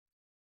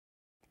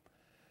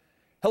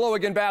Hello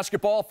again,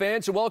 basketball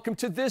fans, and welcome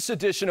to this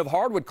edition of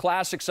Hardwood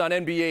Classics on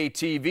NBA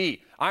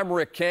TV. I'm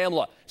Rick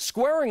Kamla.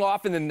 Squaring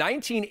off in the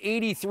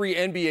 1983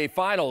 NBA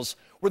Finals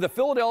were the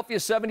Philadelphia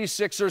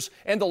 76ers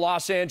and the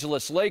Los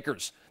Angeles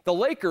Lakers. The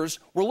Lakers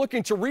were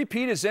looking to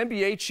repeat as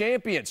NBA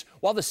champions,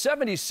 while the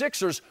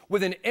 76ers,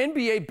 with an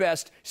NBA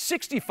best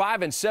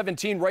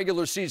 65-17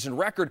 regular season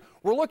record,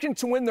 were looking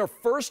to win their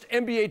first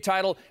NBA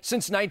title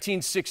since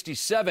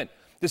 1967.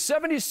 The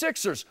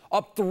 76ers,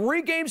 up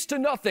 3 games to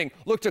nothing,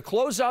 look to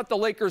close out the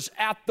Lakers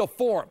at the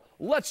Forum.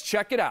 Let's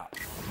check it out.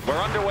 We're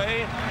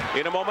underway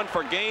in a moment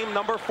for game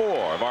number 4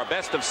 of our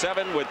best of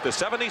 7 with the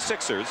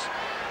 76ers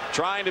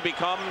trying to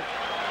become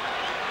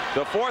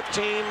the 4th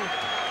team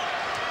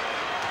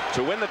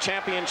to win the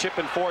championship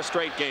in 4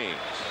 straight games.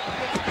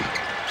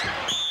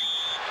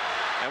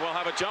 And we'll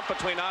have a jump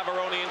between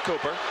Ivoroni and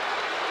Cooper.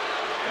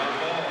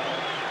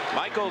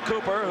 Michael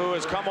Cooper, who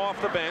has come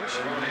off the bench.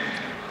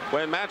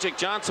 When Magic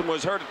Johnson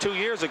was hurt 2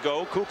 years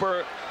ago,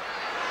 Cooper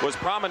was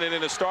prominent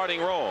in a starting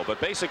role,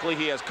 but basically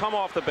he has come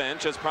off the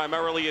bench as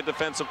primarily a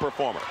defensive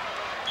performer.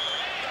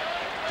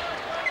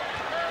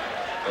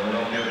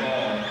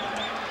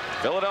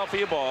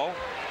 Philadelphia ball.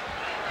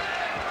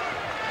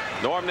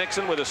 Norm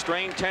Nixon with a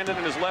strained tendon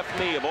in his left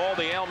knee. Of all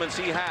the ailments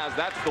he has,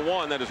 that's the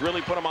one that has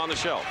really put him on the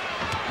shelf.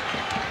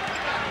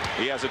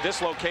 He has a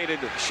dislocated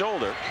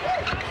shoulder.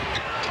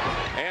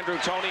 Andrew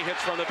Toney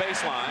hits from the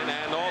baseline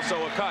and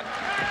also a cut,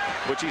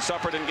 which he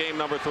suffered in game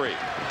number 3.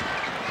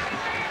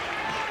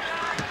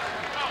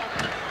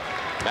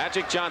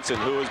 Magic Johnson,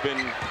 who has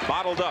been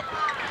bottled up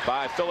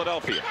by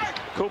Philadelphia.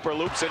 Cooper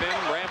loops it in.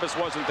 Rambis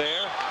wasn't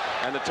there,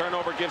 and the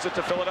turnover gives it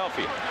to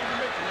Philadelphia.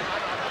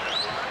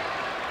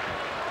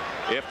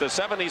 If the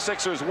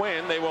 76ers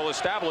win, they will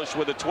establish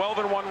with a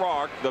 12-1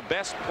 mark the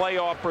best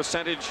playoff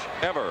percentage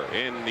ever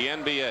in the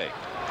NBA.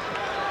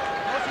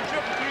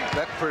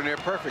 That's pretty near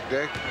perfect,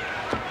 Dick.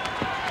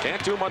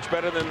 Can't do much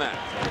better than that.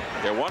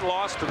 Their one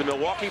loss to the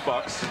Milwaukee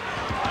Bucks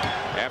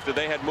after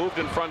they had moved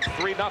in front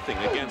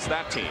 3-0 against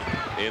that team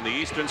in the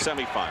Eastern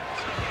semifinals.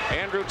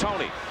 Andrew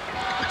Toney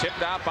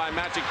tipped out by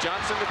Magic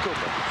Johnson to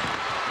Cooper.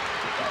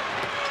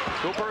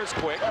 Cooper is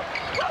quick.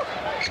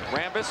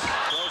 Rambis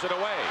throws it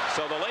away.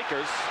 So the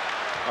Lakers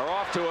are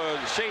off to a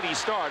shady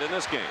start in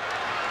this game.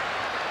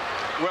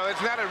 Well,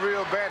 it's not a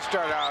real bad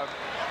start out.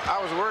 I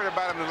was worried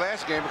about them in the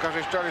last game because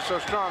they started so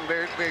strong.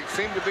 They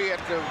seem to be at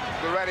the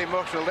right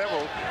emotional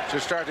level to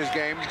start this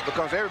game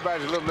because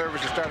everybody's a little nervous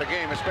to start a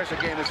game, especially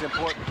a game that's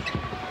important.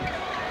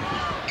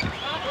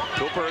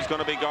 Cooper is going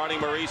to be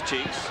guarding Maurice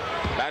Cheeks.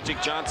 Magic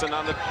Johnson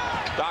on the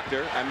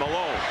doctor, and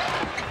Malone.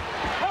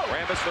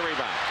 Rambis the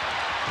rebound.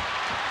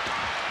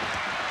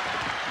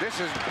 This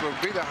will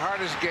be the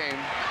hardest game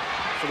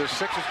for the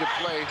Sixers to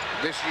play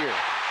this year.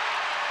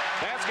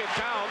 Basket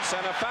counts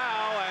and a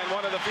foul, and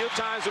one of the few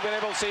times we've been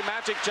able to see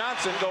Magic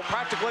Johnson go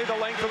practically the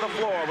length of the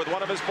floor with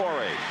one of his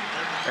forays.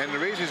 And the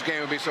reason this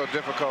game will be so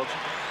difficult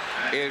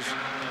is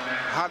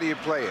how do you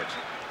play it?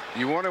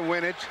 You want to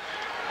win it.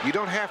 You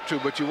don't have to,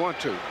 but you want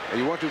to. And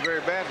you want to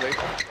very badly.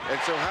 And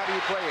so how do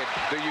you play it?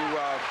 Do you,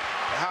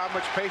 how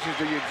much patience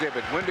do you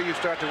exhibit? When do you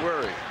start to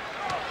worry?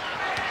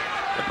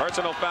 The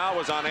personal foul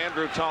was on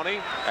Andrew Toney,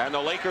 and the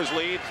Lakers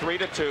lead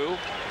 3-2.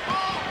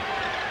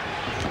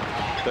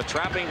 The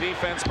trapping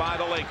defense by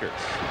the Lakers.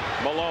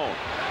 Malone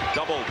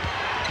doubled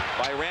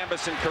by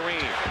Rambis and Kareem.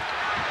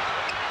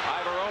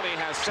 Ivoroni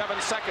has 7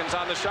 seconds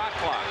on the shot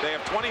clock. They have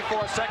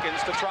 24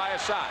 seconds to try a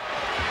shot.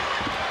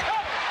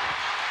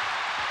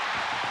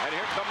 And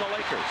here come the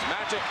Lakers.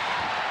 Magic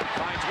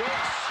finds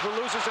Wilkes, who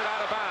loses it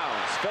out of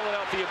bounds.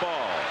 Philadelphia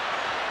ball.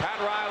 Pat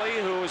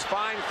Riley, who was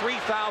fined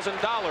 $3,000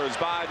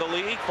 by the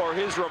league for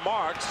his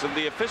remarks and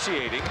the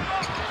officiating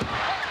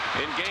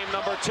in game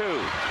number 2.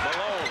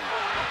 Malone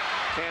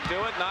can't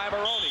do it, and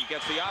Ivoroni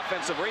gets the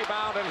offensive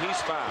rebound, and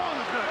he's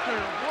fouled.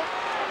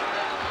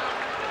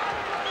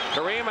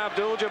 Kareem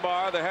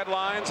Abdul-Jabbar, the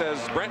headlines,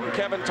 as Brent and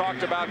Kevin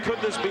talked about,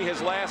 could this be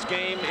his last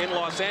game in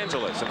Los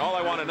Angeles? And all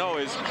I want to know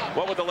is,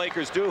 what would the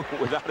Lakers do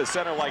without a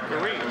center like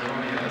Kareem?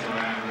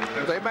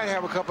 They might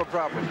have a couple of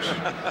problems.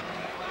 A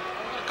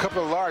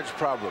couple of large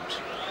problems.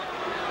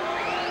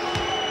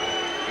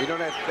 You know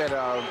that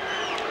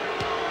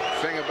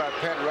thing about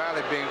Pat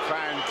Riley being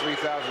fined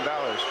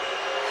 $3,000?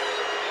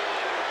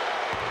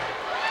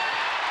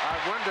 I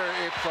wonder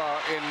if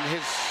in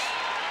his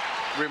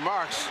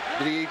remarks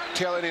did he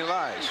tell any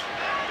lies?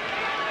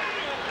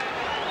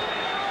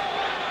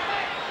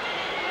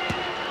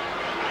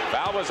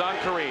 Foul was on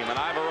Kareem and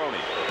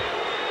Ivoroni.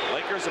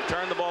 Lakers have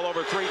turned the ball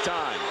over 3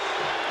 times.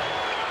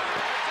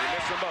 They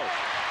missed them both.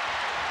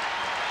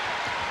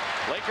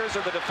 Lakers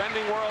are the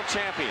defending world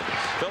champions.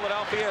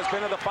 Philadelphia has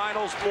been to the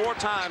finals 4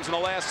 times in the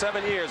last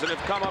 7 years and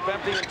have come up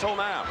empty until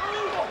now.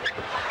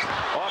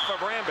 Off of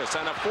Rambis,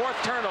 and a 4th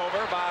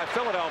turnover by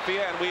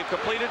Philadelphia, and we have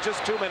completed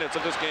just 2 minutes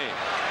of this game.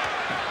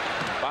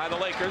 By the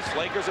Lakers.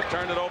 Lakers have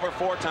turned it over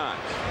 4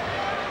 times.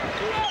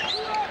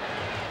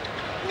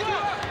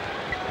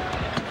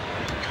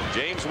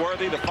 James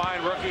Worthy, the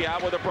fine rookie,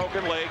 out with a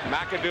broken leg.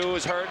 McAdoo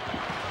is hurt.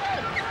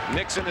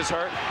 Nixon is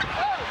hurt.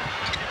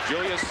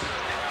 Julius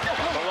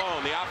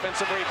Malone, the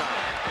offensive rebound.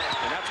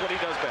 And that's what he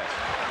does best.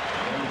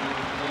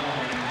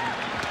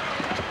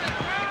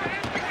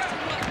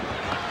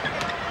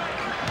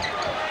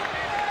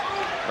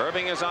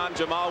 Irving is on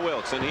Jamal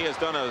Wilkes, and he has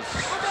done a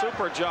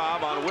super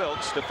job on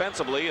Wilkes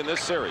defensively in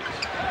this series.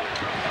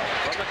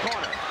 From the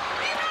corner,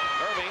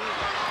 Irving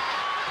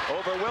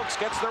over Wilkes,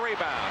 gets the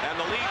rebound, and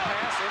the lead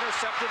pass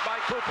intercepted by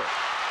Cooper.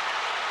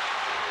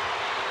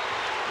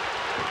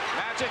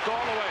 Magic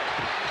all the way.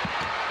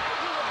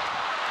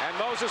 And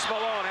Moses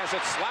Malone has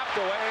it slapped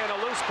away, and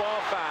a loose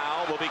ball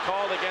foul will be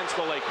called against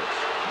the Lakers.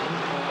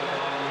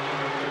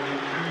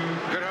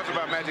 Good hustle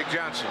by Magic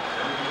Johnson.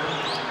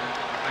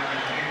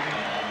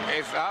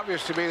 It's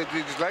obvious to me that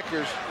these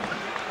Lakers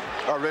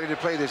are ready to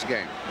play this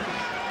game.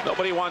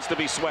 Nobody wants to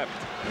be swept.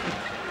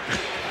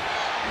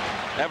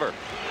 Ever.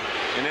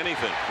 In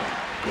anything.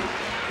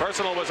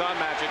 Personal was on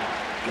Magic.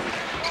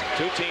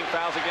 2 team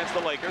fouls against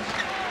the Lakers.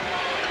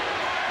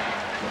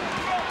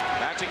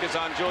 Magic is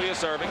on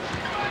Julius Irving.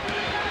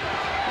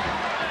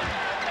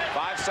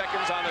 5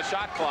 seconds on the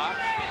shot clock.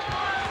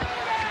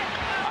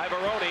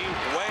 Ivaroni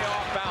way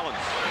off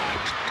balance,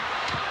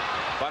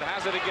 but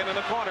has it again in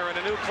the corner, and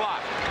a new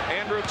clock.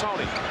 Andrew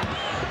Toney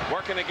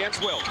working against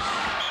Wilkes.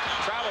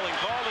 Traveling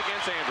called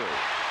against Andrew.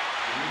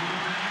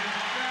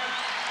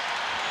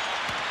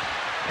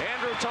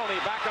 Andrew Toney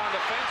back on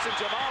defense, and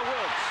Jamal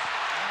Wilkes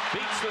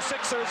beats the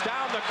Sixers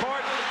down the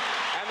court,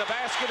 and the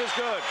basket is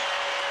good.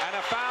 And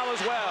a foul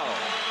as well.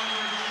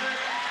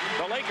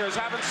 The Lakers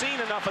haven't seen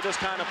enough of this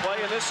kind of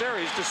play in this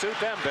series to suit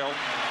them, Bill.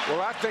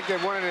 Well, I think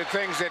that one of the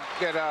things that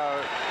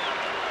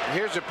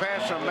here's a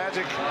pass from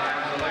Magic.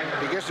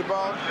 He gets the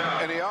ball,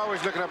 and he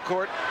always looking up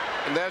court,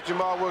 and there's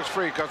Jamal Wilkes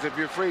free, because if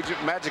you're free,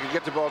 Magic can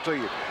get the ball to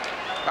you.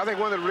 I think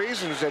one of the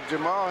reasons that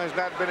Jamal has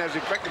not been as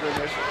effective in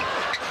this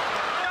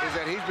is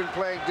that he's been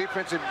playing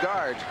defensive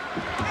guard,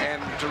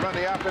 and to run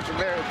the offense from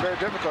there is very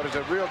difficult. It's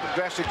a real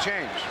drastic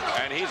change.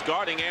 And he's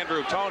guarding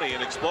Andrew Toney,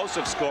 an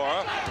explosive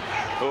scorer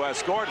who has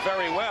scored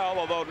very well,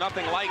 although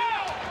nothing like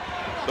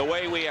the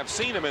way we have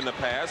seen him in the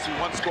past. He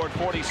once scored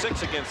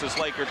 46 against this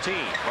Laker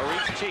team.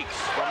 Maurice Cheeks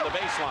from the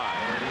baseline.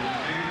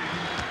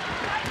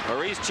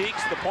 Maurice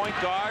Cheeks, the point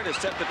guard, has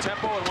set the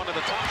tempo and one of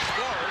the top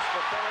scorers for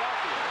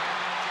Philadelphia.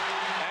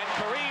 And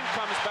Kareem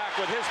comes back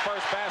with his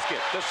first basket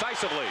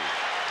decisively.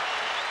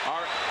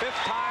 Our 5th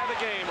tie of the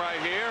game right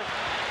here.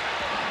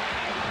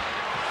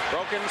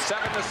 Broken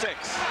 7-6.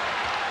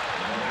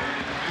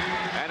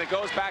 And it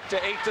goes back to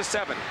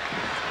 8-7.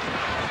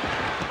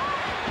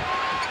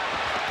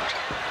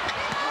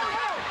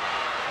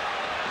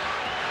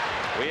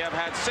 We have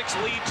had 6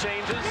 lead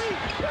changes,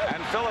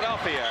 and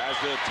Philadelphia, as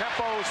the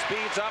tempo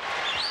speeds up,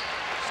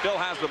 still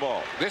has the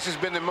ball. This has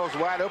been the most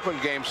wide open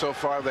game so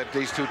far that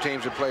these two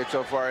teams have played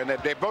so far, and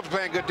they're both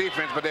playing good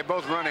defense, but they're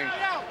both running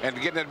and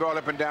getting that ball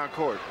up and down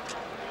court.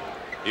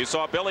 You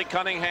saw Billy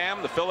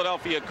Cunningham, the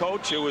Philadelphia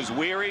coach, who was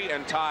weary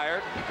and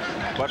tired,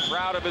 but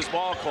proud of his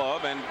ball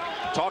club. And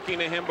talking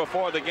to him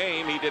before the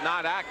game, he did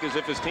not act as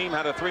if his team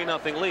had a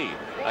 3-0 lead.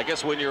 I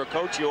guess when you're a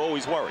coach, you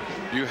always worry.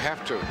 You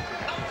have to.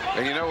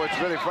 And you know what's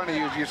really funny?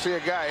 You see a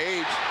guy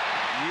age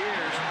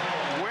years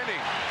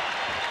winning.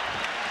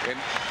 And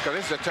because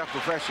this is a tough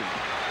profession.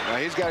 Now,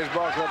 he's got his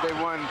ball club. They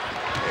won,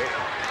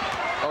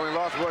 only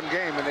lost 1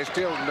 game, and they're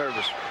still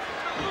nervous.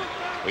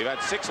 We've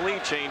had 6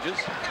 lead changes,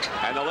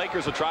 and the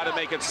Lakers will try to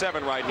make it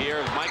 7 right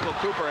here. Michael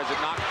Cooper has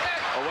it knocked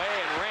away,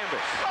 and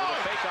Rambis with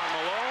a fake on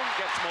Malone,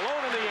 gets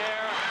Malone in the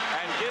air,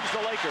 and gives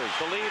the Lakers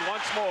the lead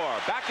once more.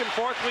 Back and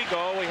forth we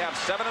go. We have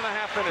 7.5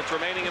 minutes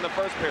remaining in the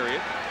first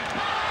period.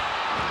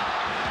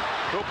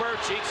 Cooper,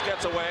 Cheeks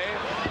gets away.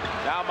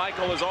 Now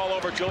Michael is all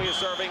over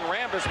Julius Irving.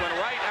 Rambis went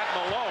right at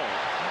Malone.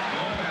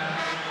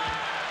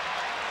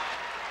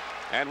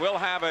 And we'll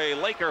have a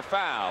Laker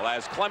foul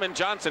as Clement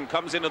Johnson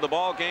comes into the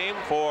ball game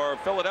for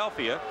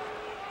Philadelphia.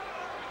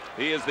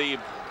 He is the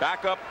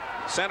backup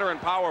center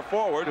and power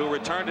forward who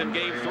returned in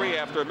game 3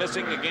 after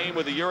missing a game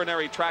with a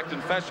urinary tract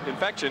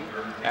infection.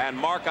 And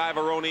Mark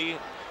Ivaroni,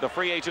 the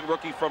free agent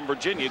rookie from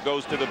Virginia,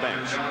 goes to the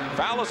bench.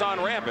 Foul is on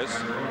Rambis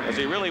as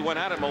he really went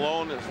at it.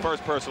 Malone, his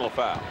first personal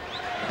foul.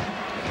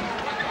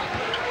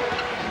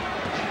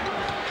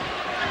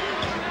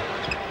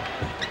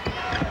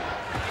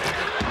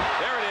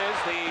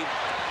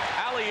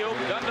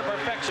 Done to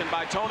perfection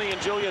by Toney and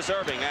Julius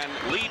Irving, and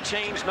lead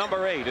change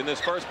number 8 in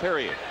this first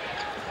period.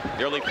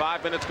 Nearly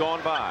 5 minutes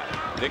gone by.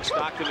 Nick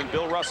Stockton and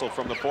Bill Russell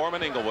from the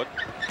Foreman Inglewood.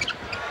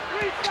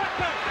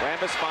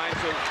 Rambis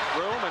finds the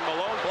room, and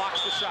Malone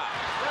blocks the shot.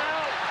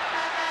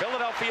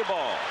 Philadelphia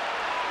ball.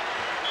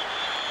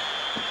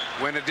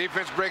 When the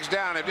defense breaks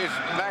down, it is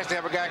nice to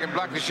have a guy who can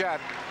block the shot.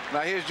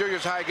 Now here's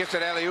Julius High, gets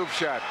that alley-oop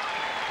shot.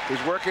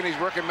 He's working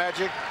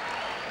Magic.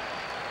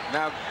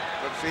 Now,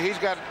 let's see, he's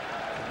got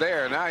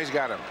there. Now he's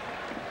got him.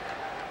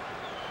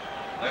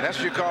 That's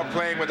what you call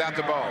playing without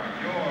the ball.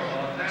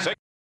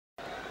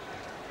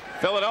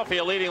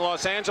 Philadelphia leading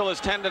Los Angeles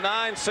 10-9,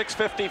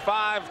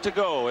 6:55 to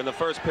go in the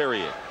first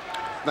period.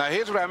 Now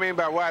here's what I mean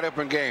by wide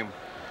open game.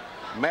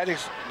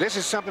 Magic's, this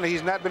is something that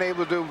he's not been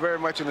able to do very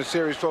much in the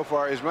series so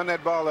far, is run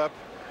that ball up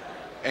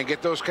and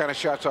get those kind of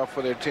shots off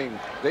for their team.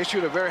 They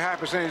shoot a very high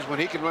percentage when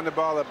he can run the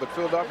ball up, but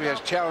Philadelphia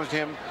has challenged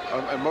him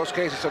in most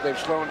cases, so they've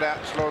slowed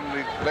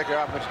the Laker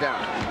offense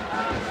down.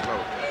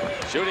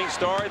 Shooting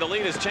story, the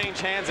lead has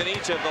changed hands in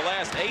each of the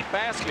last 8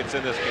 baskets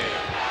in this game.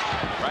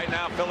 Right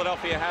now,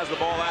 Philadelphia has the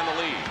ball and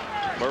the lead.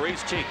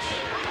 Maurice Cheeks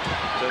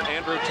to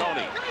Andrew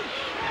Toney.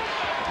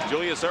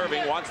 Julius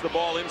Erving wants the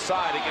ball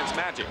inside against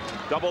Magic.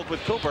 Doubled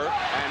with Cooper,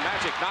 and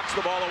Magic knocks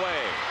the ball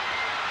away.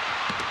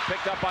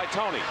 Picked up by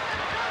Toney.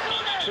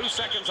 2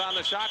 seconds on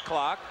the shot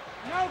clock,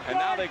 and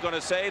now they're going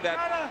to say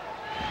that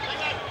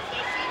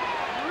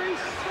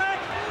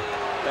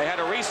they had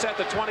to reset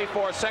the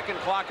 24-second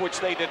clock, which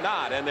they did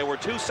not, and there were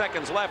 2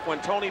 seconds left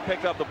when Toney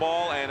picked up the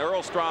ball, and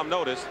Earl Strom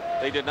noticed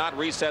they did not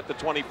reset the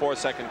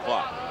 24-second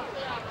clock.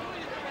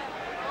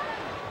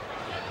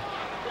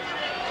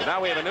 So now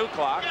we have a new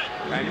clock,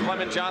 and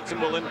Clement Johnson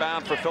will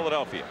inbound for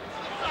Philadelphia.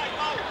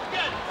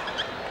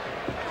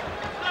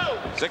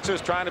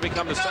 Sixers trying to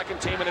become the second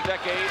team in a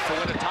decade to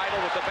win a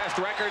title with the best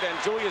record, and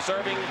Julius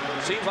Erving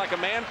seems like a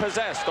man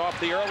possessed off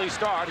the early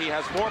start. He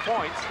has 4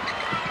 points.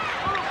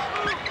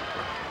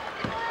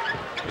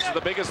 This is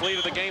the biggest lead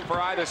of the game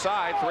for either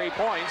side, 3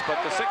 points, but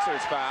the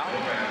Sixers foul.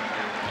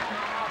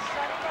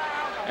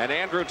 And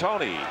Andrew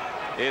Toney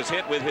is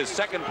hit with his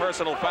second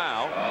personal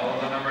foul.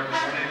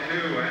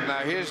 Now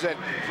here's that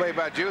play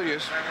by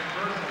Julius.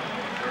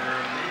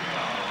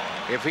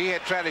 If he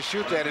had tried to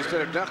shoot that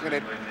instead of dunking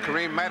it,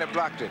 Kareem might have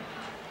blocked it.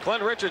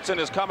 Clint Richardson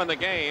has come in the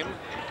game.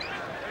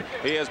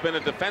 He has been a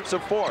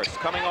defensive force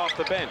coming off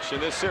the bench in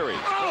this series.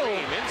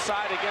 Kareem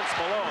inside against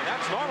Malone.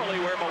 That's normally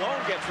where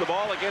Malone gets the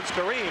ball against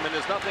Kareem, and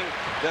there's nothing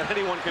that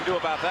anyone can do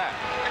about that.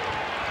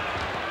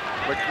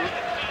 But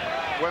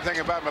one thing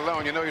about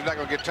Malone, you know he's not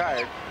going to get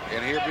tired,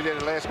 and he'll be there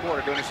the last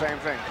quarter doing the same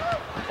thing.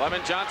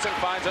 Clement Johnson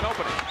finds an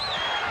opening.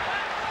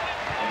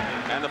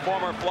 And the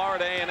former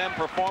Florida A&M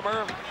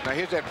performer. Now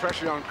here's that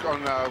pressure on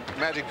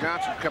Magic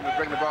Johnson coming to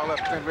bring the ball up.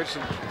 Clint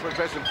Richardson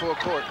puts in full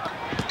court.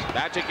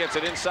 Magic gets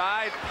it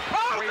inside.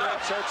 3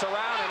 red shirts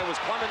around, and it was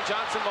Clement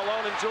Johnson,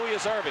 Malone, and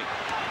Julius Erving.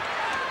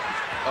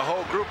 A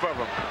whole group of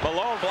them.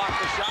 Malone blocked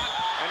the shot,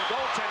 and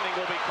goaltending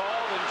will be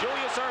called, and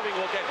Julius Erving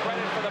will get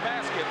credit for the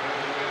basket.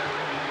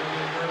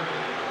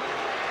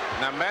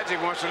 Now Magic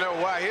wants to know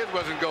why his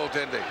wasn't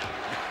goaltending.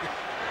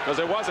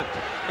 Because it wasn't.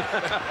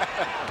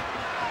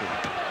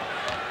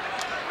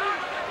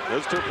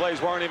 Those 2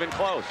 plays weren't even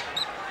close.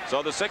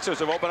 So the Sixers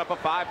have opened up a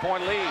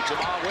 5-point lead.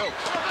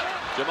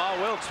 Jamal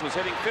Wilkes was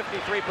hitting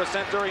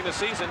 53% during the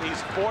season.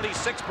 He's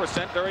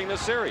 46% during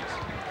this series.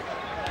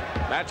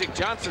 Magic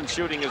Johnson's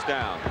shooting is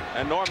down.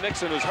 And Norm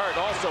Nixon, who's hurt,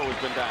 also has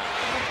been down.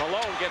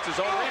 Malone gets his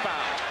own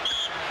rebound.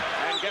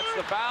 And gets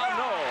the foul?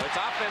 No, it's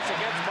offense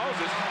against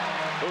Moses,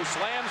 who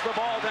slams the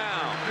ball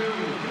down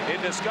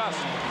in disgust.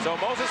 So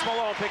Moses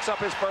Malone picks up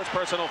his first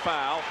personal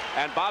foul,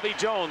 and Bobby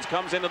Jones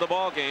comes into the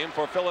ball game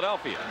for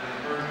Philadelphia.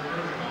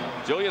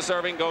 Julius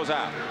Erving goes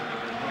out.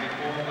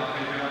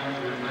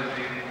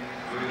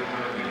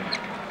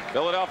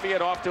 Philadelphia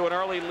had off to an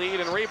early lead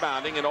in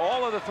rebounding. In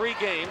all of the 3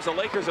 games, the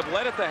Lakers have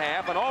led at the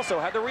half and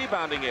also had the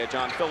rebounding edge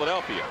on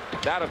Philadelphia.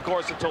 That, of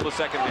course, until the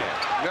second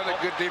half. Another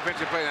good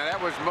defensive play. Now,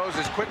 that was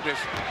Moses' quickness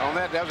on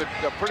that. That was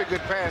a pretty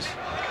good pass.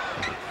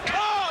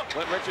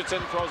 Clint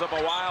Richardson throws up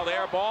a wild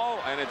air ball,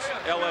 and it's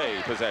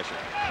L.A. possession.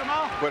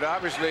 But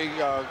obviously,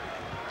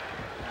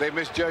 they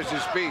misjudged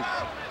his speed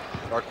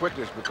or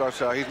quickness because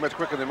he's much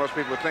quicker than most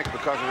people think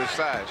because of his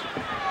size.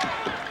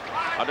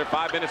 Under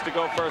 5 minutes to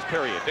go, first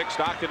period. Dick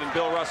Stockton and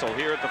Bill Russell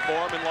here at the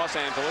Forum in Los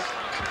Angeles.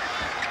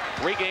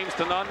 3 games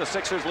to none. The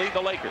Sixers lead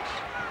the Lakers.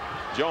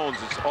 Jones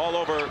is all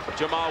over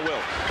Jamal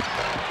Wilkes.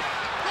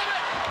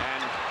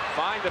 And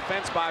fine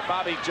defense by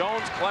Bobby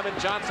Jones. Clement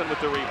Johnson with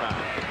the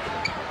rebound.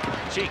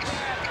 Cheeks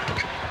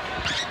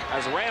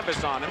has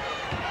Rambis on him.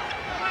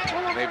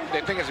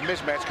 They think it's a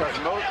mismatch because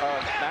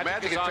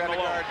Magic is trying to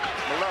guard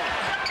Malone.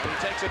 And he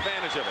takes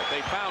advantage of it.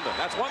 They found him.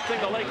 That's one thing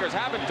the Lakers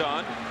haven't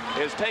done,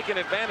 is taken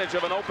advantage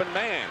of an open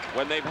man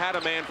when they've had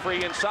a man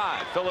free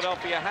inside.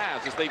 Philadelphia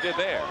has, as they did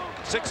there.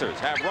 Sixers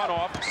have run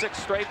off 6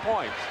 straight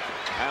points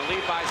and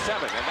lead by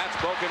 7, and that's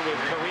broken with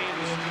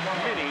Kareem's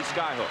mini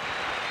skyhook.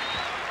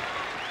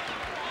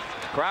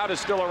 Crowd is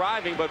still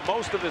arriving, but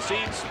most of the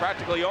seats,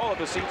 practically all of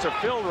the seats, are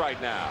filled right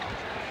now.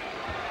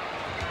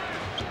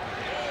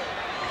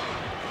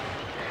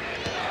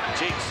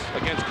 Cheeks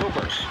against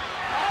Cooper.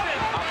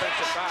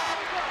 Offensive foul.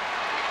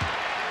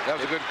 That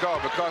was a good call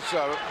because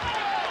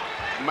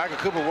Michael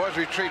Cooper was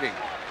retreating.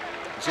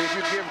 See, if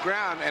you give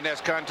ground and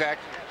there's contact,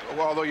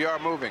 although you are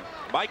moving.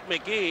 Mike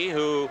McGee,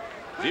 who,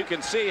 as you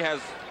can see, has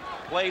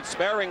played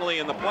sparingly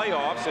in the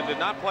playoffs and did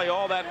not play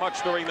all that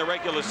much during the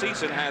regular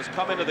season, has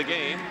come into the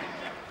game,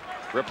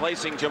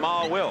 replacing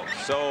Jamal Wilkes.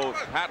 So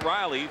Pat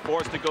Riley,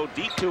 forced to go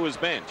deep to his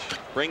bench,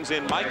 brings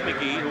in Mike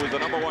McGee, who was the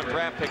 #1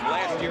 draft pick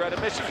last year out of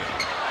Michigan.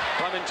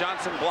 Clement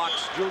Johnson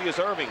blocks Julius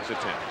Erving's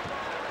attempt.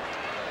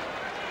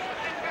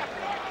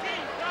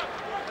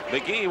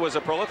 McGee was a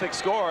prolific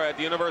scorer at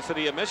the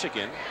University of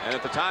Michigan, and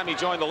at the time he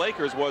joined the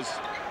Lakers was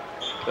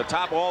the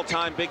top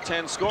all-time Big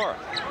Ten scorer.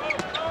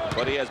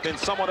 But he has been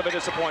somewhat of a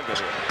disappointment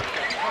here.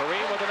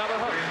 Kareem with another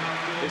hook.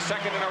 His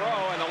second in a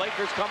row, and the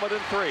Lakers come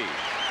within 3.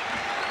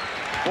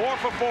 4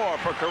 for 4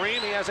 for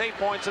Kareem. He has 8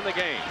 points in the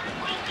game.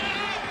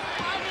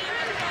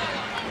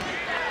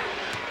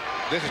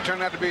 This has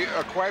turned out to be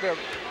quite a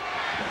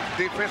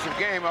defensive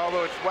game,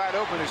 although it's wide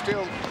open. It's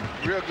still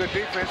real good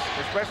defense,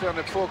 especially on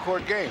the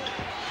full-court game.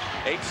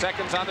 8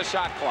 seconds on the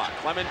shot clock.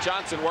 Clement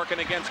Johnson working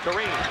against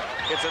Kareem.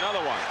 It's another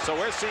one. So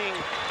we're seeing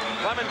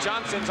Clement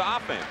Johnson's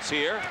offense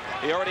here.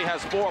 He already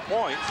has 4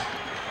 points,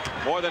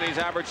 more than he's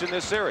averaged in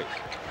this series.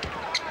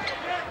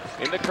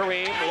 Into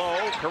Kareem, low.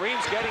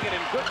 Kareem's getting it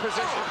in good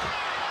position.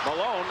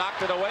 Malone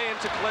knocked it away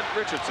into Clint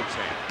Richardson's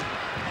hand.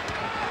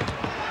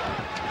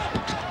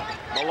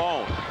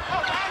 Malone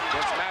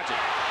against Magic.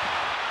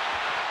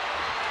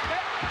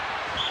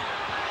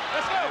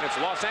 And it's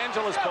Los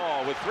Angeles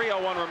ball with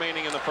 3:01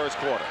 remaining in the first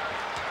quarter.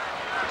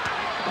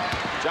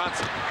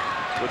 Johnson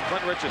with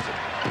Clint Richardson.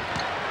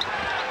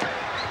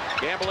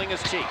 Gambling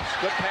his cheeks.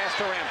 Good pass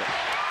to Randall.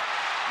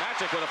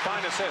 Magic with a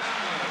fine assist.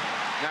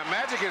 Now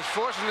Magic is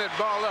forcing that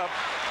ball up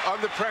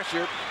under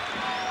pressure,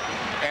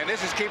 and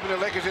this is keeping the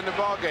Lakers in the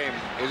ball game,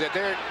 is that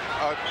they're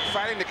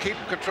fighting to keep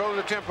control of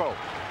the tempo.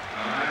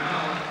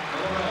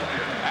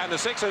 And the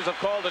Sixers have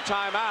called a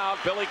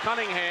timeout. Billy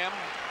Cunningham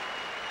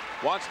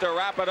wants to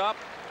wrap it up.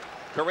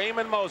 Kareem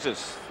and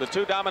Moses, the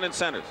 2 dominant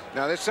centers.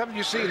 Now there's something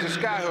you see is a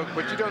skyhook,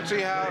 but you don't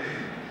see how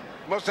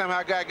most of the time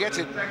how a guy gets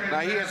it. Now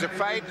he has to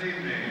fight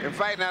and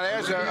fight. Now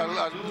there's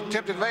a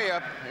attempted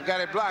layup and got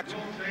it blocked,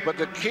 but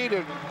the key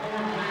to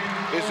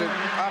is the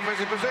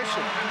offensive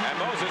position. And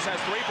Moses has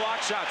 3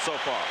 blocked shots so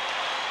far.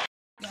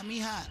 Got me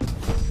hot.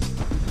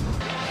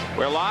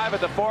 We're live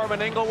at the Forum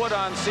in Inglewood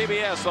on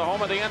CBS, the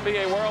home of the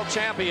NBA World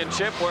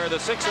Championship, where the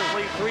Sixers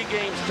lead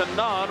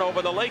 3-0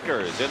 over the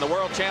Lakers in the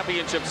World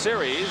Championship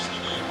Series.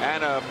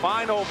 And a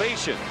fine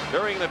ovation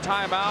during the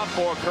timeout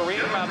for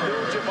Kareem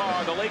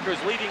Abdul-Jabbar, the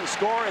Lakers' leading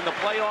scorer in the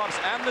playoffs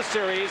and the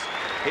series.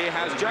 He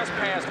has just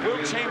passed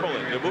Wilt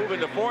Chamberlain to move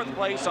into 4th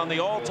place on the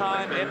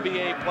all-time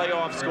NBA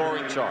playoff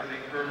scoring chart.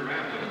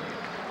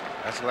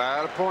 That's a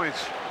lot of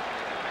points.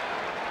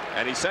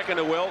 And he's second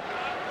to Wilt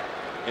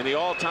in the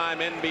all-time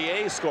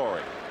NBA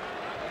scoring.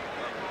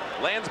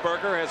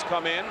 Landsberger has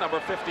come in, number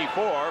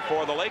 54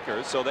 for the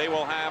Lakers, so they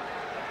will have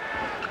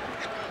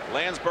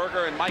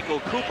Landsberger and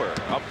Michael Cooper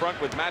up front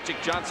with Magic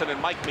Johnson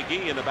and Mike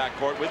McGee in the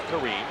backcourt with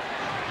Kareem.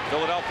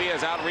 Philadelphia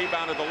has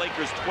out-rebounded the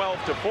Lakers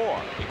 12-4,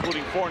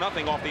 including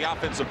 4-0 off the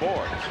offensive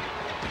boards.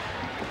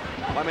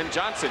 Clement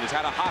Johnson has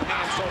had a hot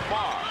hand so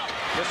far.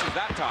 This is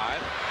that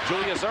time.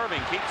 Julius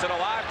Erving keeps it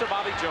alive to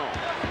Bobby Jones.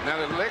 Now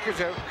the Lakers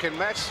can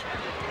match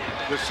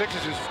the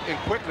Sixers in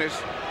quickness,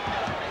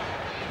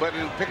 but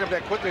in picking up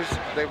that quickness,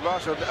 they've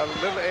lost a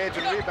little edge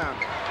in rebound.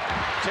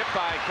 Tipped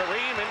by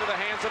Kareem into the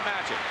hands of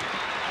Magic.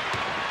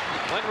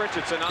 Clint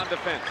Richardson on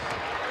defense.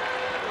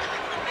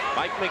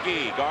 Mike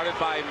McGee guarded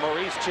by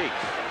Maurice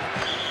Cheeks.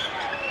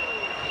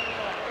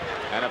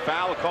 And a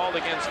foul called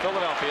against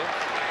Philadelphia.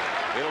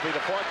 It'll be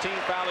the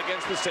 14th foul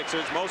against the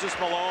Sixers. Moses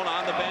Malone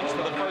on the bench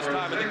for the first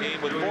time in the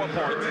game with 4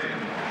 points.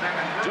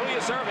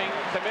 Julius Erving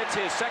commits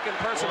his 2nd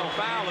personal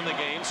foul in the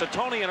game, so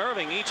Tony and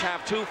Erving each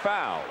have 2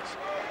 fouls.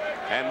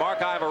 And Mark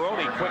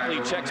Ivaroni quickly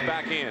checks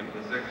back in,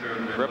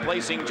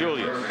 replacing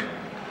Julius.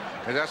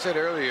 As I said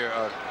earlier,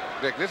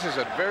 Dick, this is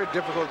a very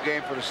difficult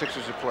game for the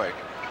Sixers to play,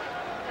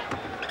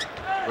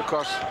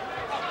 because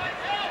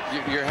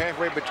you're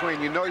halfway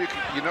between. You know you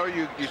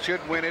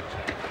should win it,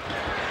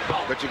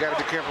 but you got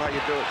to be careful how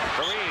you do it.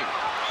 Kareem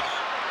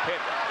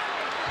hit.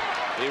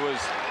 He was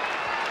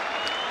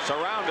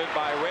surrounded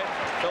by red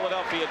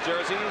Philadelphia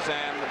jerseys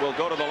and will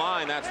go to the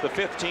line. That's the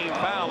 15th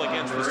foul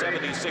against the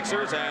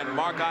 76ers, and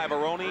Mark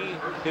Ivaroni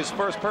his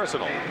first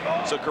personal.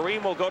 So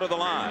Kareem will go to the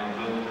line.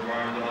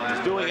 He's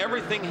doing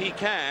everything he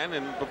can,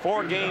 and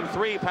before game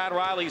 3, Pat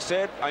Riley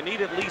said, I need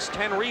at least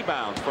 10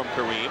 rebounds from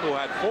Kareem, who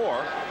had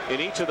 4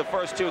 in each of the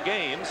first 2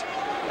 games.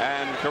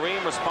 And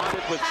Kareem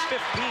responded with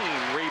 15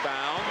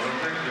 rebounds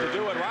to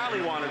do what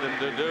Riley wanted him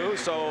to do.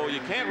 So you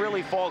can't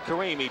really fault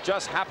Kareem. He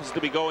just happens to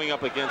be going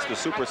up against the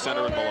super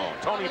center in Malone.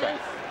 Tony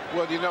Bennett.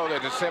 Well, you know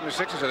that the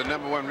 76ers are the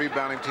 #1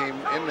 rebounding team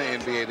in the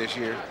NBA this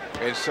year.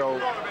 And so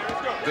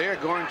they're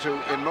going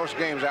to, in most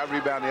games,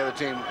 out-rebound the other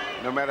team,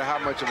 no matter how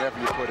much of an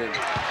effort you put in.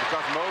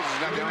 Because Moses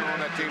is not the only one on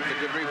that team that's a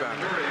good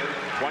rebounder.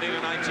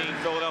 20-19,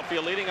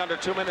 Philadelphia leading under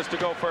 2 minutes to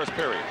go first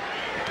period.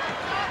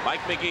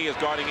 Mike McGee is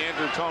guarding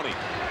Andrew Toney.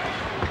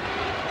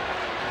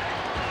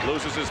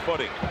 Loses his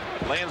footing.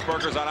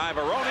 Landsberger's on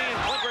Ivaroni,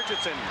 and Clint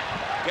Richardson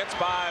gets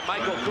by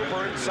Michael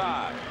Cooper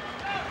inside.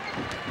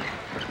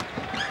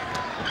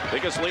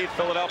 Biggest lead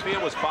Philadelphia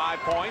was 5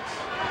 points.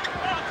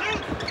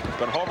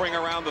 But hovering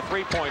around the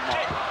 3-point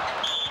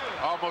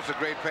mark. Almost a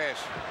great pass.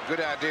 Good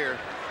idea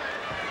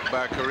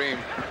by Kareem.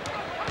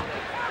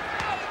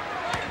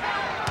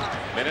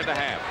 Minute and a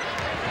half.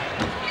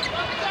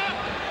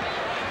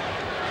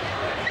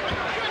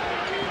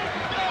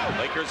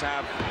 Lakers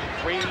have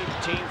 3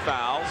 team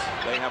fouls.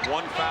 They have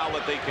 1 foul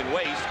that they can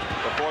waste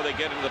before they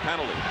get into the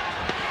penalty.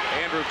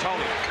 Andrew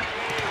Toney.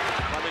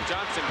 Clement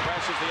Johnson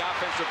crashes the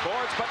offensive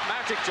boards, but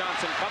Magic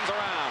Johnson comes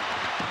around.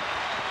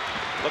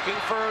 looking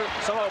for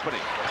some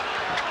opening.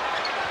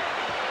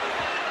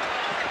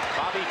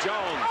 Bobby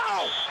Jones.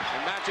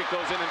 And Magic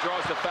goes in and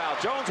draws the foul.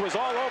 Jones was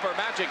all over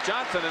Magic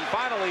Johnson, and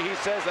finally he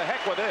says, the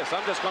heck with this.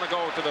 I'm just going to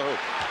go to the hoop.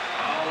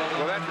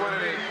 Well, that's one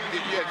of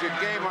as the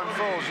game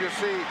unfolds, you'll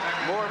see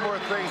more and more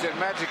things that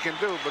Magic can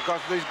do, because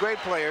these great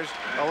players,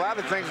 a lot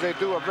of things they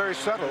do are very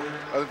subtle.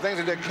 The things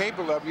that they're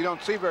capable of, you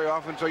don't see very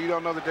often, so you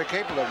don't know that they're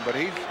capable of them. But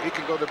he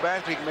can go to the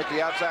basket, he can make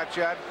the outside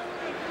shot,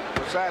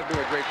 besides being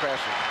a great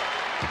passer.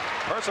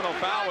 Personal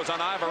foul was on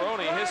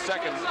Ivoroni, his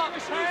second.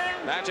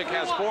 Magic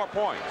has 4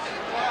 points.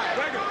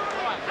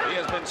 He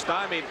has been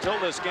stymied till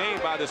this game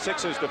by the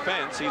Sixers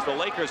defense. He's the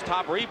Lakers'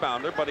 top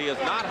rebounder, but he has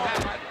not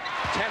had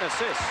 10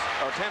 assists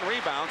or 10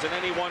 rebounds in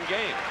any one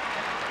game.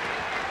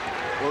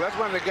 Well, that's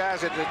one of the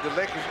guys that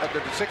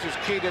the Sixers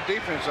key their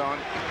defense on,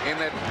 in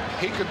that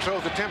he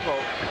controls the tempo,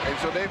 and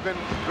so they've been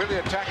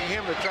really attacking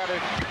him to try to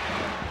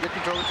get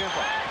control of the tempo.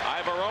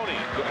 Ivoroni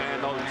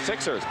and the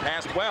Sixers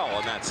passed well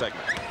in that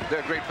segment.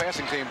 They're a great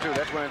passing team, too.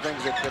 That's one of the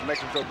things that makes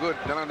them so good.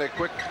 Not only they're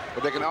quick,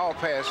 but they can all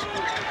pass,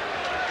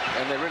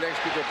 and they really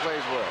execute their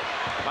plays well.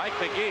 Mike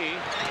McGee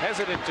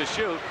hesitant to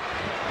shoot.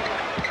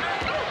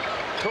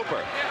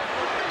 Cooper.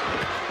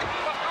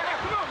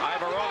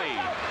 Ivoroni.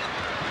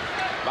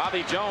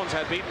 Bobby Jones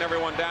had beaten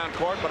everyone down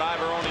court, but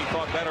Ivoroni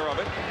thought better of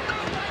it.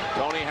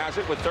 Tony has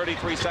it with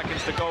 33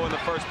 seconds to go in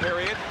the first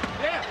period.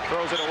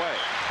 Throws it away.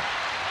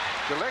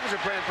 The Lakers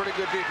are playing pretty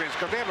good defense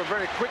because they have a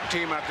very quick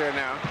team out there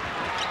now.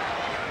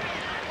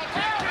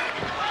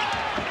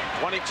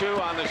 22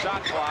 on the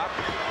shot clock.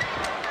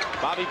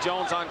 Bobby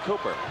Jones on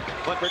Cooper.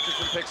 Clint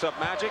Richardson picks up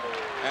Magic,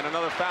 and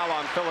another foul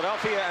on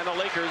Philadelphia, and the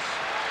Lakers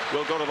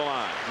will go to the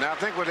line. Now I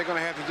think what they're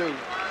going to have to do,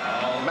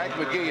 Mike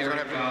McGee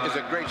is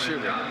a great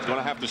shooter. He's going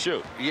to have to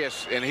shoot.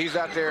 Yes, and he's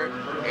out there,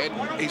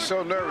 and he's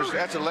so nervous.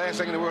 That's the last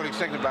thing in the world he's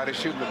thinking about is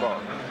shooting the ball.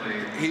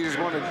 He just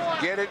wants to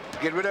get it,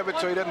 get rid of it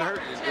so he doesn't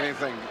hurt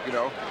anything, you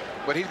know.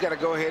 But he's got to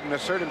go ahead and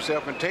assert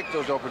himself and take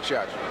those open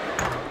shots.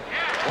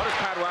 What does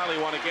Pat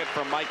Riley want to get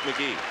from Mike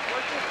McGee?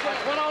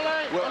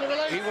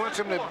 Well, he wants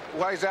him to,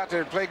 while he's out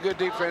there, play good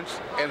defense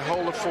and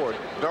hold the fort.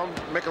 Don't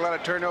make a lot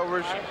of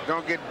turnovers.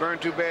 Don't get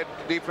burned too bad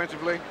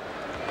defensively.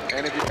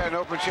 And if you got an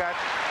open shot,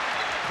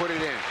 put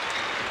it in.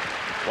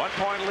 1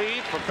 point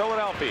lead for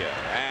Philadelphia,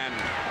 and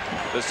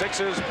the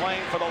Sixers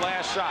playing for the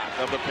last shot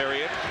of the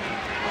period.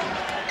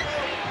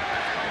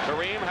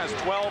 Kareem has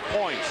 12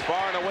 points,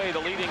 far and away the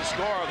leading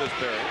scorer of this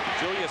period.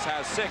 Julius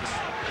has 6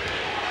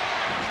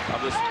 of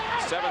the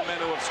 7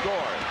 men who have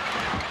scored.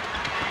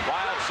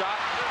 Wild shot,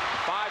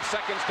 5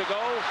 seconds to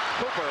go.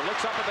 Cooper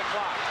looks up at the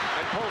clock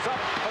and pulls up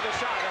for the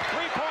shot. A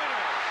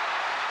three-pointer.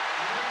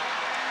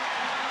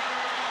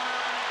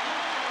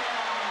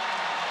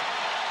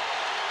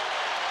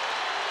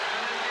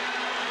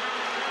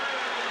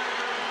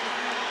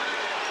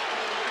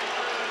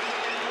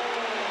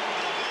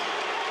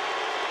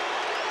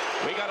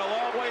 We got a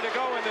long way to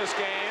go in this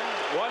game.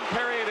 1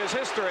 period is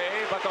history,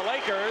 but the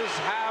Lakers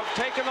have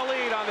taken the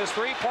lead on this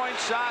 3-point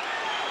shot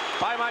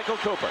by Michael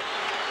Cooper.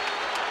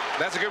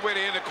 That's a good way to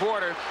end the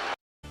quarter.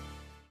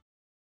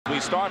 We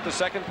start the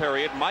second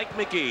period. Mike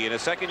McGee in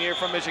his second year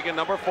from Michigan,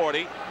 number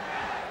 40,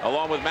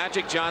 along with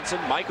Magic Johnson,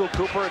 Michael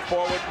Cooper at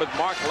forward with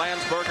Mark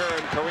Landsberger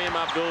and Kareem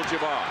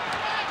Abdul-Jabbar.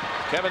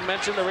 Kevin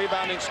mentioned the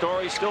rebounding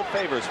story still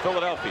favors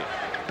Philadelphia.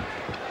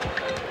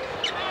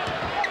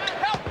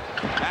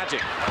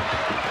 Magic.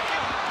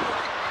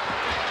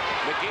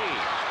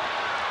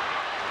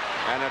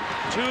 And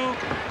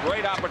 2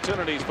 great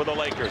opportunities for the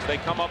Lakers. They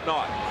come up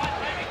north.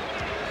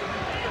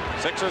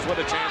 Sixers with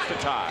a chance to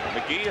tie.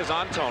 McGee is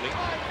on Tony,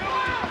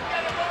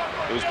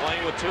 who's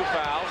playing with 2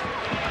 fouls.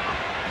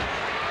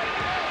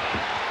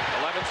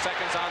 11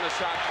 seconds on the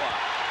shot clock.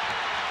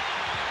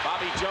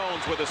 Bobby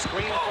Jones with a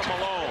screen from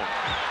Malone.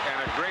 And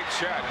a great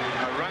shot.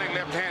 A running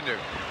left-hander.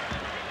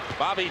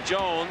 Bobby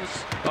Jones,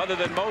 other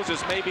than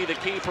Moses, may be the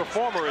key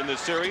performer in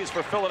this series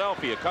for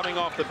Philadelphia, coming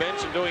off the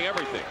bench and doing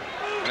everything.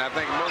 And I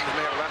think Moses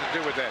may have a lot to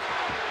do with that.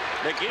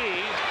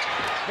 McGee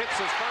hits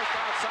his first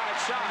outside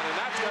shot, and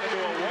that's going to do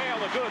a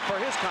whale of good for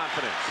his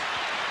confidence.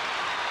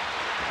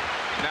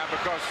 Now,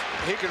 because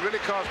he can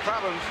really cause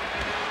problems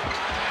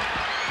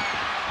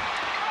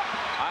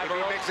if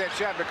he makes that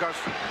shot, because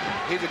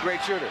he's a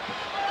great shooter.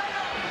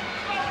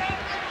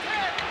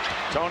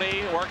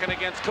 Tony working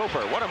against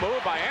Cooper. What a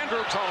move by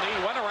Andrew Toney.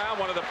 Went around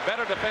one of the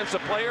better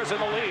defensive players in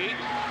the league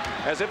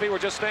as if he were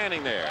just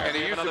standing there. And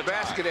he used the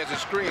basket as a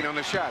screen on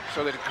the shot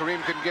so that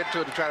Kareem couldn't get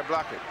to it to try to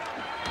block it.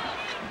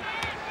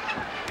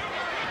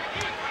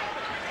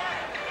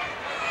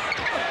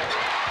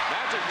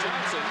 Magic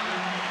Johnson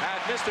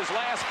had missed his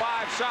last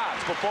 5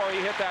 shots before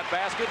he hit that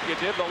basket. You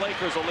give the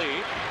Lakers a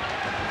lead.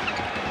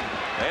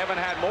 They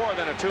haven't had more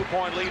than a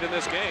 2-point lead in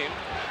this game.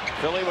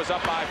 Philly was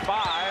up by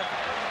 5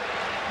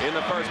 in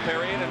the first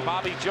period, and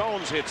Bobby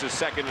Jones hits his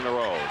second in a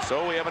row.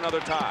 So we have another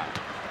tie.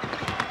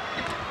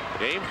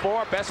 Game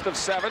 4, best of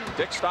 7.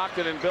 Dick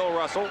Stockton and Bill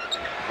Russell.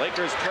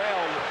 Lakers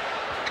trail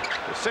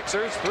the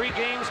Sixers 3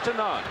 games to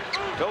none.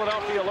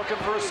 Philadelphia looking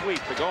for a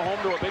sweep to go home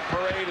to a big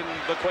parade in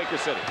the Quaker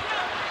City.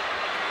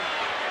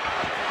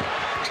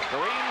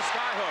 Kareem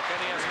skyhook, and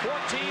he has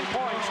 14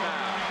 points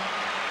now.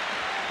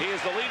 He is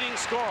the leading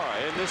scorer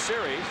in this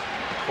series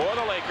for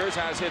the Lakers,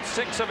 has hit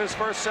 6 of his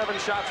first 7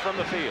 shots from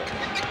the field.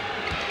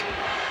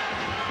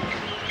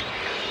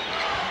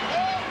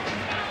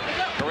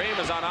 Kareem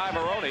is on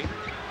Ivoroni.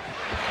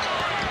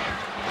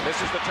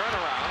 This is the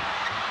turnaround.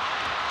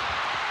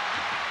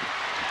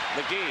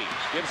 McGee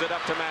gives it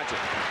up to Magic.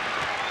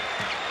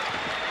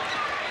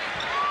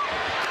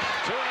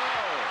 2 in a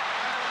row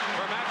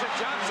for Magic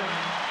Johnson.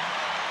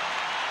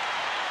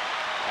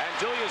 And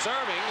Julius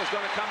Erving is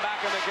going to come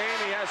back in the game.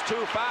 He has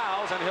 2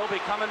 fouls, and he'll be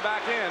coming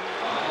back in.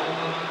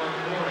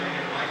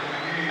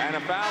 And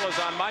a foul is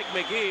on Mike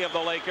McGee of the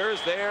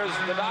Lakers. There's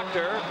the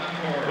doctor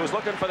who's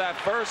looking for that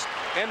first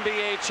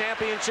NBA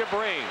championship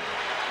ring.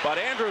 But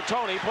Andrew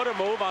Toney put a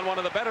move on one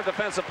of the better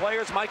defensive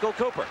players, Michael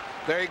Cooper.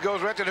 There he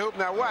goes right to the hoop.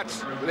 Now watch.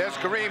 There's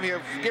Kareem. He'll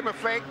give him a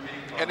fake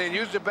and then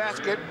use the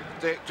basket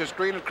to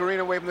screen Kareem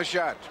away from the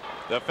shot.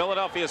 The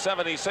Philadelphia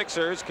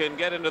 76ers can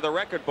get into the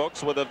record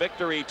books with a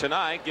victory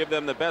tonight, give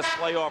them the best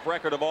playoff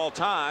record of all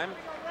time.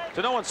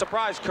 To no one's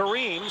surprise,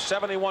 Kareem's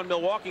 71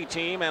 Milwaukee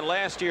team and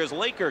last year's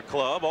Laker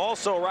club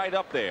also right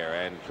up there.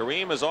 And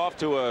Kareem is off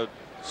to a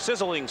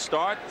sizzling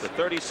start. The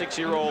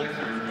 36-year-old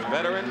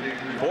veteran,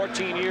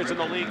 14 years in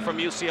the league from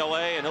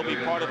UCLA, and he'll be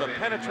part of a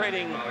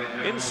penetrating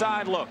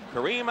inside look.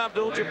 Kareem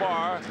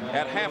Abdul-Jabbar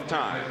at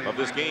halftime of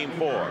this game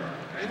 4.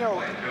 You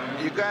know,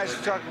 you guys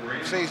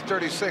say he's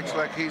 36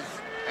 like he's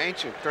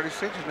ancient.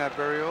 36 is not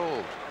very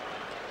old.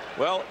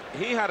 Well,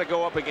 he had to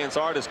go up against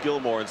Artis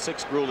Gilmore in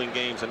 6 grueling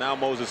games, and now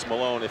Moses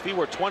Malone. If he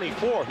were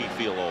 24, he'd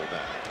feel old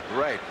now.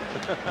 Right.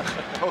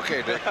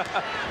 Okay, Dick.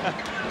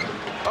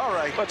 All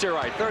right. But you're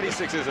right,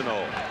 36 isn't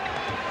old.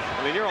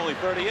 I mean, you're only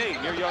 38,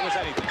 and you're young as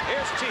anything.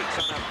 Here's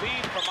Cheeks on a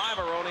feed from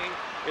Ivoroni,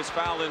 is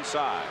fouled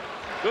inside.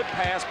 Good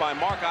pass by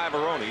Mark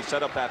Ivoroni,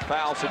 set up that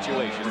foul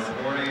situation.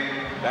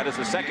 That is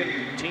the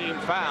second team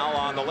foul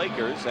on the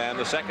Lakers, and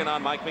the second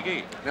on Mike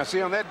McGee. Now,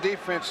 see, on that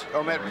defense,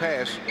 on that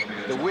pass,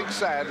 the weak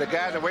side, the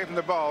guys away from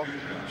the ball,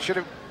 should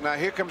have. Now,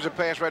 here comes the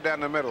pass right down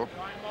the middle.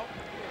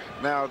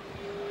 Now,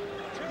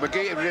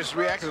 McGee just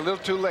reacted a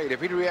little too late.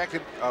 If he'd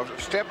reacted half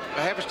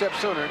a step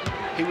sooner,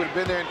 he would have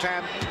been there in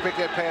time to pick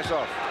that pass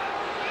off.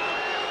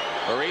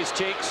 Maurice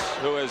Cheeks,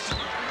 who has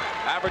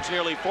averaged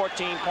nearly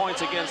 14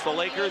 points against the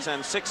Lakers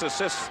and 6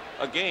 assists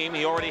a game.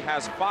 He already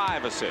has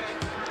 5 assists.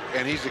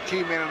 And he's the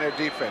key man on their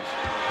defense.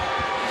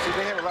 See,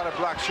 they have a lot of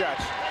block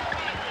shots,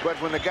 but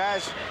when the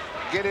guys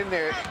get in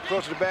there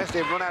close to the basket,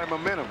 they run out of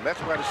momentum. That's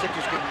why the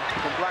Sixers can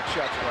block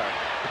shots a lot.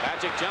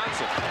 Magic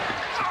Johnson.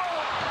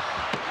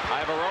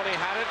 Ivoroni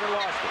had it and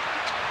lost it.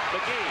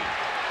 McGee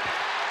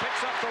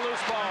picks up the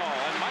loose ball,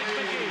 and Mike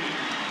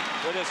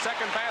McGee with his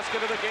second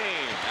basket of the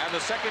game, and the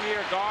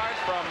second-year guard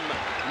from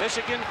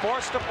Michigan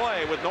forced to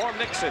play with Norm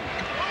Nixon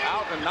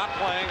out and not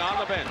playing on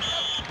the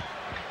bench.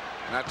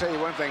 And I'll tell you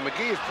one thing,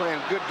 McGee is playing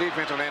good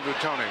defense on Andrew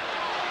Toney.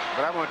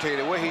 But I want to tell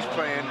you, the way he's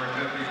playing,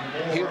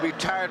 he'll be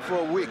tired for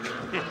a week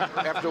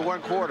after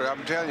 1 quarter,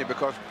 I'm telling you,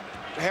 because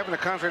having to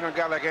concentrate on a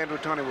guy like Andrew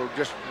Toney will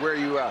just wear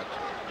you out.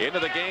 Into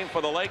the game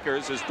for the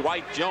Lakers is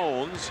Dwight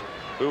Jones,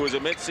 who is a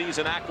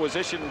midseason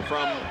acquisition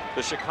from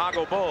the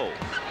Chicago Bulls.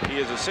 He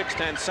is a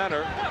 6'10"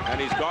 center, and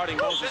he's guarding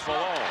Moses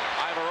Malone.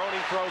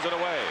 Ivoroni throws it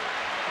away.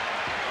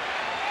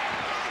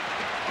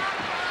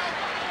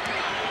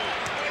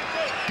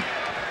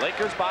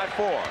 Lakers by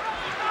 4.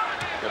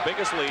 The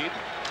biggest lead.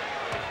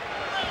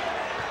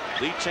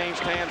 Lead changed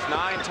hands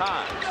 9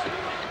 times.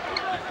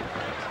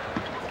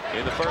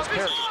 In the first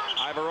period,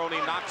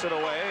 Ivoroni knocks it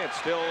away. It's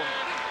still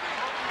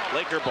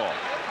Laker ball.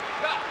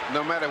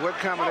 No matter what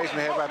combination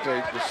they have out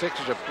there, the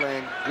Sixers are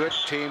playing good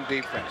team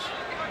defense.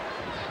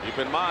 Keep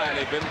in mind,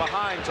 they've been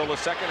behind till the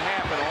second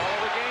half in all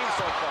the games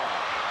so far.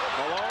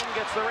 Malone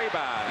gets the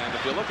rebound, and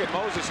if you look at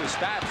Moses'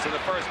 stats in the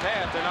first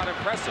half, they're not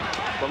impressive.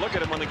 But look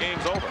at him when the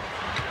game's over.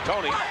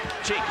 Toney,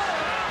 Cheeks.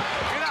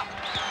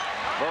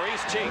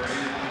 Maurice Cheeks,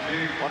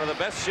 one of the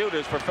best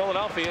shooters for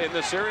Philadelphia in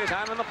this series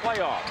and in the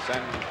playoffs.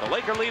 And the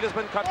Laker lead has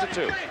been cut to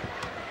 2.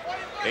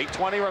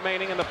 8:20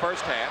 remaining in the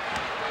first half.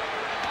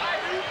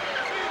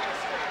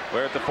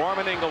 We're at the Forum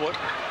in Inglewood.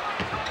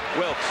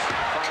 Wilkes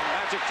from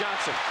Magic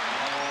Johnson.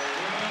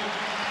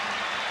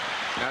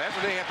 Now that's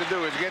what they have to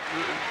do, is get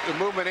the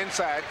movement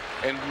inside.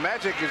 And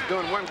Magic is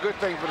doing one good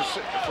thing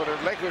for the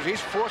Lakers. He's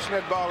forcing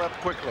that ball up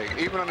quickly,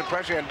 even under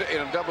pressure and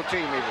in a double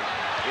team even.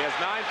 He has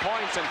 9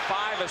 points and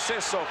 5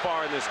 assists so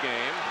far in this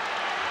game.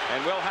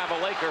 And we'll have a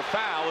Laker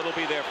foul. It'll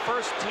be their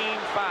first team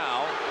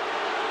foul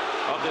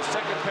of the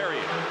second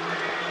period.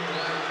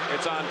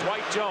 It's on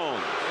Dwight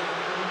Jones.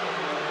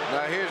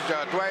 Now here's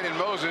Dwight and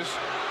Moses.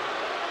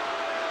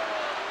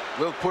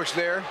 Little push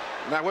there.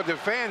 Now what the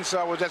fans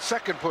saw was that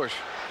second push,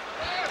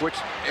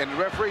 and the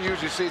referee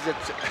usually sees it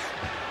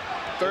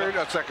third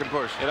or second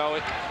push. You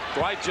know,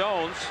 Dwight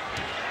Jones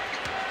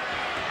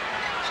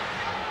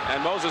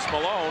and Moses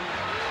Malone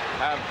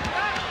have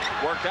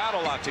worked out a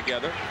lot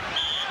together,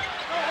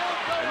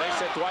 and they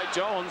said Dwight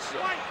Jones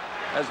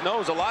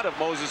knows a lot of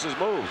Moses's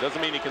moves.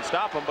 Doesn't mean he can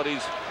stop him, but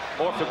he's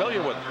more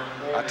familiar with them.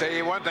 I'll tell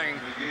you one thing,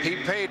 he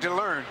paid to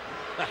learn.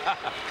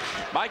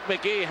 Mike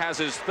McGee has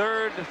his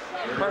third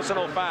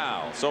personal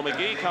foul. So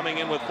McGee, coming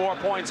in with 4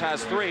 points,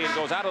 has 3 and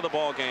goes out of the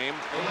ball game,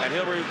 and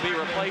he'll be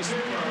replaced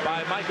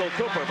by Michael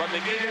Cooper. But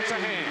McGee gets a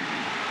hand.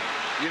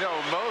 You know,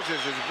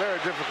 Moses is a very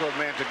difficult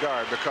man to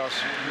guard because,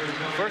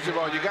 first of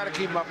all, you got to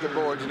keep him off the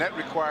boards, and that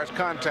requires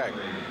contact.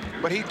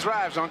 But he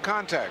thrives on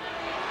contact.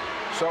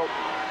 So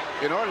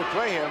in order to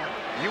play him,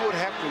 you would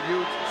have to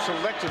use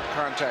selective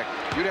contact.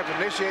 You'd have to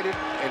initiate it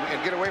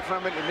and get away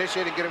from it,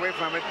 initiate it, get away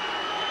from it,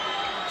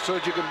 so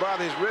that you can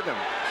bother his rhythm.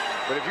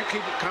 But if you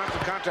keep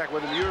constant contact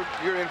with him,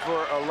 you're in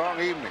for a long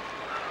evening.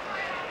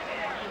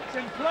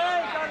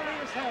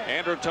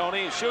 Andrew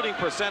Toney, shooting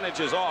percentage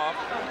is off,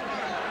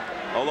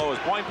 although his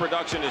point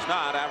production is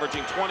not,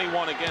 averaging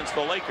 21 against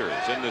the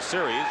Lakers in this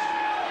series.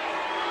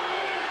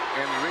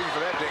 And the reason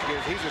for that, Dick,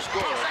 is he's a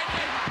scorer,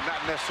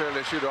 not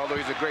necessarily a shooter, although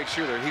he's a great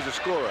shooter. He's a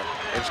scorer,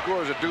 and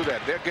scorers that do that,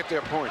 they'll get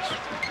their points.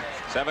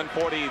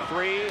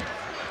 7:43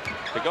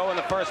 to go in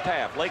the first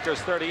half.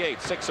 Lakers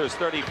 38, Sixers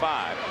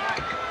 35.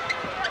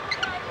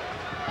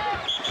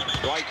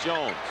 Dwight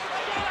Jones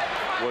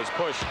was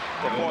pushed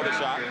before the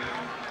shot.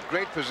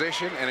 Great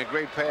position and a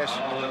great pass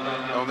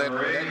on that.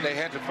 They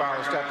had to foul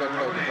and stop that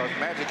play because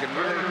Magic can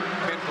really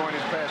pinpoint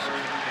his passes.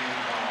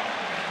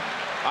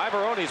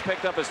 Iverone's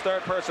picked up his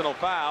third personal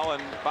foul,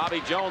 and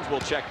Bobby Jones will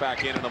check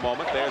back in a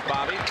moment. There's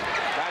Bobby.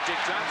 Magic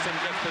Johnson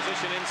gets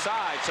position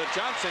inside. So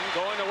Johnson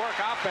going to work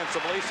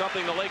offensively,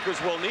 something the Lakers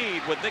will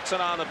need with Nixon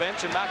on the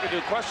bench and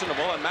McAdoo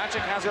questionable, and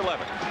Magic has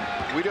 11.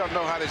 We don't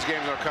know how this game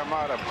is going to come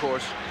out, of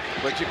course,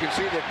 but you can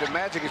see that the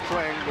Magic is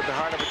playing with the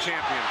heart of a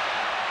champion.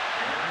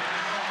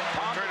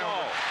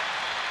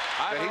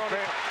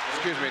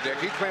 Excuse me, Dick.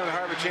 He's playing with the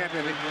heart of a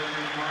champion.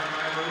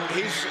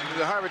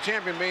 The heart of a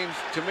champion means,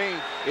 to me,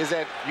 is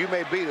that you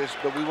may beat us,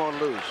 but we won't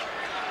lose.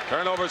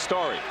 Turnover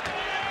Story.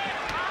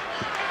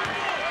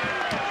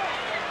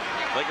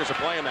 Lakers are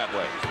playing that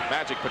way.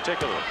 Magic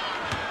particularly.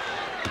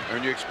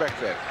 And you expect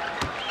that.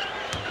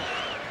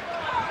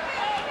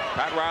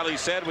 Pat Riley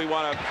said we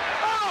want to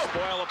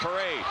spoil a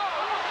parade.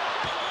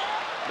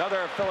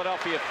 Another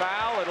Philadelphia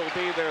foul. It'll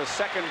be their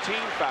second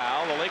team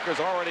foul. The Lakers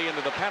already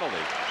into the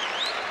penalty.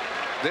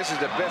 This is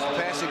the best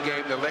passing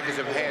game the Lakers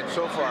have had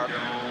so far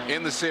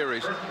in the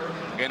series.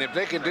 And if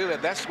they can do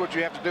that, that's what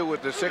you have to do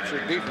with the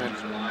Sixers defense.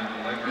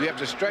 You have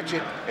to stretch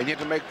it, and you have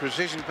to make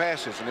precision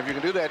passes. And if you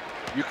can do that,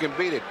 you can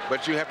beat it.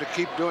 But you have to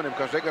keep doing it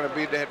because they're going to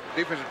be, that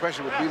defensive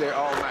pressure will be there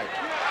all night.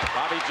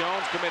 Bobby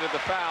Jones committed the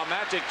foul.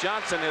 Magic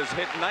Johnson has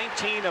hit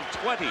 19 of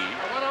 20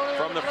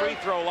 from the free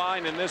throw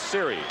line in this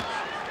series.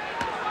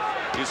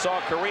 You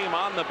saw Kareem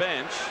on the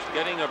bench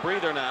getting a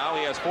breather now.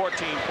 He has 14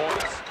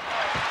 points.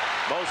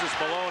 Moses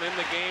Malone in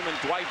the game and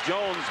Dwight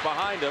Jones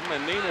behind him.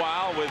 And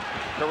meanwhile, with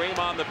Kareem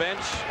on the bench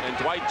and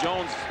Dwight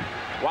Jones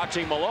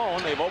watching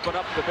Malone, they've opened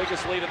up the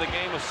biggest lead of the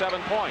game of 7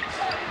 points.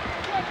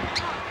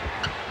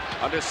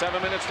 Under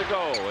 7 minutes to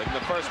go in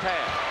the first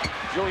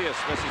half. Julius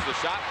misses the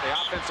shot. The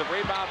offensive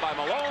rebound by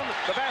Malone.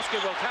 The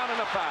basket will count in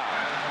a foul.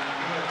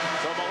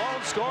 So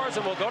Malone scores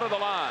and will go to the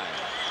line.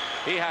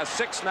 He has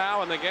 6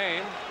 now in the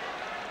game.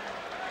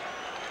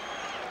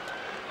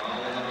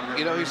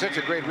 You know, he's such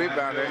a great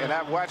rebounder, and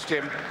I've watched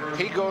him.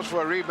 He goes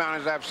for a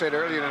rebound, as I've said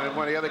earlier in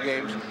one of the other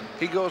games.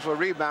 He goes for a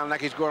rebound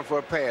like he's going for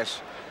a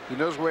pass. He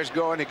knows where it's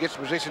going. He gets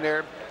position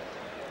there.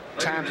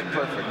 Times it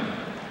perfect.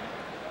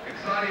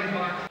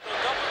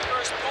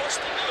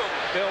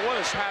 Bill, what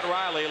is Pat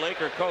Riley,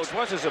 Laker coach,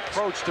 what's his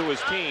approach to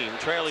his team,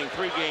 trailing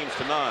 3 games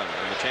to none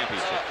in the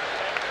championship?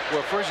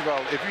 Well, first of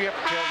all, if you have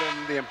to tell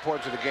them the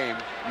importance of the game,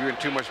 you're in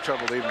too much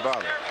trouble to even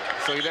bother.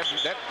 So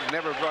that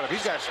never brought up.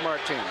 He's got a smart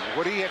team.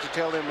 What he has to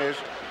tell them is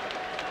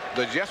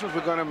the adjustments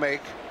we're going to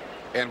make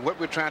and what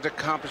we're trying to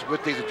accomplish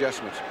with these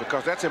adjustments,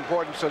 because that's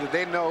important so that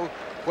they know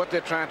what they're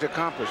trying to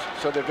accomplish.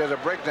 So that if there's a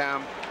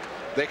breakdown,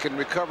 they can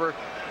recover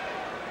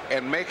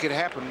and make it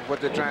happen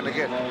what they're trying to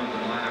get.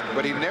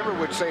 But he never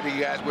would say to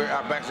you guys,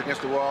 our back's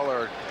against the wall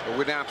or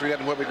we're down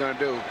 3-0, what we're going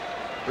to do,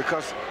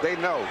 because they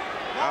know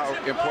how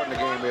important the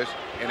game is.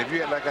 And if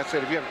you, like I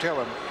said, if you have to tell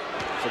them,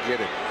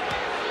 forget it.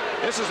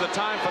 This is the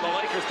time for the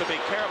Lakers to be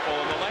careful.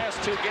 In the last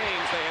 2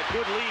 games, they had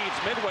good leads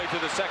midway through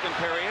the second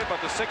period,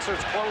 but the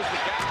Sixers closed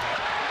the gap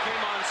and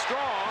came on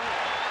strong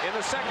in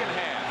the second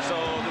half. So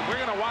we're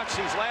going to watch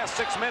these last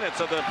 6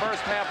 minutes of the first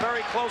half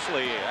very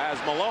closely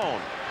as Malone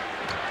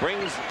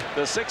brings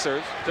the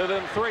Sixers to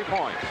them 3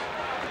 points.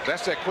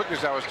 That's that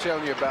quickness I was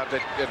telling you about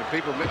that the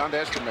people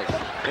underestimate.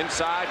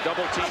 Inside,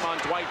 double team on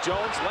Dwight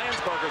Jones.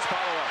 Landsberger's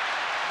follow-up.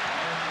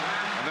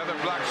 Another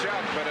block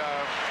shot, but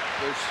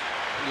the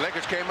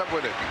Lakers came up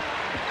with it.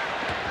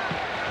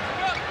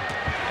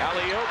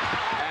 Alley-oop,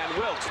 and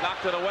Wilkes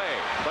knocked it away,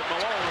 but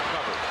Malone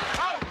recovered.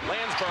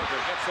 Landsberger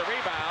gets the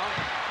rebound.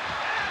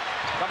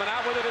 Coming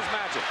out with it is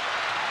Magic.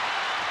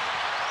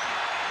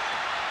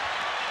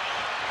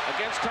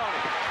 Against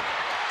Tony.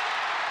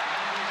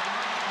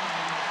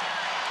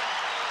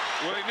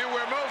 Well, he knew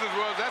where Moses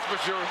was, that's for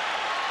sure.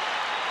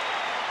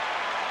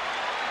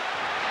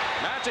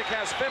 Magic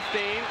has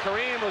 15.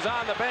 Kareem was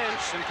on the bench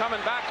and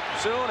coming back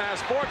soon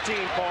has 14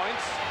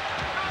 points.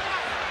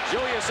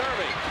 Julius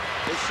Erving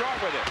is short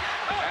with it.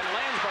 And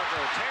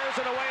Landsberger tears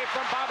it away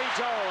from Bobby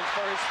Jones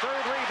for his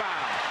third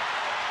rebound.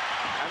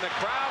 And the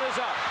crowd is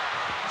up.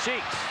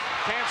 Cheeks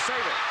can't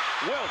save it.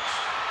 Wilkes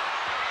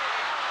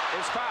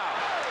is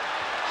fouled.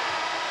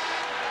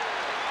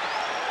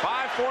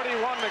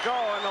 5:41 to go,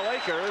 and the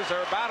Lakers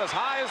are about as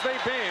high as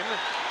they've been.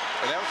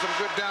 And that was some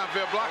good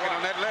downfield blocking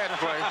on that last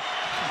play.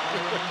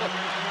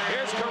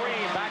 Here's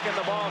Kareem back in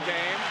the ball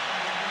game.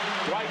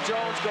 Dwight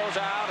Jones goes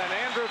out, and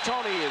Andrew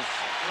Toney is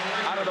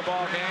out of the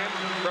ball game,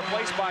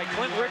 replaced by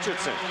Clint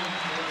Richardson.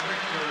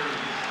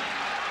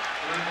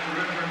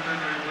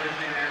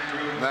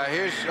 Now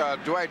here's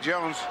Dwight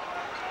Jones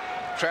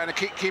trying to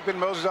keeping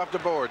Moses off the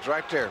boards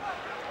right there.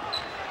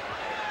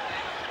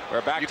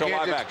 We're back to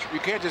live action. You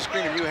can't just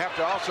screen him. You have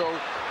to also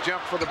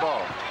jump for the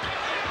ball.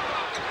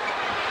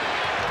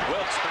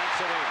 Wilkes banks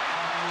it in.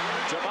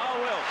 Jamal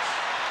Wilkes,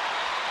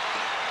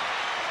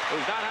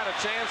 who's not had a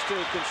chance to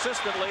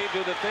consistently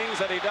do the things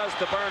that he does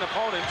to burn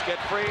opponents, get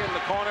free in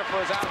the corner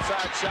for his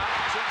outside shot.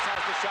 Cheeks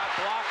has the shot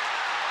blocked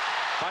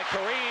by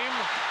Kareem.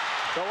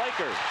 The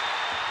Lakers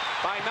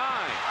by 9.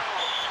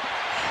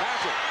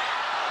 Magic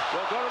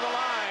will go to the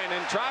line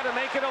and try to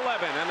make it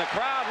 11, and the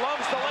crowd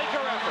loves the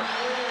Laker effort.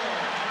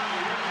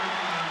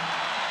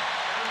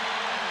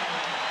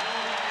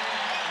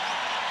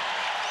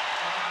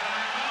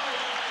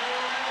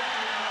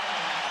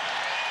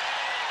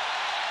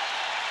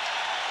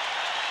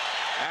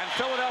 And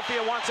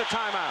Philadelphia wants a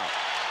timeout.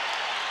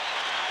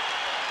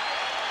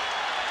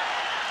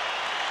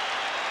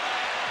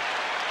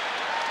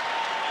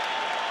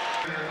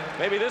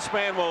 Maybe this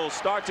man will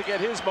start to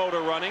get his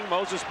motor running.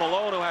 Moses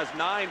Malone, who has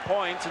 9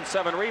 points and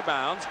 7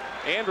 rebounds.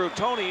 Andrew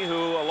Toney,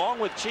 who, along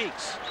with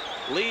Cheeks,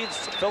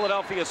 leads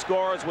Philadelphia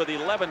scorers with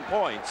 11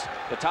 points.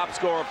 The top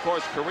scorer, of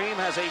course, Kareem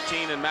has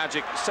 18 and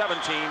Magic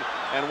 17.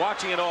 And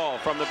watching it all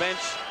from the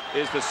bench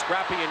is the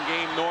scrappy in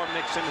game Norm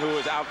Nixon, who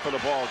is out for the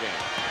ball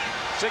game.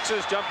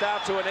 Sixers jumped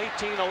out to an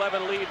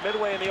 18-11 lead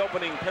midway in the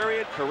opening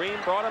period.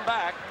 Kareem brought him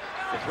back.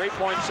 The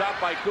three-point shot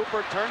by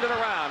Cooper turned it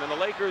around, and the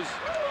Lakers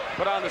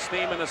put on the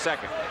steam in the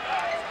second.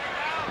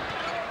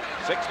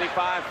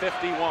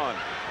 65-51.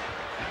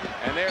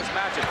 And there's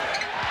Magic.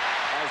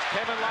 As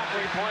Kevin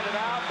Lockery pointed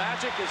out,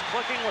 Magic is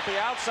clicking with the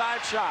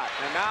outside shot.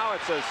 And now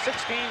it's a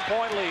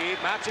 16-point lead,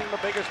 matching the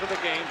biggest of the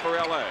game for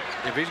L.A.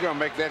 If he's going to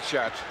make that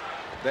shot,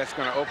 that's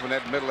going to open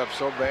that middle up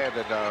so bad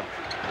that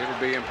it'll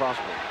be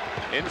impossible.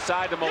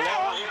 Inside to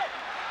Malone.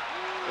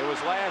 It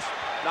was last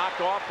knocked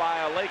off by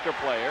a Laker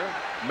player.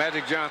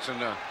 Magic Johnson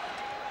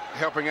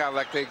helping out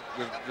like the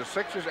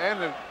Sixers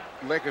and the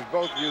Lakers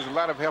both use a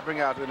lot of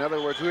helping out. In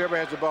other words, whoever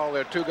has the ball,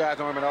 there are 2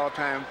 guys on him at all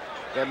time.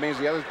 That means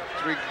the other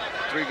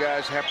three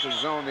guys have to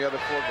zone the other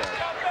 4 guys.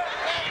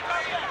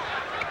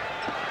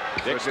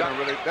 So that's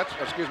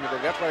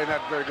why they're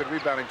not a very good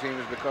rebounding team,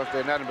 is because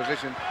they're not in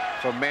position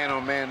for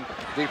man-on-man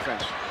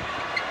defense.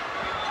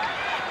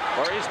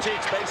 Or is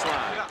Cheeks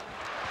baseline?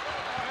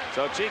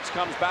 So Cheeks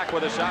comes back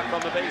with a shot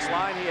from the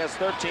baseline. He has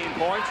 13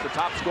 points, the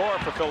top scorer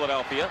for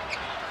Philadelphia.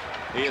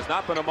 He has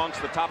not been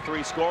amongst the top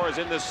 3 scorers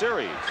in this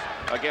series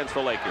against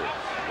the Lakers.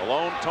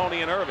 Malone,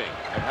 Toney, and Irving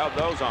have held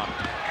those on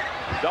him.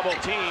 Double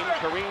team,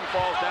 Kareem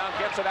falls down,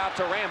 gets it out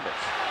to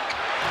Rambis.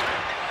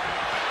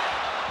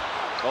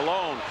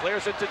 Malone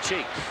clears it to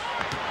Cheeks.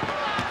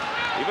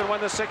 Even when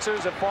the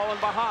Sixers have fallen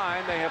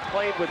behind, they have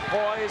played with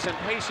poise and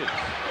patience.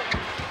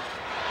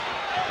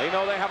 They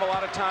know they have a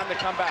lot of time to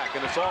come back,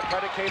 and it's all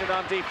predicated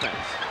on defense.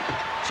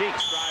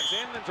 Cheeks drives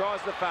in and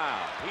draws the foul.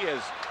 He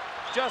has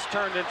just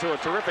turned into a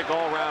terrific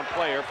all-around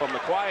player from the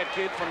quiet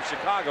kid from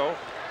Chicago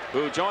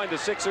who joined the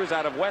Sixers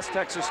out of West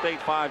Texas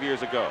State 5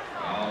 years ago.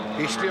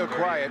 He's still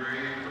quiet.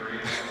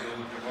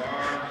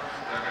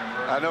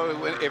 I know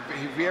if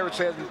he ever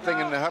said anything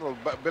in the huddle,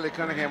 Billy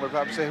Cunningham would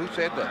probably say, "Who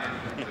said that?"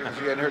 Because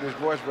he hadn't heard his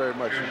voice very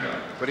much.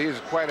 But he is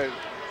quite a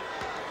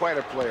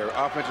player,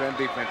 offensively and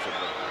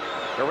defensively.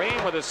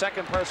 Kareem with his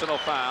second personal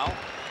foul.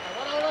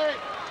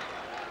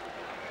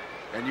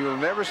 And you will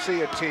never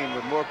see a team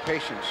with more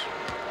patience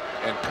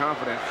and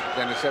confidence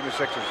than the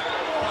 76ers.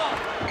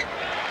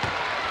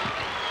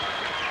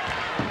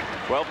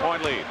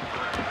 12-point lead.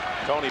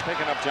 Toney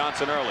picking up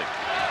Johnson early.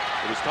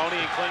 It was Toney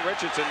and Clint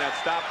Richardson that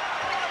stopped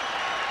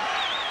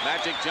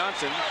Magic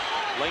Johnson.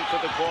 Length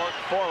of the court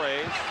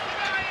forays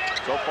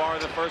so far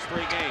in the first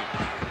 3 games.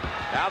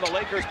 Now the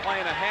Lakers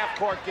playing a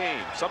half-court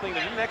game, something they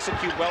didn't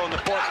execute well in the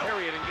 4th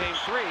period in Game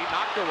 3,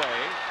 knocked away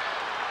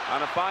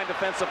on a fine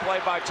defensive play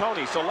by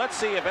Toney. So let's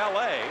see if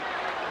L.A.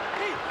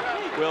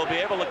 will be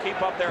able to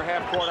keep up their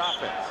half-court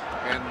offense.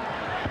 And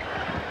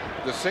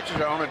the Sixers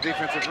are on a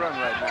defensive run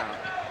right now.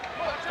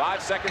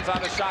 5 seconds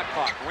on the shot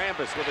clock.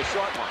 Rambis with a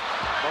short one.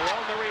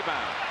 Malone the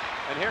rebound.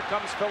 And here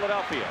comes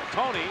Philadelphia.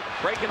 Toney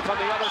breaking from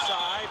the other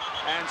side,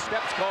 and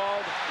steps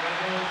called.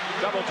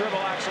 Double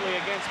dribble actually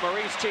against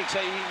Maurice Cheeks.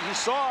 He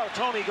saw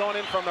Toney going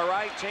in from the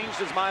right, changed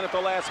his mind at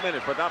the last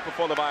minute, but not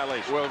before the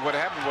violation. Well, what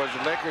happened was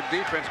the Lakers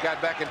defense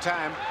got back in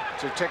time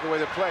to take away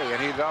the play,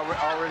 and he'd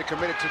already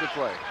committed to the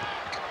play.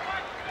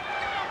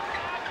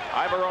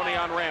 Ivoroni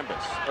on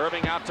Rambis.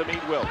 Irving out to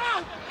meet Wilkes.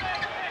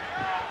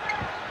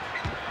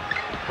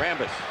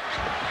 Rambis.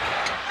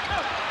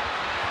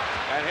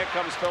 And here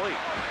comes Philly.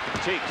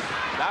 Cheeks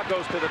now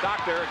goes to the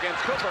doctor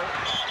against Cooper.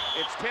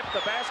 It's tipped. The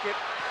basket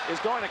is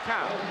going to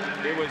count.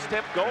 It was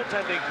tipped,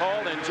 goaltending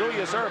called, and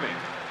Julius Erving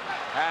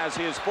has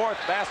his 4th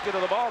basket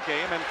of the ball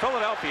game, and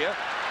Philadelphia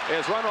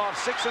has run off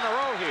 6 in a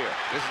row here.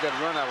 This is that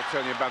run I was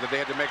telling you about that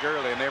they had to make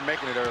early, and they're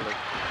making it early.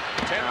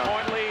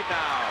 10-point lead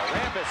now.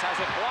 Rambis has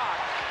it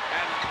blocked,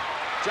 and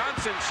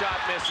Johnson's shot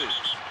misses.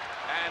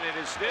 And it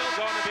is still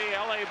going to be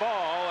LA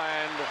ball,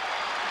 and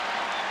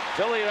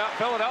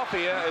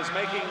Philadelphia is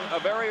making a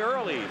very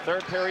early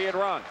 3rd period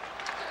run.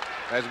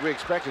 As we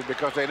expected,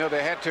 because they know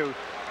they had to.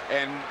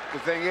 And the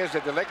thing is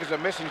that the Lakers are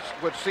missing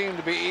what seem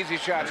to be easy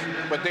shots,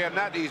 but they are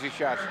not easy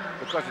shots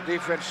because the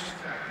defense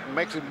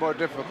makes it more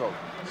difficult.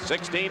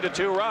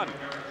 16-2 run.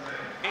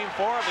 Game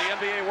 4 of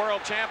the NBA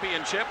World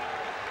Championship.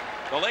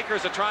 The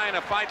Lakers are trying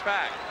to fight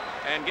back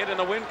and get in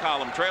the win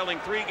column, trailing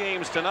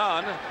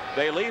 3-0.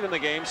 They lead in the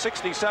game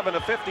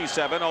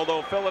 67-57,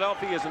 although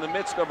Philadelphia is in the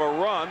midst of a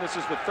run. This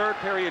is the 3rd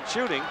period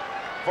shooting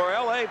for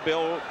LA.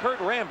 Bill, Kurt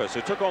Rambis,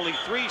 who took only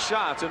 3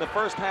 shots in the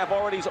first half,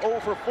 already is 0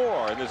 for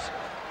 4 in this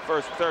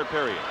 3rd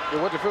period.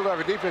 Yeah, what the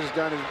Philadelphia defense has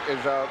done is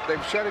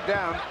they've shut it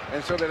down,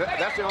 and so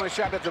that's the only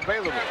shot that's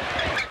available.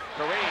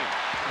 Kareem.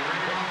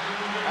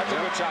 That's a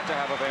good shot to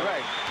have available.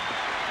 Right.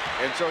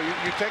 And so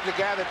you take the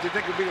guy that you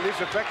think would be the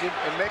least effective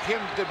and make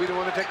him to be the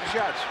one to take the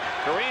shots.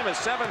 Kareem is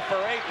 7 for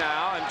 8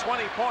 now and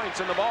 20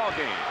 points in the ball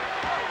game.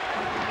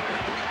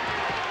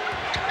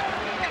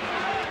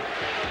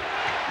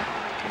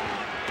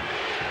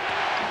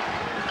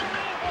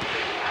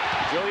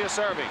 Julius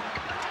Erving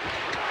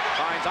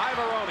finds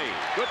Ivaroni.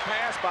 Good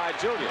pass by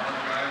Julius.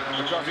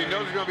 Because he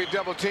knows he's going to be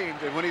double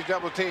teamed, and when he's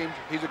double teamed,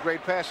 he's a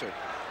great passer.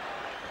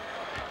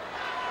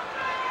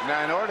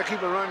 Now, in order to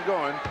keep a run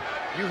going,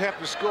 you have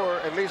to score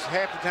at least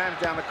half the times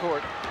down the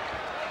court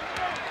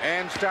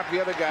and stop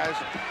the other guys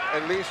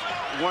at least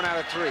 1 out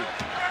of 3.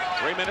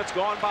 3 minutes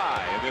gone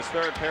by in this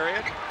 3rd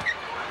period.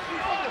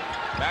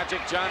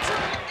 Magic Johnson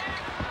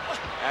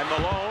and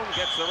Malone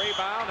gets the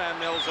rebound,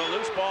 and there's a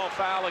loose ball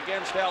foul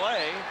against LA.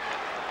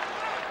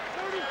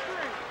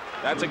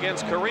 That's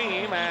against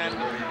Kareem,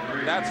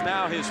 and that's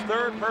now his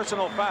 3rd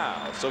personal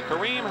foul. So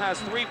Kareem has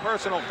 3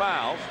 personal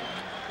fouls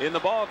in the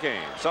ball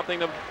game. Something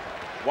to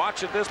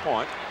watch at this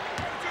point.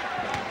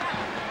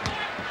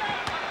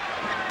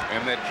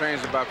 And that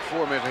train's about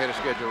 4 minutes ahead of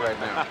schedule right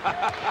now.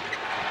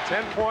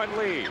 10-point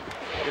lead.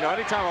 You know,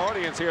 anytime our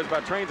audience hears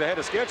about trains ahead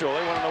of schedule,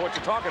 they want to know what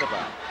you're talking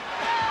about.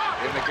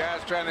 And the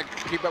guys trying to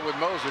keep up with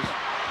Moses.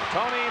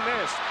 Tony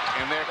missed.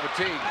 And they're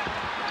fatigued.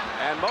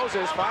 And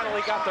Moses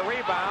finally got the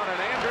rebound, and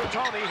Andrew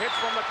Toney hits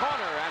from the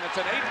corner, and it's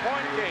an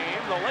 8-point game.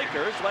 The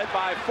Lakers, led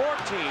by 14,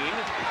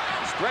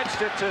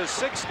 stretched it to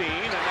 16,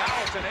 and now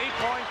it's an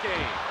 8-point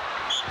game.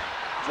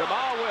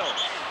 Jamal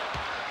Wilkes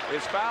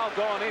is fouled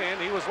going in.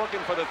 He was looking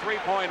for the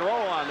 3-point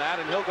roll on that,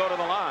 and he'll go to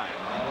the line.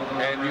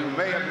 And you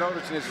may have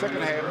noticed in the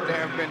second half,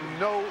 there have been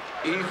no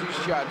easy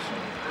shots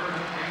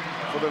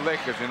for the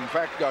Lakers. In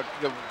fact,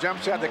 the jump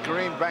shot that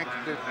Kareem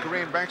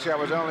Banks shot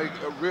was the only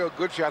real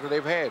good shot that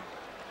they've had.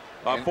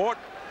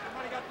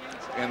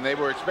 And they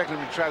were expecting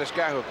him to try the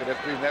skyhook, and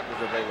that's the reason that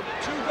was available.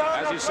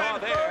 As you saw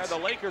there, the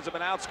Lakers have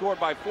been outscored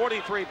by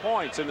 43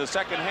 points in the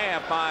second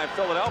half by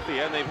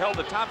Philadelphia, and they've held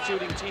the top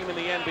shooting team in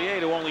the NBA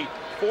to only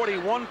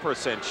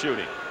 41%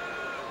 shooting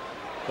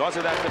because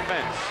of that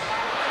defense.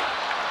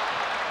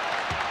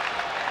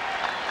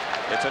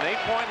 It's an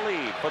 8-point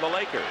lead for the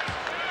Lakers.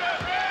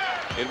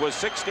 It was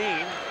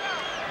 16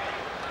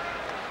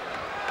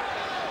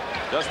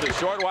 just a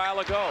short while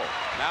ago.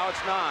 Now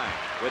it's 9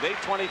 with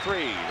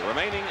 8:23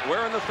 remaining.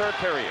 We're in the 3rd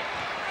period.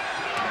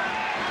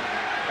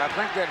 I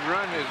think that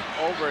run is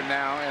over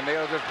now, and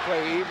they'll just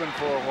play even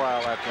for a while,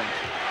 I think.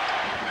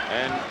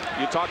 And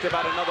you talked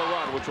about another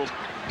run, which we'll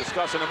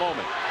discuss in a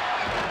moment.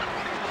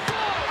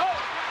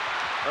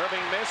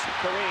 Irving missed.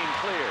 Kareem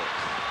clears.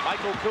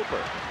 Michael Cooper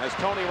has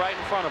Tony right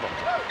in front of him.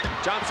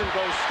 Johnson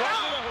goes straight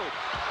to the hoop,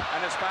 and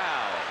it's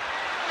fouled.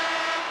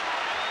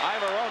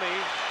 Ivaroni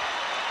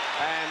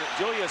and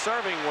Julius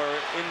Erving were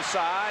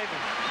inside.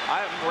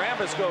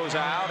 Rambis goes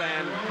out,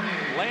 and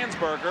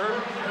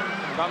Landsberger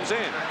comes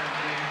in.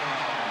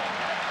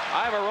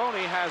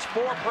 Ivaroni has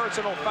 4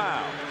 personal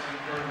fouls.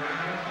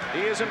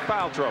 He is in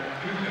foul trouble.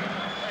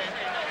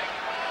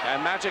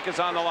 And Magic is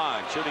on the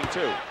line, shooting 2.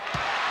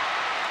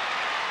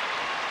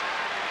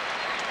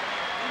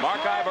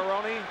 Mark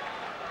Ivaroni,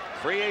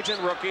 free agent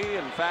rookie.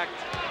 In fact,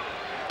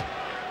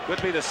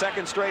 could be the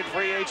 2nd straight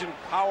free agent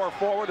power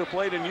forward who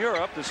played in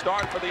Europe to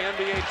start for the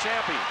NBA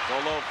champions.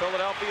 Although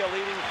Philadelphia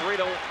leading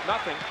 3-0,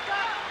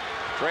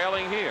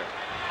 trailing here.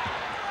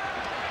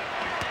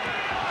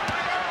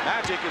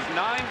 Magic is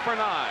 9 for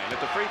 9 at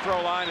the free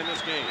throw line in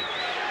this game.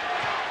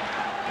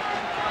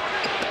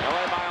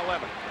 LA by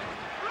 11.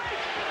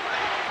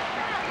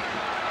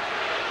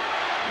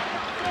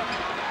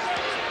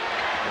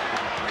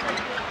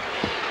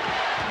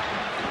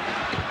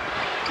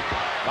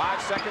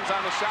 Seconds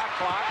on the shot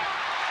clock,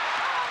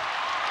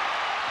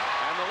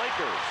 and the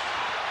Lakers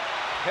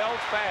held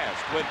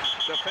fast with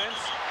defense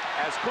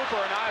as Cooper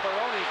and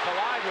Ivoroni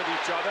collide with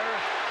each other,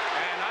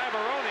 and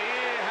Ivoroni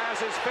has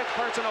his 5th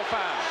personal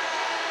foul.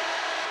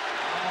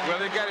 Well,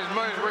 they got his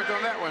money's worth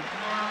on that one.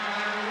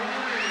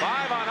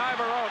 5 on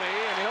Ivoroni,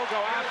 and he'll go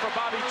out for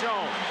Bobby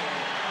Jones.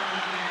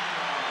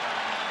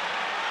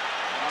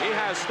 He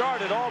has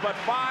started all but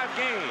 5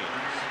 games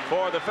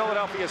for the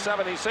Philadelphia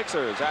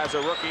 76ers as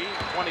a rookie,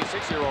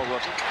 26-year-old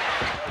rookie.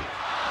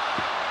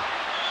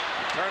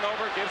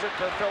 Turnover gives it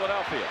to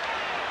Philadelphia.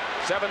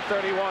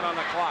 7:31 on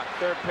the clock,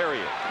 3rd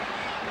period.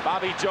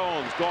 Bobby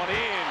Jones going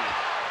in.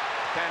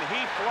 Can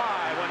he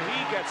fly when he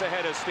gets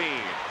ahead of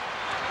steam?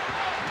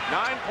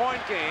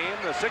 9-point game.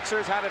 The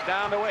Sixers had it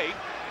down to 8.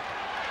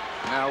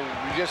 Now,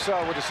 you just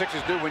saw what the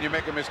Sixers do when you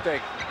make a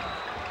mistake.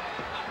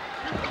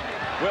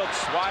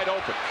 Wilkes wide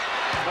open.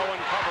 No one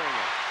covering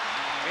it.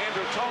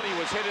 Andrew Toney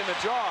was hit in the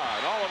jaw,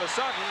 and all of a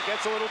sudden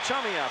gets a little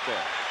chummy out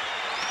there.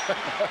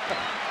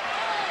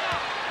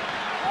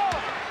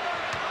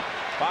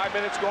 5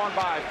 minutes gone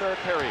by, 3rd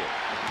period.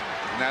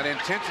 Now, the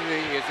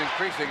intensity is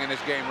increasing in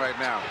this game right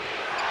now.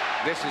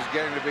 This is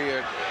getting to be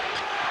a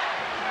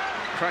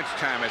crunch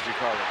time, as you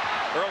call it.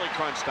 Early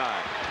crunch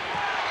time.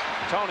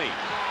 Toney.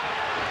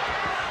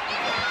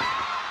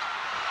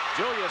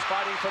 Julius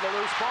fighting for the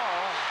loose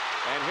ball.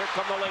 And here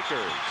come the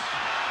Lakers.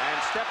 And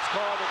steps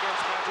called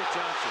against Magic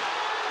Johnson.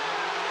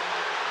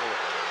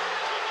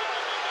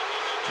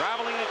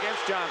 Traveling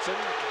against Johnson.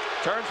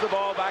 Turns the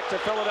ball back to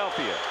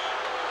Philadelphia.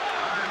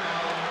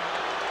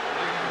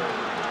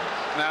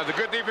 Now, the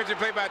good defensive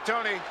play by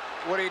Toney,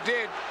 what he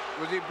did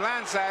was he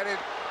blindsided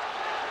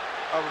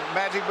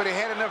Magic, but he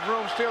had enough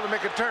room still to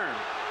make a turn.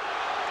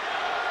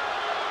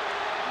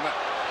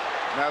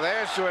 Now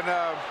there's when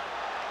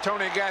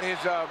Toney got his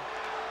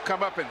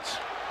comeuppance.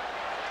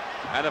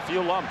 And a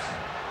few lumps.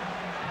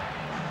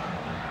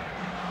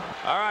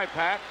 All right,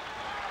 Pat.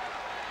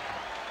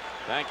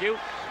 Thank you.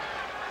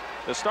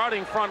 The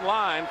starting front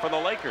line for the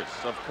Lakers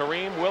of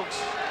Kareem, Wilkes,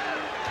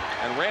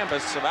 and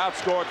Rambis have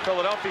outscored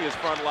Philadelphia's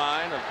front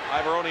line of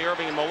Ivoroni,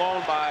 Irving, and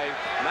Malone by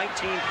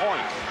 19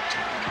 points.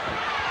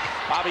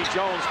 Bobby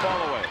Jones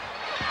fall away.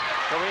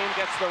 Kareem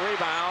gets the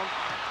rebound.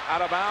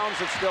 Out of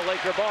bounds, it's still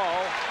Laker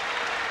ball.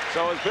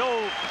 So as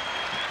Bill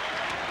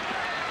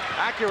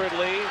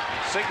accurately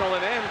signaled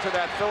an end to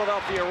that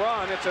Philadelphia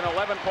run, it's an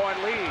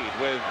 11-point lead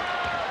with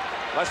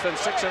less than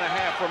 6.5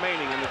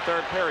 remaining in the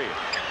 3rd period.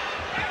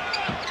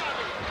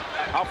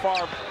 How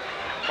far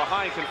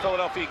behind can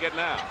Philadelphia get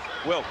now?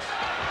 Wilkes.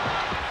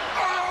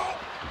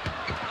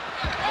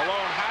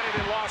 Malone had it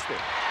and lost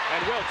it.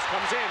 And Wilkes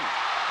comes in.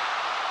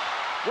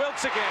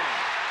 Wilkes again.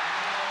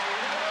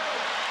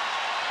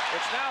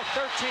 It's now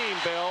 13,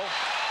 Bill.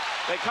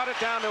 They cut it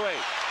down to 8.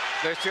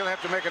 They still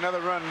have to make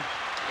another run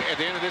at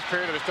the end of this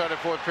period or the start of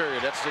the 4th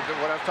period. That's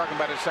what I was talking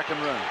about, his 2nd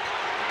run.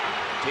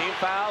 Team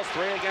fouls,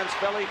 3 against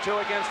Philly, 2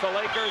 against the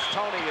Lakers.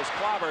 Toney is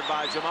clobbered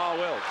by Jamal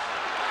Wilkes.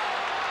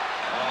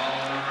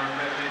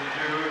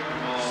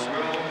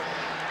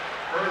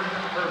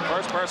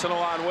 First personal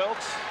on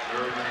Wilkes,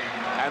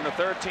 and the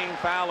 13th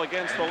foul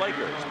against the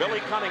Lakers. Billy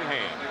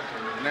Cunningham.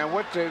 Now,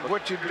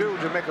 what you do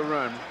to make a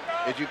run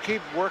is you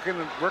keep working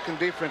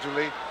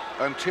defensively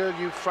until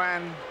you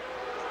find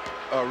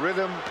a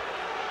rhythm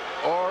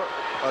or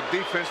a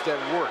defense that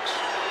works,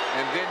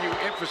 and then you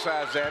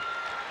emphasize that.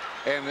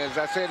 And as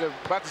I said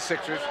about the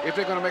Sixers, if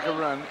they're going to make a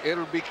run,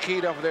 it'll be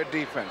keyed off of their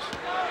defense,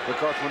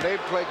 because when they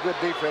play good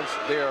defense,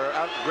 they are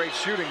a great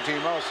shooting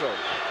team also.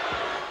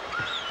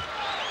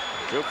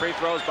 2 free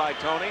throws by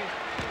Toney.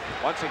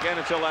 Once again,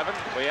 it's 11.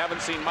 We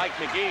haven't seen Mike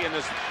McGee in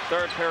this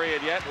 3rd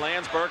period yet.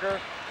 Landsberger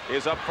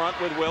is up front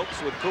with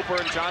Wilkes, with Cooper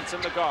and Johnson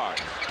the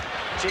guards.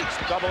 Cheeks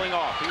doubling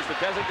off. He's the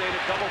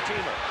designated double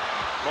teamer.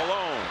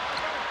 Malone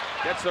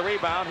gets the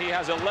rebound. He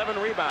has 11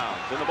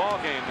 rebounds in the ball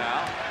game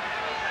now.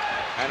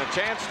 And a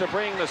chance to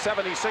bring the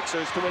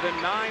 76ers to within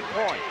 9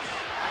 points.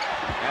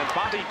 And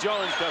Bobby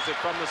Jones does it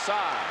from the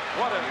side.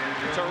 What a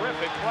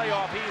terrific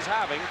playoff he's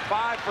having.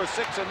 5 for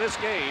 6 in this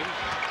game.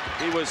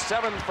 He was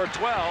 7 for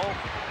 12,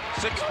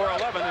 6 for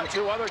 11 in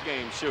 2 other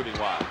games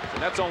shooting-wise.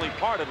 And that's only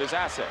part of his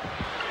asset.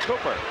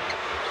 Cooper.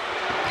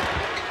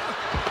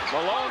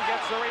 Malone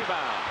gets the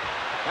rebound.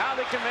 Now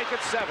they can make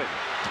it 7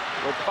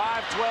 with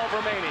 5:12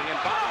 remaining. And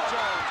Bobby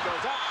Jones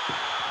goes up.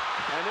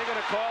 And they're going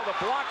to call the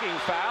blocking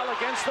foul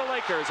against the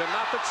Lakers and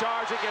not the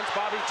charge against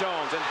Bobby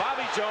Jones. And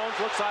Bobby Jones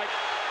looks like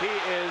he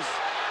is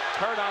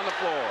hurt on the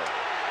floor.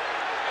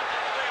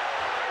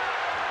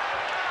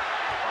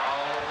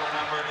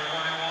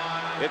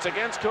 It's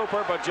against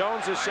Cooper, but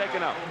Jones is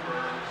shaken up.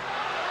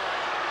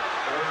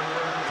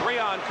 3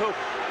 on Cooper,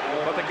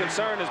 but the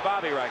concern is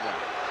Bobby right now.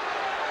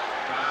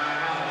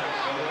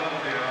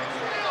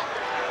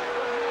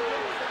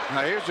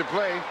 Now here's the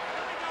play.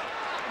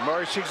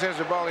 Maurice Cheeks has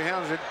the ball, he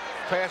handles it.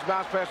 Pass,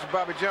 bounce pass to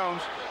Bobby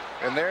Jones.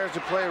 And there's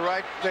the play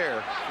right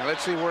there. Now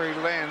let's see where he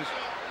lands.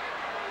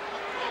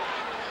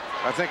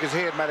 I think his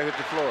head might have hit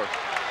the floor.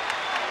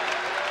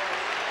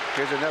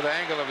 Here's another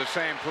angle of the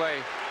same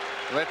play.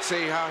 Let's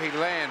see how he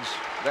lands.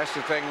 That's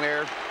the thing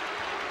there.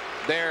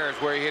 There's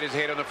where he hit his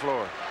head on the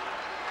floor.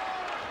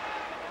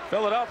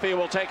 Philadelphia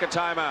will take a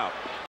timeout.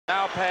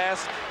 Now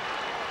past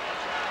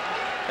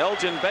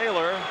Elgin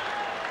Baylor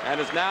and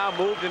has now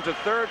moved into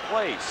third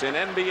place in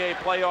NBA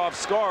playoff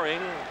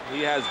scoring. He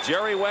has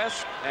Jerry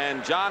West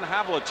and John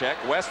Havlicek.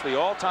 West, the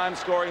all-time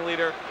scoring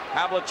leader.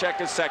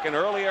 Havlicek is second.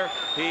 Earlier,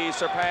 he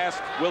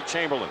surpassed Wilt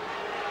Chamberlain.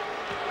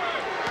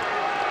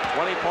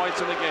 20 points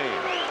in the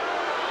game.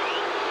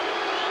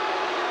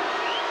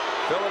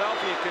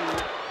 Philadelphia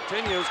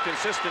continues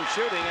consistent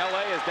shooting.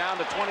 LA is down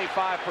to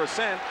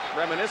 25%,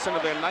 reminiscent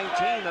of their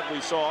 19 that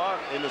we saw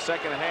in the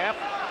second half.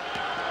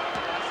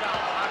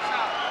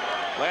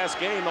 Last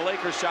game, the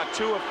Lakers shot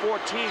 2 of 14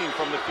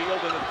 from the field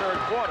in the third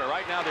quarter.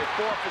 Right now, they're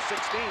 4 for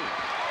 16.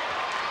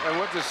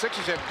 And what the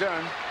Sixers have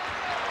done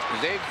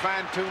is they've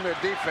fine-tuned their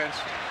defense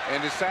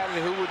and decided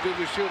who would do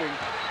the shooting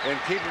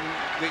and keeping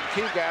the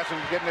key guys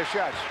from getting their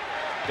shots.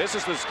 This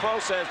is as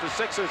close as the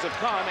Sixers have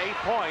come, 8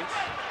 points.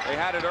 They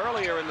had it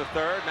earlier in the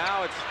third.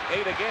 Now it's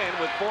 8 again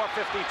with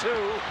 4:52.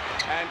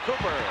 And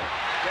Cooper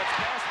gets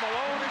past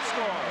Malone and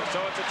scores.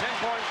 So it's a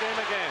 10-point game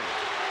again.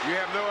 You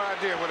have no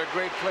idea what a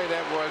great play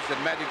that was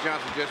that Magic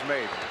Johnson just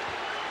made.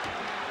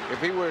 If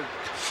he were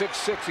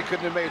 6'6", he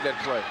couldn't have made that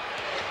play.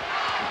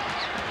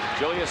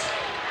 Julius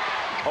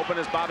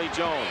open as Bobby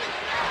Jones.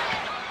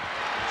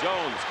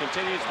 Jones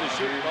continues to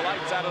shoot the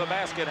lights out of the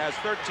basket, has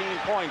 13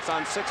 points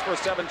on 6 for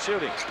 7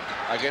 shooting.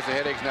 I guess the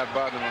headache's not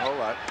bothering him a whole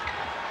lot.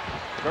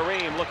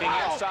 Kareem looking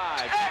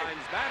inside,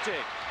 finds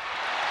Magic.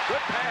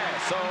 Good pass.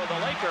 So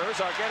the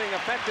Lakers are getting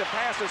effective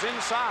passes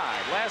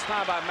inside. Last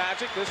time by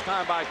Magic, this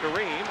time by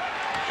Kareem.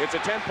 It's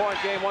a 10-point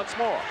game once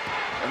more.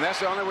 And that's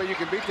the only way you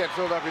can beat that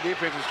Philadelphia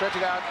defense, is stretch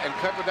it out and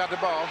cut without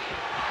the ball.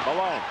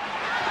 Malone.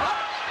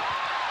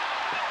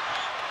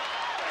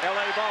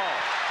 LA ball.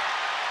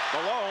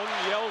 Malone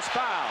yells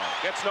foul.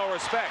 Gets no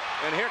respect.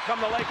 And here come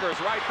the Lakers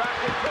right back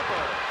with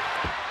Cooper.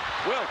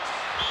 Wilkes.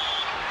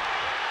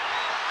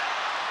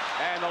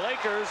 And the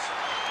Lakers,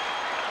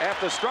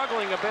 after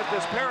struggling a bit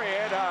this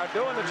period, are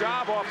doing the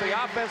job off the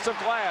offensive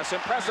glass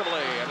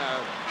impressively. And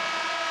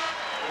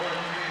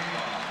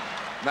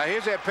now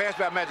here's that pass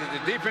by Magic.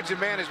 The defensive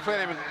man is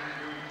playing him,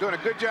 doing a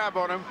good job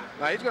on him.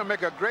 Now he's going to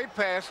make a great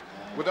pass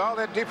with all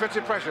that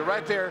defensive pressure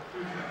right there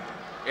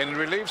and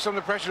relieve some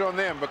of the pressure on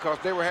them because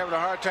they were having a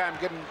hard time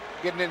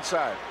getting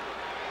inside.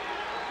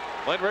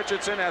 Clint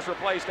Richardson has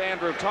replaced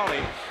Andrew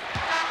Toney.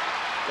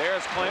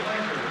 There's Clint.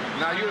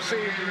 Now you'll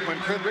see when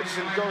Clint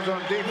Richardson goes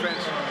on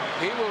defense,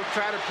 he will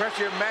try to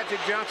pressure Magic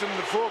Johnson in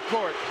the full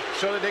court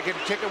so that they can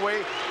take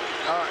away.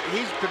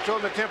 He's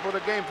controlling the tempo of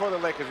the game for the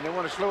Lakers, and they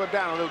want to slow it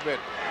down a little bit.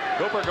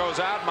 Cooper goes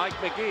out, Mike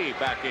McGee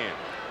back in.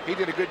 He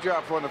did a good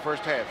job for in the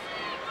first half.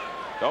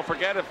 Don't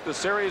forget, if the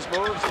series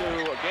moves to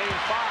Game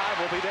 5,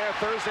 we'll be there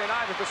Thursday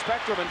night at the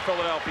Spectrum in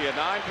Philadelphia,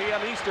 9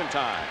 p.m. Eastern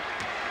Time.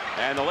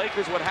 And the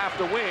Lakers would have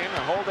to win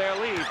and hold their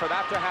lead for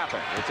that to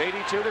happen. It's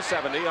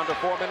 82-70, under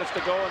 4 minutes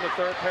to go in the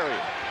third period.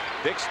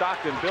 Dick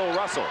Stockton, Bill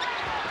Russell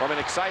from an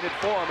excited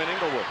forum in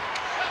Inglewood.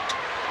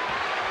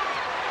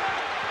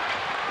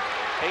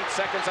 8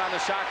 seconds on the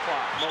shot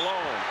clock.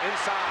 Malone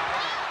inside.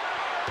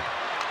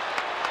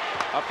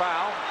 A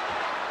foul.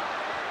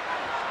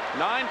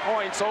 9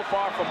 points so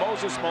far for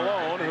Moses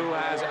Malone, who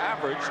has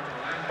averaged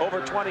over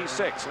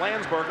 26.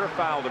 Landsberger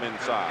fouled him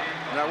inside.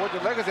 Now what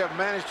the Lakers have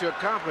managed to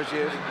accomplish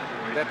is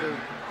that the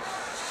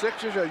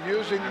Sixers are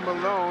using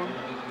Malone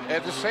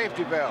as a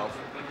safety valve.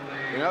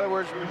 In other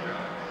words,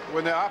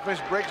 when the offense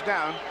breaks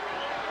down,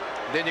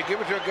 then you give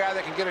it to a guy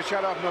that can get a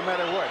shot off no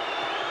matter what.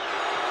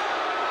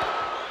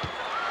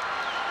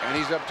 And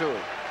he's up to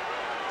it.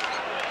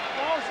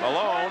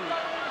 Malone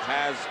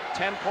has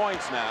 10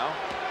 points now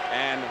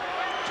and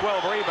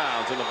 12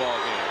 rebounds in the ball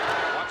game.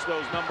 Watch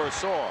those numbers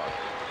soar.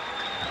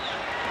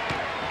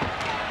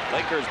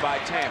 Lakers by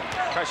 10.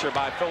 Pressure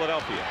by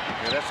Philadelphia.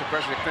 Yeah, that's the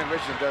pressure that Clint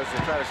Richardson does to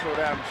try to slow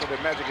down so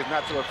that Magic is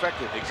not so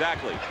effective.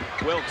 Exactly.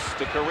 Wilkes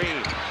to Kareem.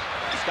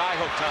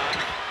 Skyhook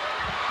time.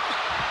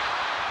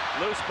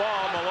 Loose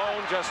ball.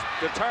 Malone just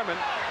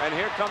determined. And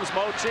here comes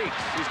Mo Cheeks.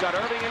 He's got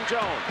Irving and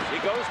Jones. He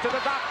goes to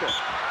the doctor.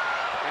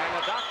 And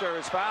the doctor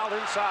is fouled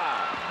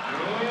inside.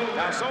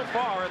 Now, so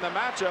far in the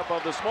matchup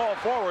of the small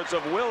forwards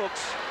of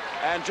Wilkes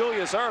and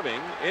Julius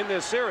Irving in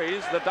this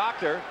series, the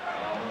doctor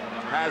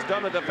has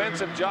done a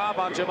defensive job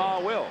on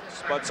Jamal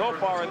Wilkes. But so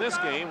far in this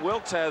game,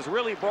 Wilkes has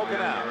really broken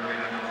out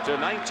to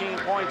 19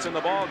 points in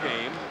the ball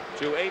game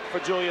to 8 for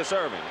Julius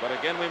Irving. But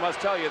again, we must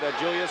tell you that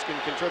Julius can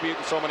contribute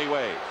in so many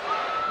ways.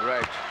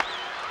 Right.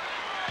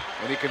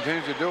 And he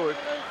continues to do it.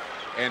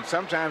 And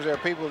sometimes there are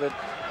people that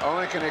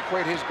only can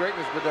equate his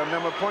greatness with the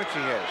number of points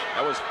he has.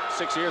 That was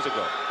 6 years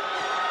ago.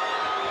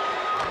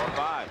 Or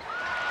 5.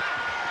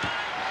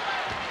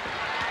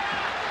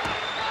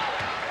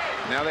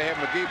 Now they have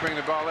McGee bring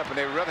the ball up, and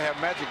they'd rather have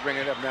Magic bring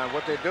it up. Now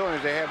what they're doing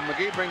is they have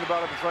McGee bring the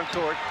ball up the front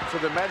court so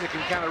the Magic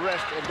can kind of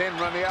rest and then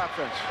run the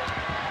offense.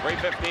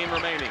 3:15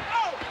 remaining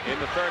in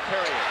the third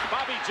period.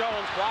 Bobby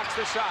Jones blocks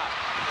the shot.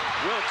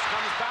 Wilkes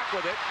comes back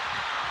with it.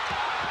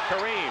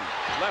 Kareem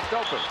left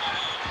open.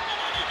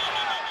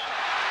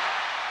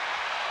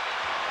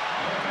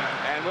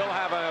 And we'll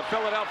have a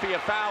Philadelphia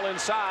foul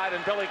inside,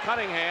 and Billy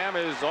Cunningham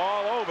is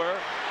all over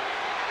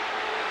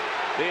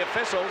The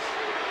officials.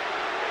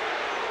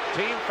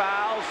 Team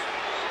fouls.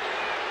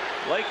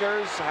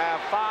 Lakers have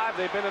 5.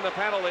 They've been in the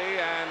penalty,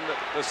 and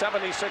the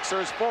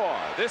 76ers 4.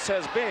 This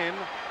has been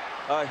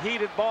a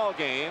heated ball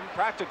game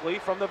practically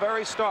from the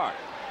very start.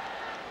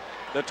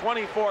 The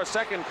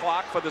 24-second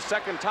clock for the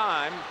second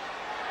time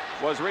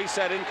was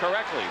reset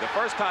incorrectly. The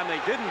first time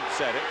they didn't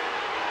set it,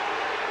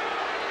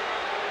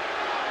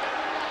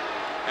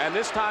 and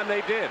this time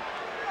they did.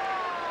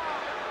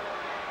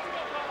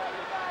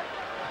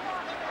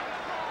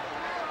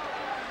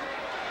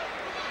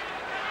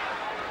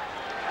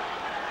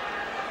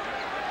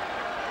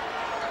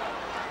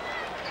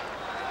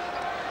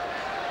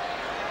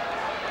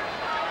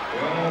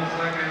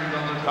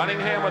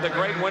 Cunningham with a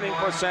great winning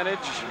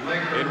percentage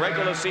in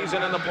regular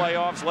season and the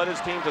playoffs, led his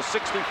team to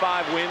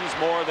 65 wins,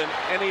 more than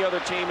any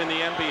other team in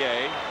the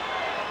NBA.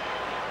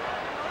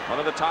 One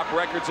of the top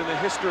records in the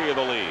history of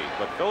the league.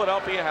 But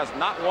Philadelphia has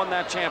not won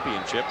that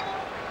championship.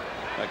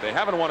 Like they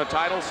haven't won a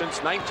title since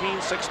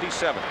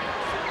 1967.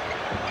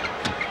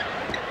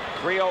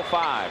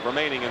 3:05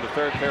 remaining in the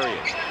third period.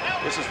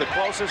 This is the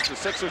closest the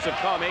Sixers have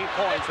come. 8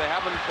 points. They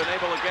haven't been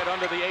able to get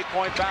under the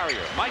 8-point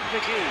barrier. Mike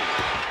McGee.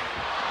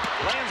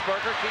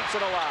 Landsberger keeps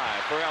it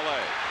alive for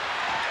LA.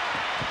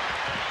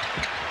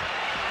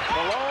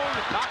 Malone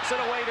knocks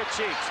it away to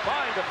Cheeks.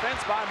 Fine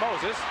defense by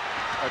Moses.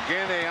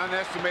 Again, they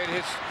underestimated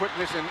his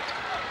quickness and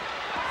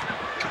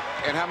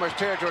how much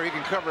territory he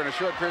can cover in a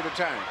short period of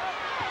time.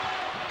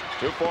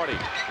 2:40,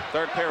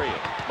 third period.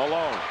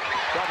 Malone,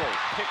 double,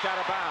 kicked out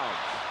of bounds.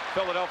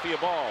 Philadelphia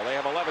ball. They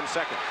have 11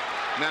 seconds.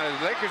 Now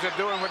the Lakers are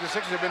doing what the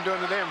Sixers have been doing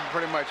to them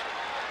pretty much.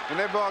 When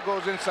their ball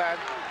goes inside,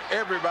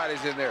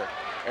 everybody's in there.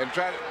 And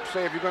try to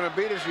say, if you're going to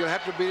beat us, you'll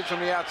have to beat it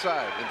from the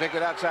outside and take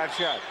that outside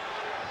shot.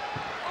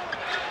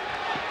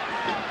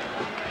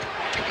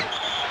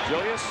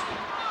 Julius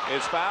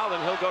is fouled,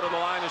 and he'll go to the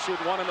line and shoot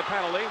 1 in the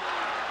penalty.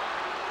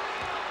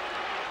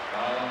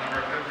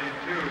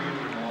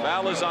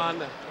 Foul is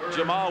on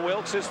Jamal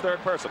Wilkes, his third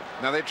personal.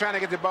 Now they're trying to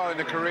get the ball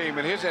into Kareem,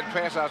 and here's that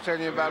pass I was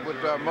telling you about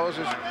with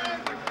Moses.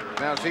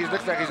 Now see,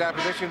 looks like he's out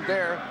of position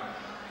there.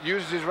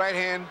 Uses his right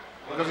hand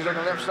because he's on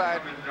the left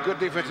side. Good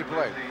defensive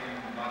play.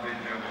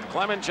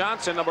 Clement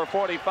Johnson, number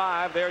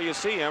 45, there you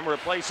see him,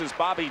 replaces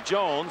Bobby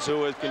Jones,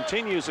 who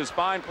continues his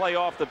fine play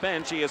off the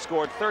bench. He has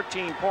scored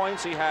 13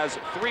 points. He has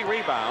 3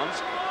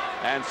 rebounds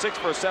and 6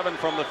 for 7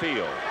 from the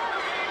field.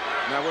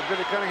 Now what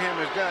Billy Cunningham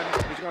has done,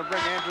 he's going to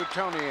bring Andrew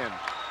Toney in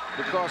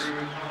because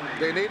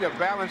they need a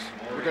balance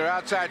with their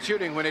outside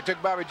shooting. When they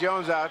took Bobby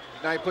Jones out,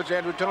 now he puts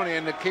Andrew Toney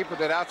in to keep with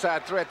that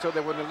outside threat so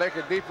that when the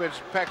Laker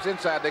defense packs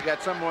inside, they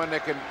got someone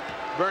that can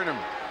burn them.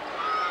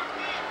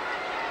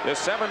 This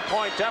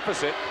 7-point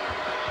deficit,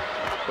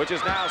 which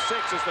is now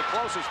 6, is the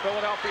closest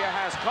Philadelphia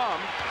has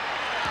come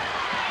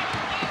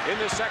in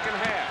the second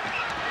half.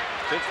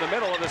 Since the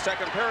middle of the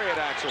second period,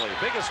 actually.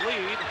 Biggest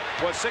lead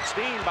was 16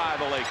 by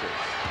the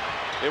Lakers.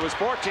 It was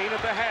 14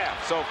 at the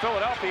half, so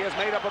Philadelphia has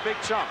made up a big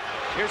chunk.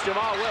 Here's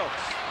Jamal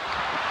Wilkes,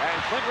 and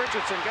Clint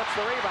Richardson gets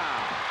the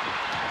rebound.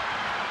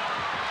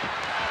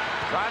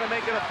 Trying to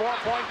make it a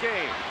 4-point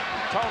game.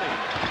 Tony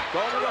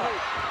going to the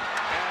hoop.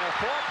 And a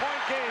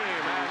 4-point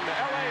game, and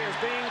LA is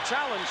being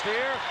challenged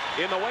here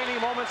in the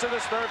waning moments of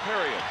this third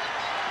period.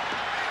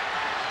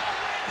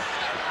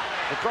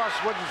 Of course,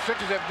 what the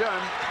Sixers have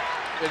done,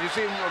 as you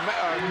see,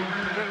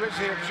 Clint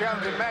Richardson here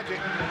challenging Magic.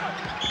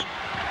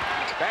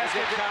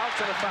 Basket counts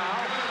and a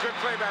foul. Good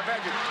play by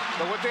Magic.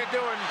 But what they're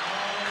doing,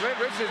 Clint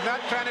Richardson is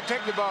not trying to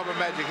take the ball from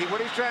Magic.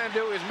 What he's trying to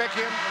do is make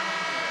him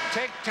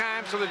take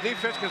time so the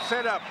defense can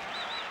set up.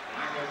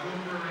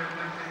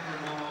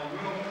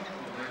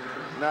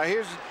 Now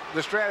here's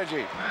the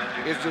strategy,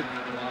 is to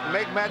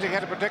make Magic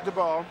have to protect the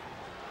ball.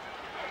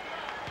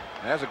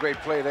 And that's a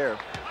great play there.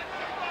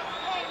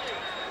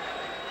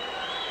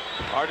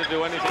 Hard to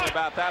do anything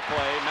about that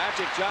play.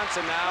 Magic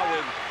Johnson now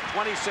with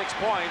 26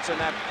 points, and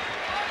that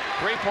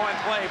 3-point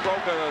play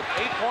broke a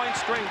 8-point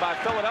string by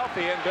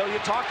Philadelphia. And Bill, you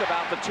talked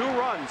about the 2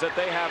 runs that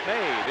they have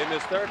made in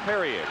this third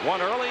period.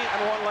 One early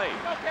and one late.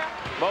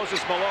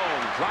 Moses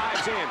Malone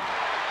drives in.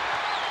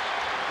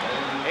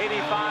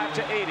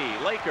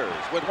 85-80, Lakers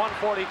with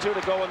 1:42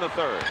 to go in the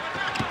third.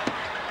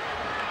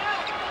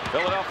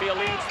 Philadelphia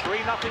leads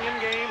 3-0 in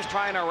games,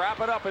 trying to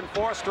wrap it up in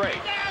 4 straight.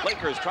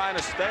 Lakers trying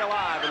to stay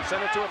alive and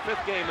send it to a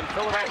 5th game in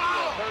Philadelphia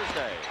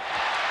Thursday.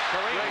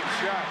 Great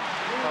shot.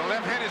 A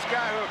left-handed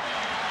skyhook.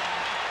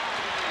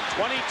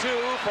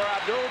 22 for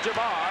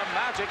Abdul-Jabbar.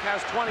 Magic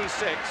has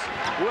 26.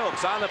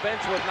 Wilkes on the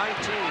bench with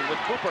 19, with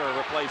Cooper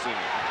replacing.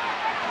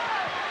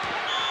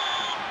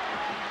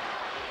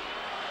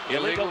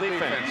 Illegal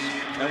defense.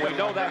 And we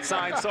know that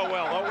sign so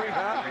well, don't we?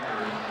 Huh?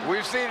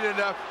 We've seen it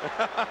enough.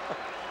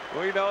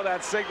 We know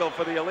that signal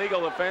for the illegal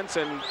defense,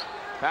 and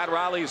Pat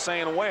Riley is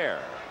saying where.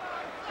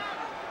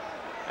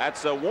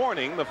 That's a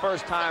warning the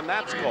first time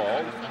that's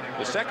called.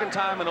 The second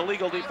time an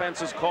illegal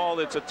defense is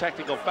called, it's a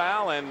technical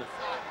foul, and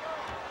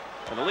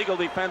an illegal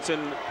defense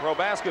in pro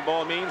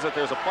basketball means that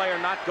there's a player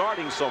not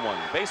guarding someone,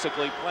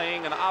 basically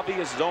playing an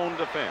obvious zone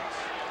defense.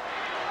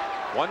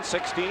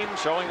 1:16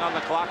 showing on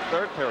the clock,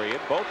 third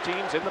period. Both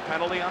teams in the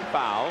penalty on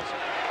fouls.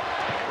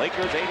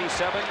 Lakers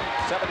 87,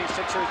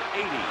 76ers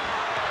 80.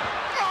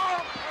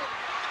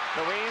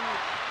 Kareem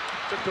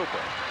to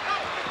Cooper.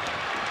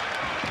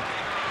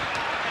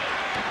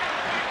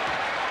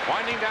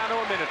 Winding down to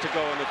a minute to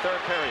go in the third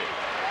period.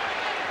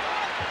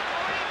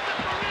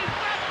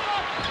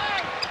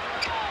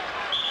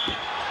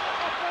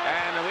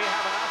 And we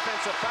have an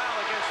offensive foul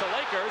against the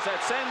Lakers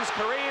that sends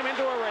Kareem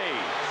into a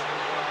rage.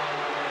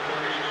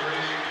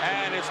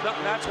 And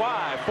that's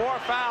why 4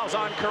 fouls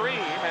on Kareem,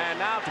 and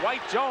now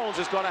Dwight Jones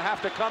is going to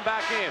have to come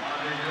back in.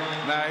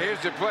 Now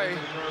here's the play.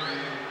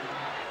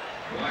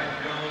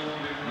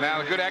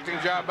 Now a good acting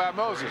job by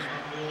Moses,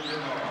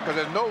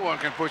 because no one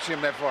can push him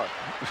that far.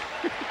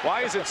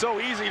 Why is it so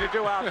easy to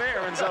do out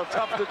there and so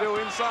tough to do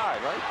inside,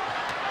 right?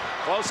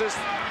 Closest,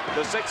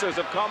 the Sixers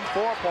have come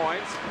 4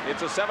 points.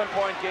 It's a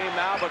 7-point game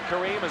now, but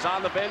Kareem is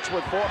on the bench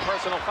with 4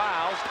 personal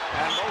fouls,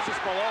 and Moses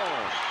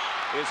Malone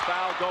is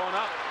fouled going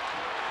up.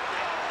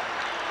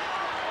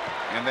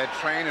 And that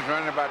train is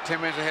running about 10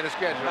 minutes ahead of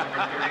schedule.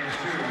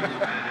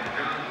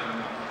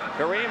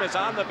 Kareem is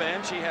on the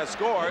bench. He has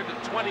scored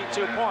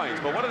 22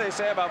 points. But what do they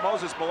say about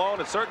Moses Malone?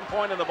 At a certain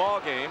point in the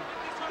ball game,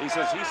 he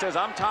says,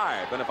 I'm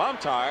tired. And if I'm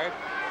tired,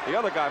 the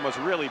other guy must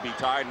really be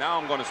tired. Now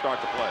I'm going to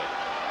start to play.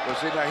 Well,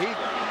 see, now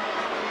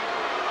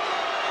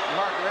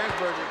Mark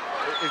Landsberger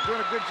is doing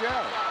a good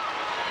job,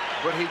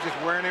 but he's just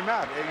wearing him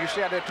out. You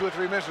see out there 2 or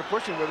 3 minutes of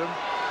pushing with him.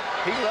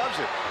 He loves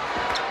it.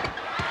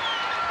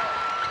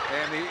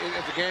 And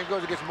as the game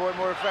goes, it gets more and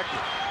more effective.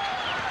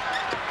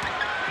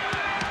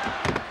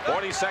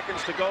 40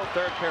 seconds to go,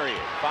 third period.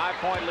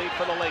 5-point lead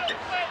for the Lakers.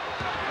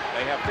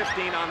 They have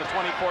 15 on the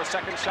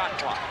 24-second shot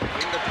clock.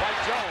 Into Dwight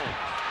Jones.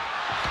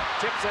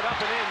 Tips it up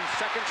and in.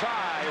 Second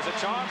try is a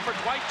charm for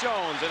Dwight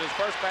Jones in his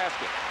first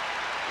basket.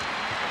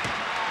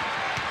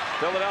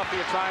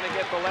 Philadelphia trying to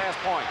get the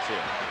last points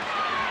here.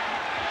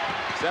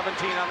 17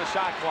 on the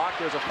shot clock.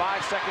 There's a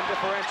 5-second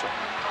differential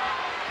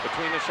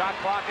between the shot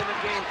clock and the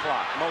game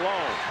clock.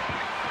 Malone.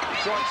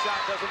 Short shot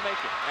doesn't make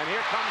it. And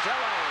here comes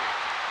LA.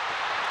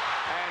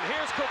 And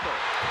here's Cooper.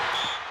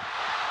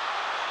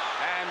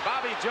 And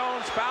Bobby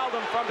Jones fouled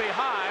him from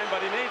behind,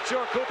 but he made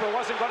sure Cooper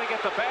wasn't going to get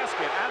the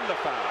basket and the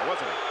foul,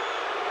 wasn't it?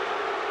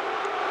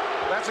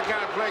 That's the kind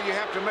of play you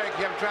have to make.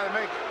 You have to try to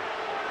make.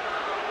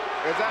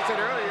 As I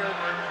said earlier,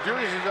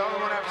 Julius is the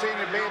only one I've seen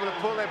to be able to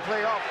pull that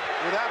play off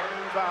without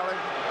fouling,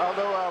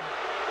 although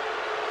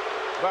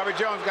Bobby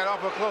Jones got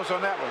awful close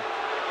on that one.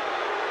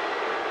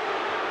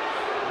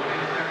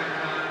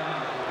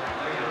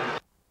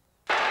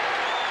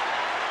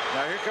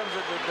 Now here comes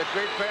the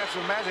great pass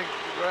from Magic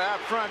right out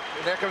front.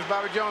 And there comes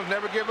Bobby Jones.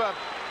 Never give up.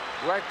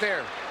 Right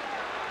there.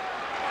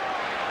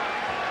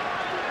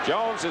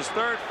 Jones'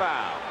 third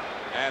foul.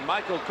 And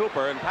Michael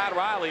Cooper and Pat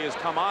Riley has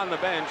come on the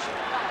bench.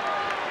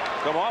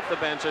 Come off the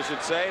bench, I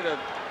should say, to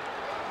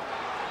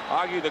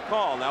argue the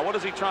call. Now, what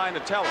is he trying to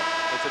tell him?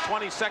 It's a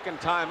 20-second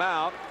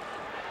timeout,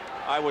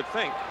 I would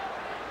think.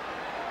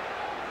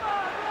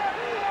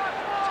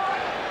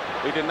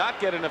 We did not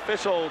get an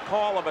official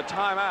call of a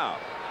timeout.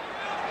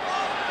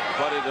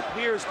 But it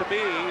appears to be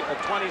a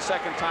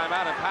 20-second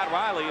timeout, and Pat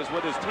Riley is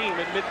with his team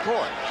in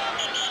midcourt.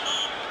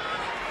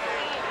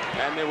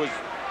 And there was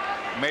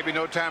maybe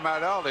no timeout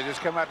at all. They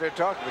just come out there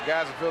talking. The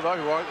guys in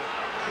Philadelphia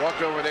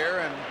walked over there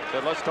and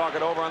said, let's talk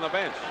it over on the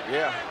bench.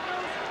 Yeah.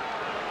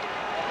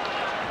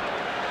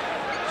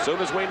 As soon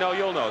as we know,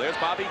 you'll know. There's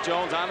Bobby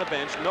Jones on the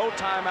bench. No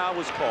timeout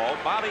was called.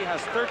 Bobby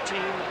has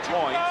 13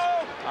 points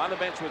on the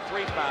bench with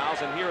 3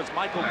 fouls, and here is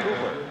Michael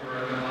Cooper.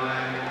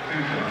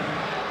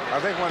 I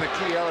think one of the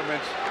key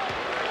elements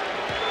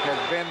has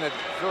been that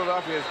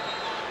Philadelphia is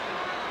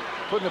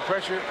putting the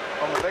pressure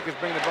on the Lakers,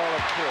 bringing the ball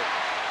up court,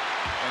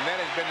 and that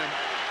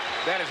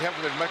has helped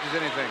them as much as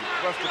anything.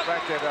 Plus the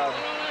fact that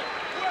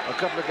a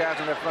couple of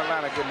guys on that front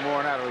line are getting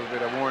worn out a little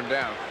bit, are worn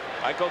down.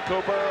 Michael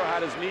Cooper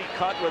had his knee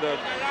cut with a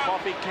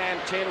coffee can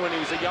tin when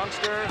he was a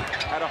youngster.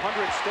 Had 100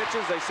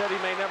 stitches. They said he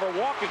may never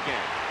walk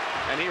again,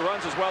 and he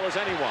runs as well as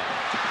anyone.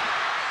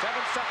 7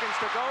 seconds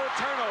to go.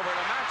 Turnover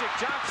to Magic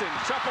Johnson.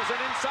 Shuffles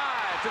it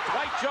inside to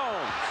Dwight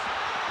Jones.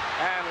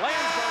 And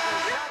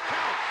Landsberger's shot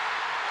count.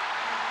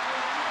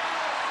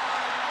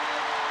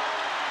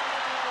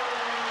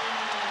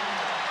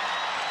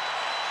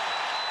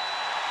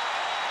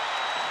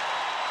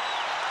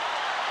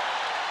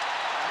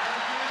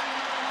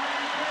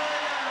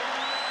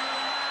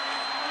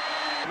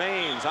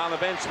 Maines on the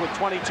bench with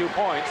 22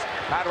 points.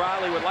 Pat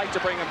Riley would like to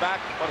bring him back,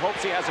 but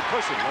hopes he has a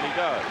cushion when he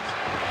does.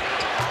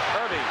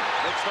 Irving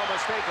makes no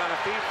mistake on a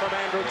feed from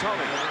Andrew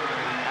Tony.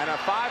 And a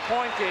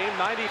 5-point game,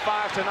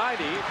 95-90.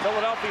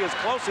 Philadelphia's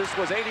closest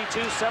was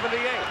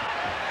 82-78.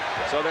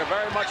 So they're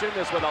very much in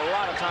this with a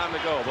lot of time to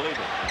go, believe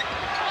me.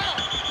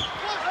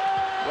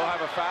 We'll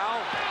have a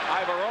foul.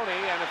 Ivaroni,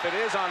 and if it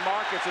is on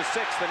Mark, it's a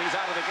 6th, and he's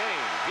out of the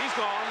game. He's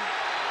gone.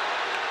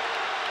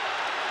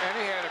 And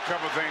he had a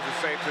couple of things to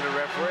say to the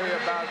referee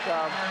about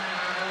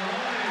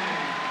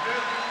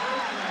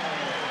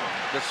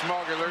the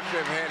smog alerts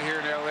they've had here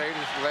in LA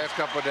the last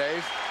couple of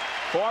days.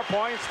 4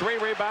 points, 3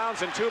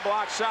 rebounds, and 2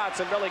 blocked shots.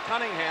 And Billy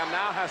Cunningham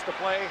now has to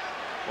play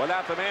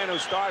without the man who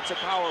starts at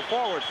power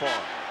forward for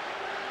him.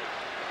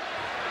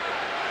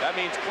 That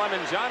means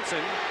Clement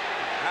Johnson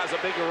has a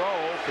bigger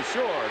role for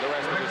sure the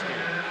rest of this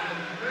game.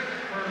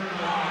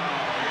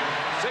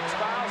 6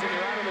 fouls and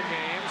you're out of the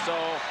game, so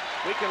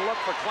we can look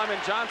for Clement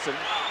Johnson.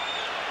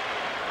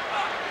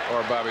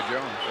 Or Bobby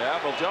Jones. Yeah,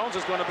 well, Jones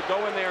is going to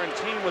go in there and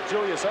team with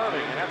Julius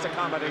Erving, and that's a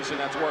combination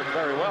that's worked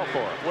very well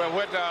for him. Well,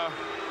 what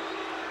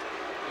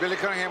Billy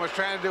Cunningham was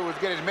trying to do was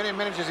get as many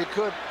minutes as he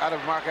could out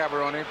of Mark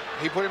Alberoni.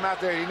 He put him out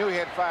there. He knew he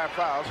had 5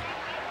 fouls.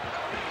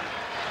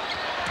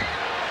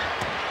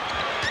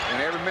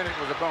 And every minute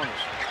was a bonus.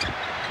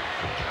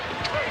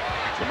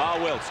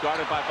 Jamal Wilkes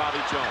guarded by Bobby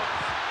Jones.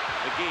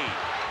 McGee,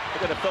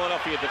 look at the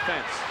Philadelphia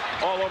defense.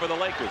 All over the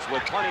Lakers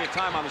with plenty of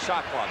time on the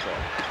shot clock,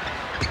 though.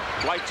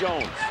 Dwight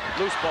Jones,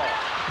 loose ball.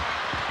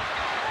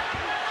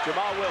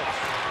 Jamal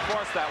Wilkes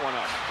forced that one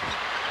up.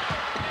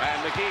 And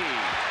McGee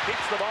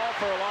keeps the ball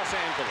for Los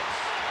Angeles.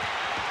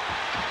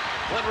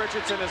 Clint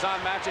Richardson is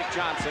on Magic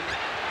Johnson.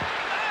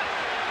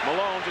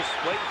 Malone just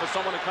waiting for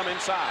someone to come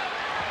inside.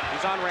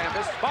 He's on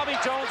Rambis. Bobby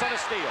Jones on a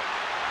steal.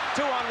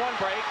 2-on-1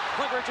 break.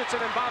 Clint Richardson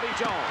and Bobby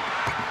Jones.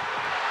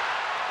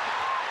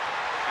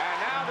 And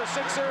now the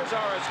Sixers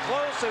are as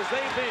close as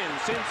they've been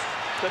since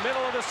the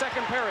middle of the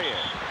second period.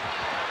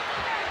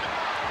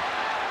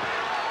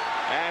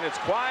 And it's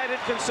quieted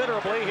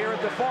considerably here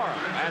at the Forum.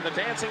 And the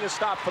dancing is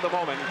stopped for the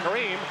moment.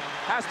 Kareem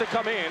has to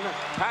come in.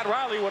 Pat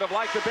Riley would have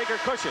liked a bigger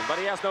cushion, but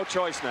he has no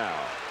choice now.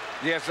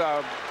 Yes,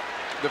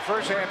 the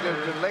first half,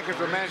 the Lakers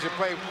will manage to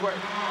play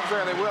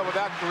fairly well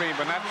without Kareem,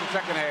 but not the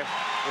second half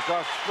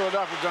because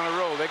Philadelphia's on a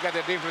roll. They got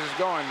their defenses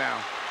going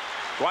now.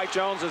 Dwight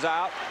Jones is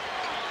out.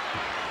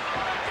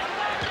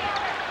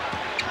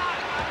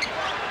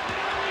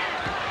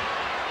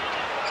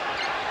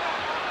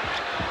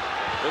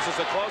 This is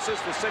the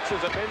closest the Sixers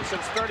have been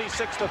since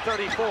 36-34.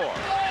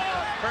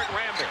 Kurt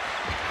Rambis.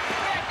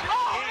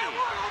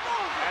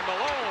 And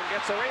Malone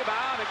gets a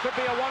rebound. It could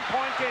be a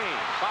one-point game.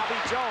 Bobby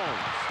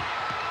Jones.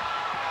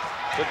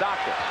 The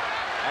doctor.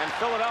 And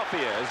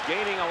Philadelphia is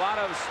gaining a lot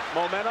of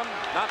momentum,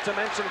 not to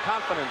mention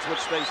confidence,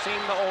 which they seem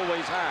to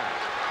always have.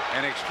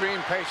 And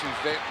extreme patience.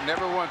 They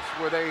never once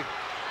were they.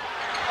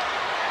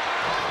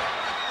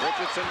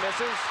 Richardson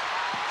misses.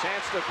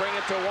 Chance to bring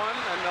it to 1,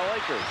 and the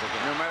Lakers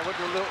again. No matter what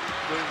the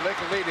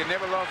Lakers lead, they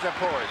never lost their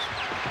poise.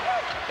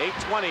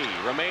 8:20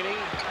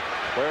 remaining.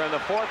 We're in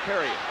the 4th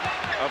period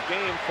of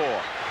Game 4.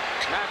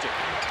 Magic.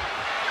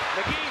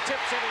 McGee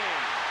tips it in.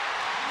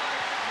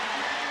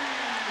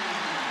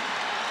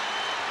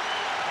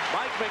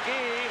 Mike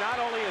McGee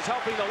not only is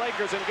helping the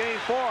Lakers in Game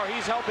 4,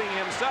 he's helping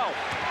himself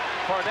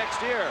for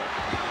next year.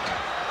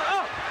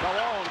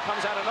 Malone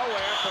comes out of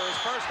nowhere for his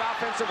first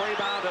offensive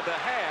rebound of the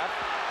half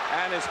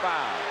and is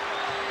fouled.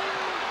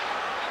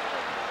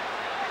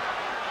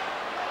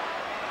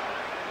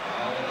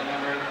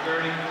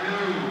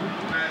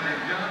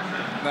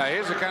 Now,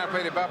 here's the kind of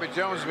play that Bobby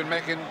Jones has been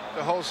making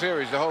the whole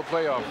series, the whole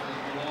playoff.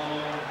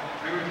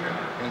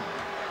 And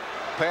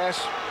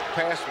pass,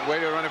 way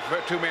to run a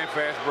 2-man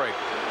fast break.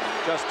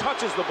 Just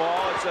touches the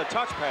ball. It's a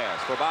touch pass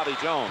for Bobby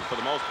Jones for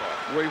the most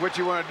part. Well, what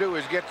you want to do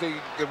is get the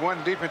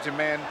one defensive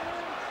man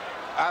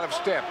out of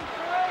step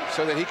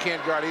so that he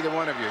can't guard either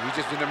one of you. He's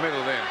just in the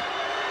middle then.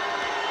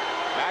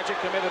 Magic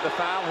committed the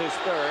foul, his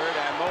 3rd,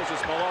 and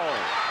Moses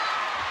Malone.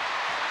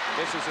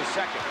 This is his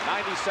 2nd.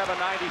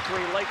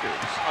 97-93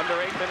 Lakers. Under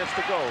 8 minutes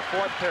to go.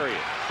 4th period.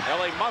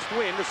 LA must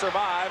win to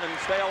survive and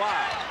stay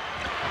alive.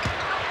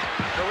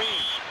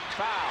 Kareem,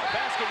 foul.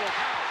 Basket will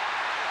count.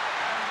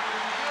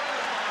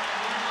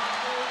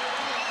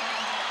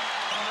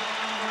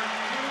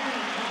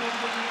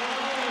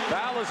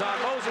 Foul is on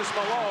Moses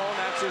Malone.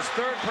 That's his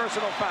 3rd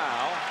personal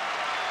foul.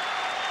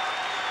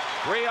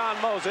 3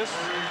 on Moses.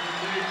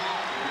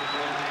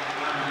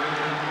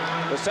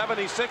 The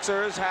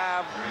 76ers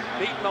have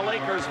beaten the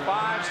Lakers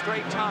 5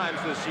 straight times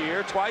this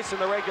year, twice in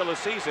the regular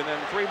season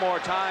and 3 more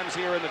times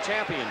here in the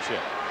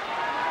championship.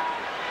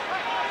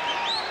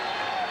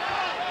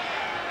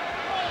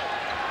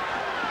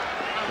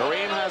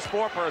 Kareem has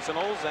 4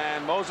 personals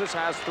and Moses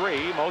has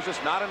 3. Moses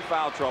not in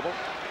foul trouble.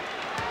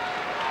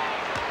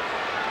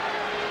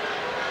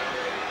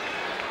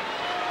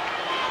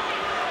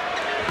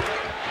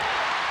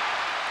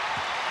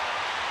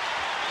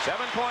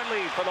 Seven-point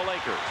lead for the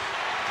Lakers.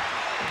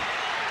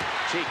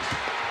 Cheeks.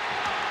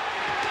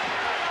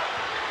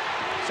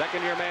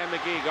 Second-year man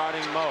McGee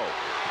guarding Mo.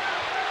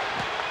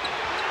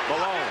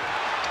 Malone.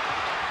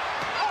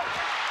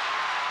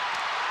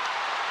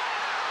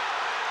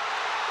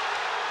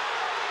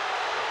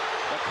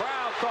 The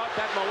crowd thought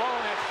that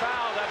Malone had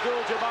fouled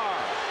Abdul-Jabbar.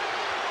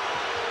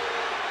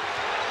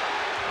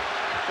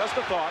 Just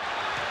a thought.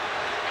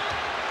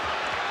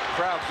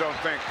 Crowds don't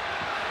think.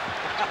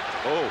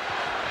 Oh.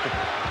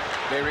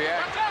 They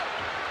react.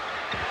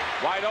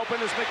 Wide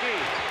open is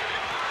McGee.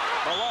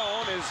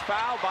 Malone is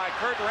fouled by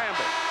Kurt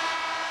Rambis.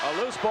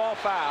 A loose ball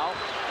foul,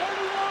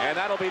 and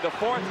that'll be the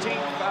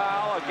 14th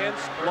foul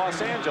against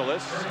Los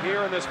Angeles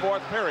here in this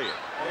fourth period.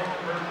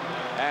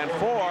 And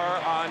 4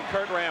 on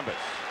Kurt Rambis.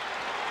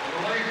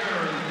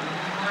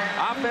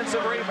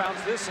 Offensive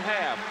rebounds this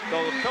half.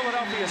 The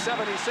Philadelphia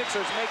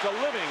 76ers make a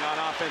living on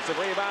offensive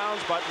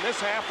rebounds, but in this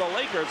half, the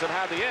Lakers have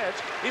had the edge,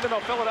 even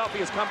though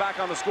Philadelphia's come back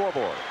on the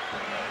scoreboard.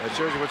 That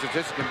shows you what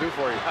statistics can do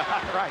for you.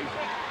 Right.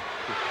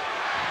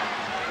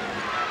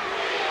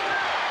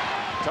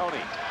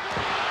 Tony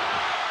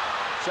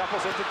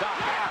shuffles into Doc.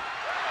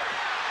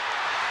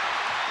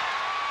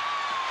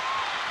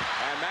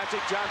 And Magic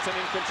Johnson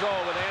in control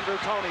with Andrew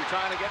Toney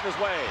trying to get in his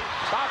way.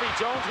 Bobby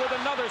Jones with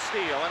another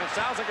steal, and it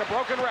sounds like a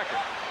broken record.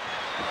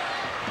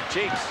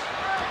 Cheeks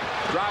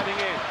driving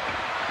in.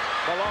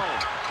 Malone.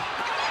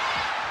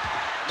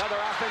 Another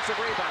offensive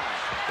rebound.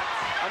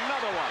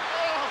 Another one.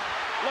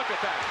 Look at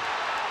that.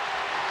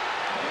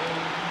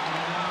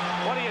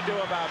 What do you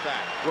do about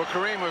that? Well,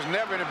 Kareem was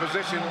never in a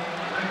position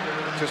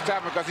to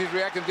stop him because he's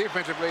reacting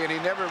defensively, and he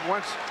never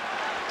once.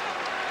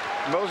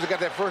 Moses got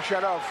that first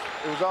shot off.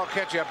 It was all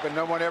catch-up, and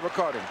no one ever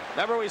caught him.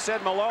 Remember we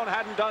said Malone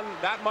hadn't done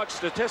that much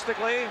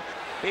statistically?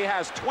 He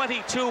has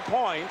 22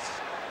 points,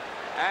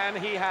 and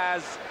he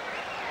has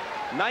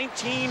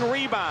 19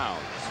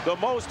 rebounds, the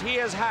most he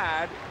has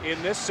had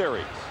in this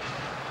series.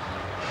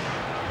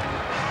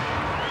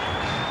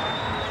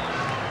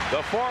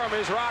 The Forum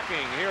is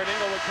rocking here in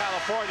Inglewood,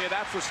 California.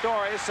 That's the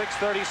story.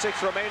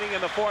 6:36 remaining in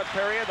the fourth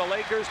period. The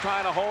Lakers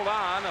trying to hold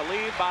on, a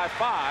lead by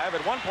 5.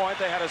 At one point,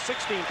 they had a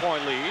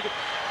 16-point lead.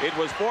 It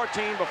was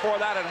 14 before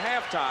that at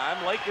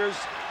halftime. Lakers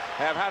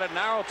have had it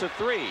narrowed to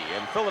 3.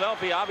 And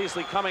Philadelphia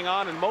obviously coming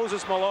on, and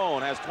Moses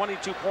Malone has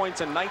 22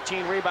 points and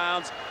 19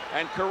 rebounds.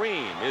 And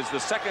Kareem is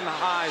the second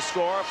high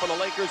scorer for the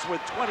Lakers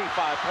with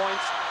 25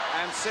 points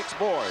and 6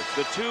 boards.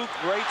 The two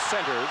great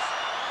centers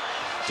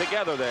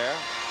together there.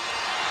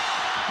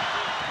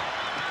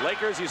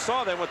 Lakers, you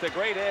saw them with the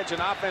great edge in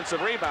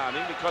offensive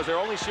rebounding because they're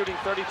only shooting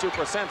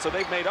 32%, so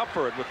they've made up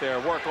for it with their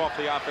work off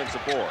the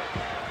offensive board.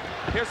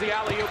 Here's the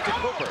alley-oop to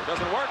Cooper.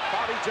 Doesn't work.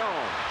 Bobby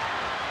Jones.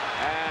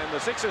 And the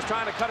Sixers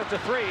trying to cut it to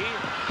 3.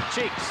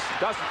 Cheeks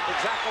doesn't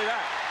exactly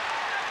that.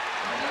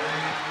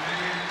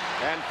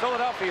 And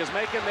Philadelphia is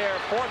making their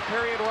fourth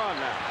period run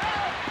now.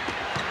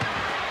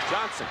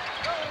 Johnson.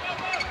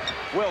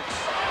 Wilkes.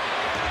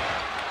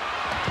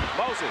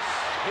 Moses,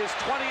 his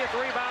 20th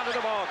rebound of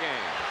the ball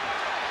game.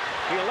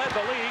 He led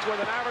the league with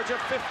an average of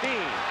 15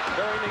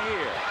 during the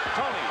year.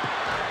 Tony.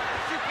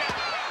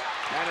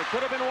 And it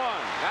could have been 1.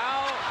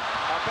 Now,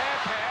 a bad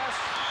pass.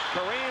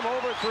 Kareem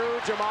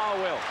overthrew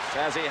Jamal Wilkes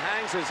as he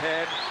hangs his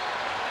head.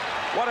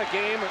 What a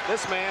game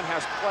this man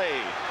has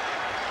played.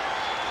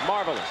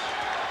 Marvelous.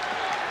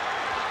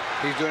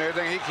 He's doing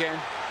everything he can.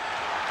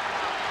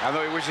 I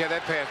know he wishes he had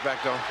that pass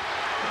back, though.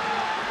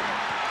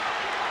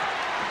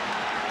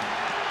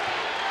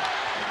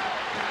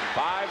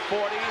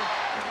 .540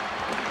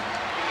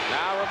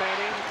 now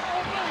remaining.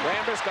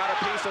 Rambis got a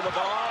piece of the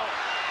ball,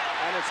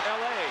 and it's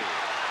L.A.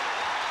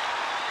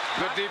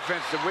 Good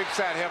defense. The weak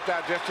side helped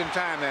out just in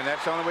time then.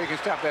 That's the only way you can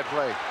stop that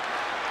play.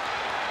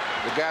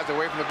 The guys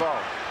away from the ball.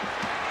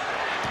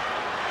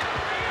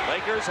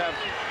 Lakers have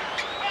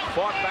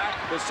fought back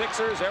the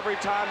Sixers every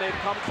time they've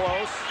come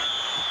close.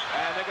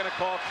 And they're going to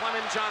call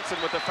Clement Johnson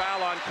with the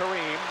foul on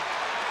Kareem.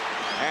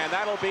 And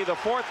that'll be the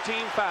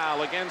 14th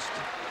foul against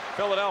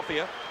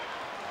Philadelphia.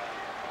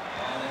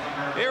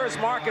 Here is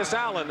Marcus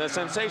Allen, the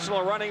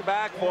sensational running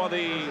back for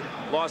the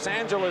Los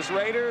Angeles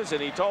Raiders,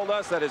 and he told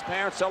us that his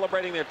parents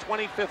celebrating their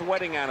 25th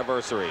wedding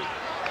anniversary.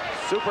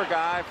 Super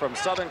guy from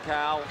Southern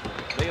Cal.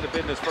 They had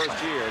been his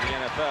first year in the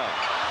NFL.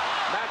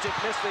 Magic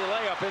missed the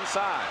layup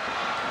inside.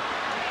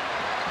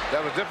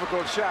 That was a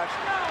difficult shot.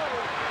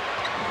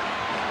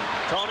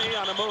 Tony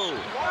on the move.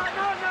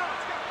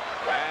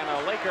 And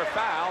a Laker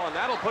foul, and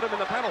that'll put him in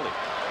the penalty.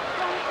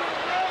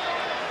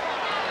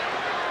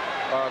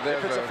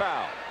 If it's a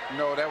foul.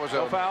 No, that was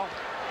no foul.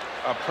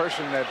 A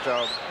person that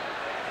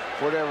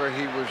whatever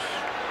he was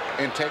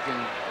in taking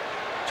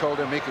told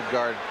him he could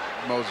guard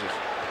Moses.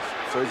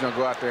 So he's going to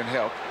go out there and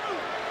help.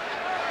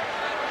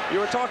 You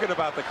were talking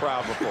about the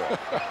crowd before,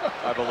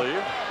 I believe.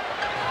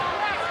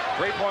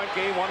 3-point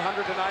game,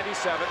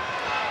 100-97.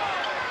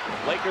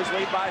 Lakers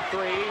lead by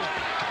 3.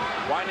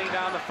 Winding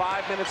down to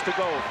 5 minutes to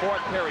go.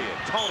 Fourth period.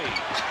 Tony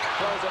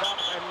throws it up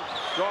and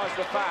draws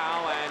the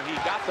foul, and he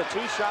got the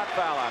 2-shot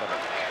foul out of it.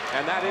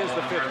 And that is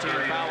the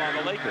 15th foul on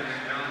the Lakers.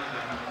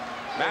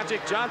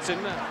 Magic Johnson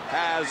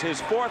has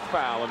his 4th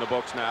foul in the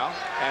books now,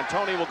 and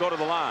Tony will go to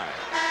the line.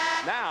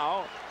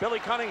 Now, Billy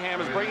Cunningham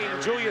is bringing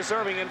Julius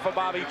Erving in for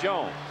Bobby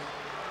Jones.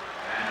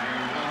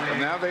 And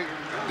now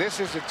this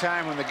is the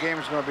time when the game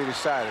is going to be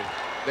decided.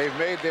 They've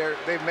made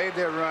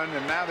their run,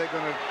 and now they're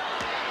going to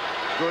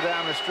go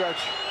down the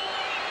stretch,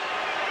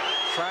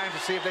 trying to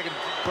see if they can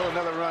pull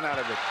another run out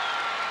of it.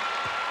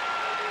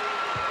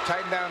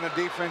 Tighten down the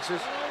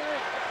defenses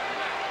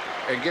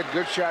and get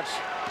good shots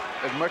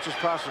as much as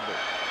possible.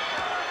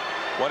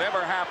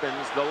 Whatever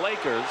happens, the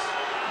Lakers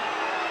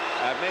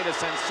have made a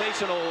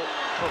sensational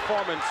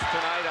performance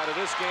tonight out of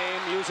this game,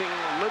 using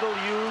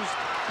little-used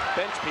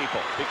bench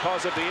people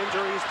because of the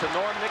injuries to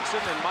Norm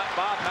Nixon and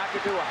Bob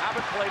McAdoo, who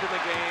haven't played in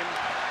the game.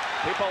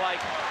 People like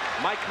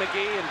Mike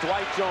McGee and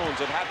Dwight Jones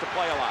have had to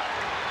play a lot.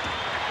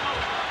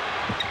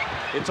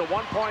 It's a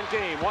one-point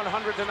game, 100-99.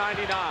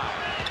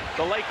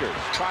 The Lakers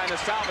trying to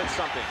salvage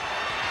something.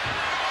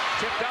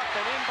 Tipped up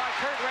and in by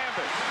Kurt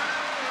Rambis.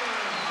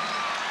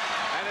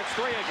 And it's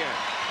 3 again.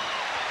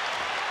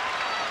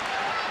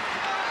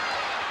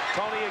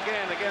 Tony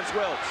again against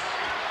Wilkes.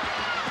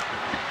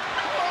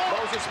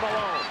 Moses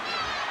Malone.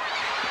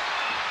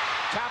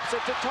 Taps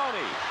it to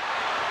Tony.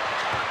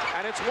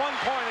 And it's 1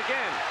 point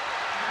again.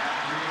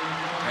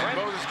 And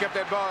Moses kept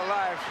that ball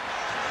alive.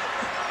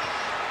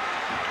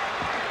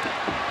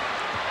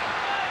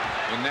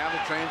 And now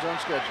the train's on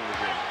schedule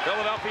again.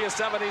 Philadelphia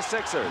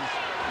 76ers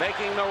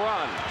making the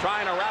run,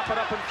 trying to wrap it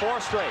up in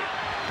 4 straight.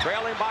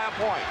 Trailing by a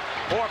point.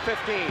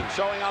 4:15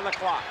 showing on the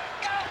clock.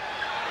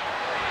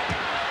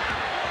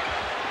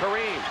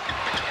 Kareem.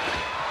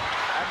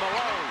 And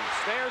Malone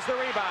snares the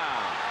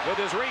rebound with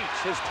his reach,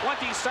 his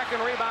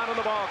 22nd rebound in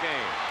the ball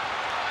game.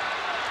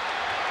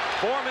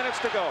 4 minutes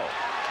to go.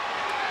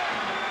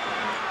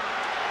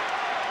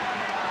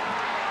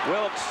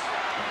 Wilkes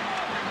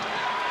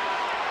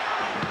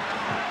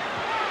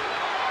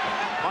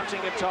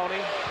punching at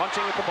Tony,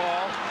 punching at the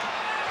ball.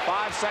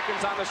 5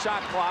 seconds on the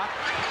shot clock.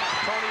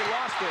 Tony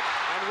lost it,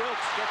 and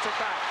Wilkes gets it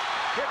back.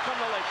 Here come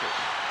the Lakers.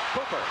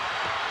 Cooper.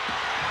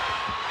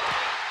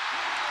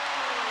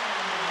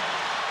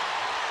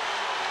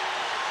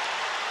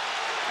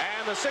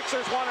 And the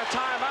Sixers want a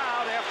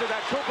timeout after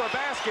that Cooper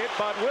basket,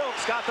 but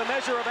Wilkes got the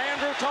measure of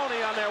Andrew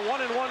Toney on their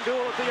 1-on-1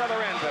 duel at the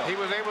other end. He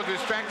was able to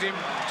distract him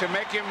to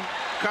make him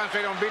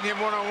concentrate on beating him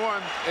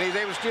one-on-one, and he's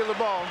able to steal the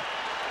ball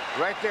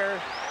right there.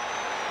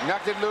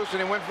 Knocked it loose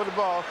and he went for the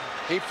ball.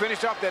 He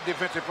finished off that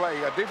defensive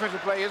play. A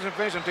defensive play isn't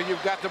finished until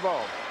you've got the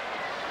ball.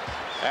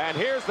 And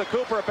here's the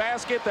Cooper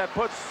basket that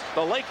puts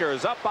the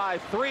Lakers up by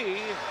 3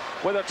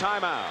 with a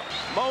timeout.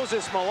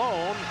 Moses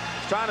Malone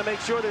is trying to make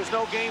sure there's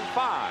no game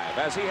 5,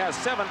 as he has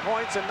 7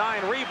 points and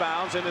 9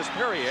 rebounds in this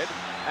period,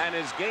 and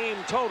his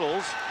game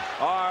totals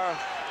are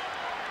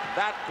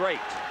that great.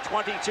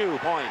 22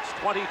 points,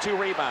 22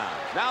 rebounds.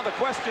 Now the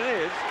question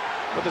is,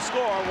 with the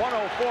score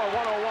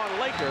 104-101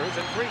 Lakers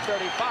and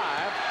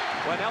 3:35,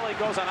 when Ellie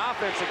goes on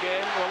offense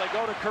again, will they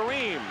go to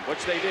Kareem,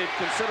 which they did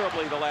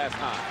considerably the last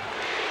time?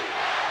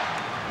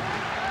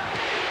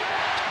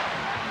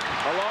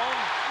 Malone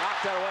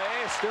knocked it away.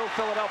 Still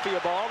Philadelphia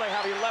ball. They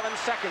have 11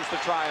 seconds to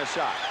try a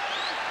shot.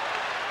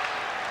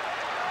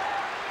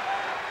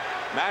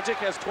 Magic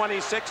has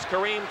 26,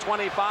 Kareem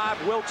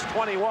 25, Wilkes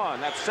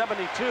 21. That's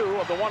 72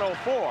 of the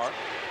 104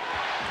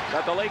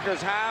 that the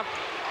Lakers have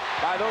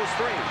by those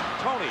 3.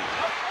 Tony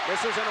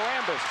misses and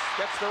Rambis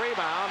gets the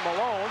rebound.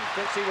 Malone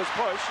thinks he was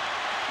pushed.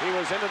 He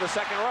was into the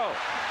second row.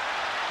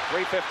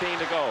 3:15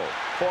 to go.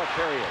 4th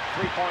period.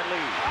 3-point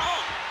lead.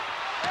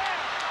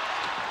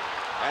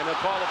 And they'll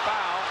call a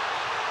foul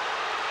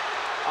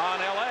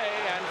on LA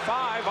and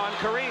 5 on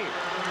Kareem.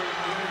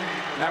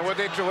 Now what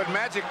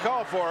Magic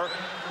called for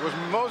was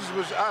Moses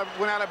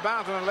went out of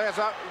bounds on the last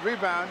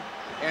rebound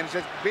and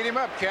said, beat him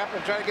up, Cap,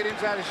 and try to get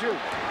inside the shoot.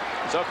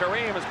 So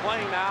Kareem is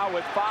playing now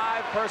with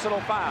 5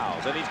 personal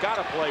fouls, and he's got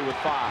to play with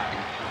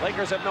 5.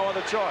 Lakers have no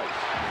other choice.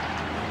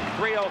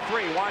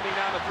 3:03, winding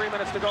down to 3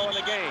 minutes to go in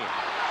the game.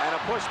 And a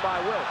push by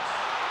Wilkes.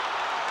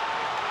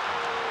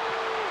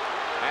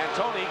 And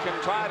Tony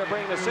can try to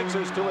bring the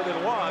Sixers to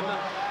within 1.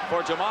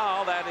 For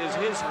Jamal, that is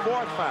his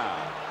 4th foul.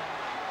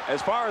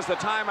 As far as the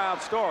timeout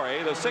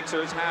story, the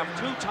Sixers have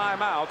 2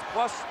 timeouts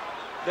plus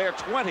their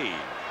 20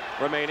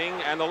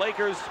 remaining, and the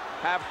Lakers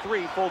have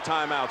 3 full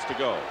timeouts to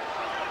go.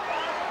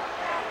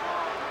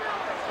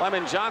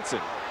 Lemon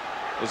Johnson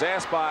is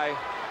asked by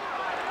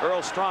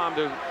Earl Strom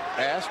to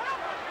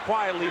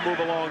quietly move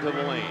along to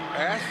the lane.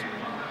 I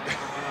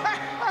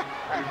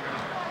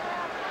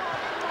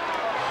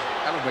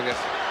don't think that's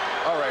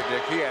all right,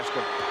 Dick. He asked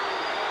him.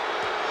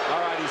 All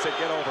right, he said,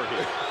 get over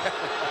here.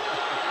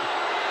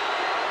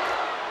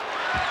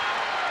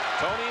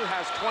 Tony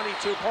has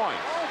 22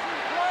 points.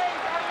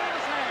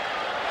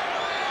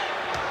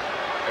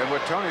 And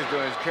what Tony's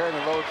doing is carrying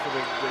the load for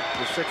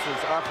the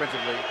Sixers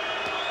offensively.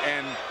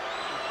 And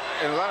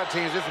in a lot of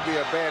teams, this would be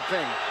a bad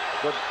thing.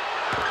 But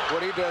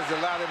what he does is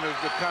allow them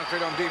to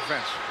concentrate on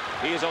defense.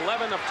 He is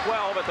 11 of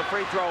 12 at the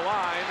free throw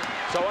line,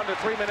 so under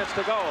 3 minutes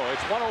to go.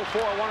 It's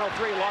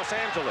 104-103 Los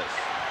Angeles.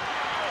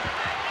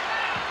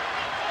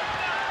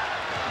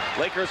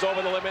 Lakers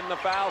over the limit in the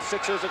foul.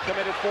 Sixers have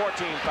committed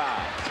 14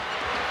 fouls.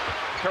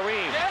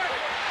 Kareem.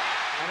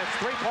 And it's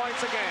 3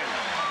 points again.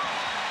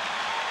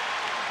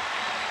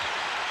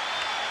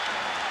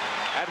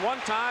 At one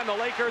time, the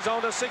Lakers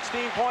owned a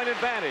 16-point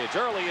advantage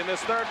early in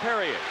this 3rd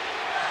period.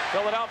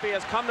 Philadelphia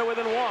has come to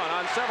within 1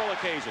 on several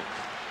occasions.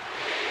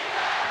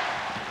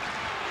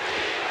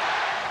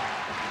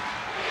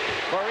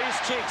 Maurice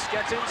Cheeks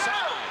gets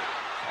inside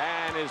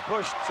and is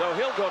pushed, so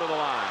he'll go to the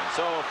line.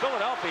 So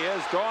Philadelphia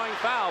is drawing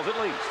fouls at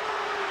least.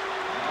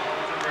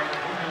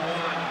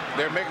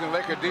 They're making the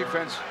Laker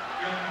defense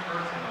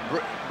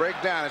break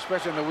down,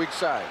 especially on the weak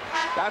side.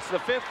 That's the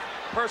 5th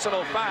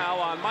personal foul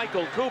on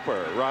Michael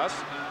Cooper, Russ.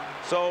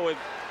 So with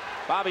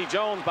Bobby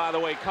Jones, by the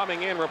way,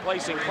 coming in,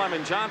 replacing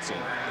Clement Johnson,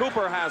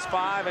 Cooper has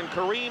 5 and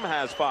Kareem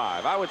has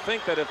 5. I would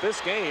think that if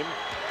this game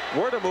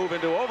were to move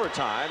into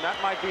overtime, that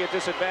might be a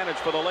disadvantage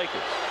for the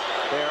Lakers.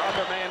 They're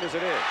undermanned as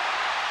it is.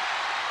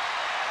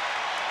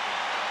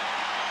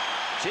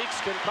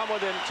 Cheeks can come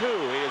within 2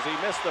 as he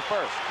missed the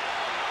first.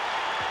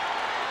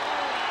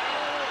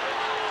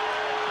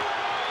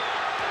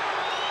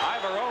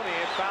 Ivaroni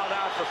had fouled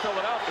out for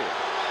Philadelphia.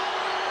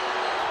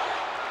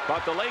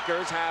 But the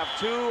Lakers have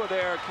 2 of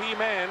their key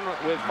men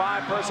with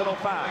 5 personal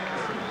fouls.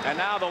 And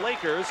now the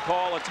Lakers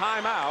call a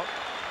timeout.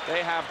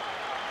 They have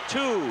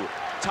 2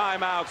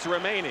 timeouts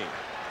remaining.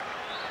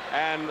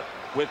 And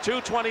with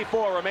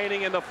 2:24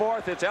 remaining in the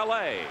 4th, it's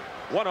LA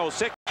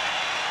 106.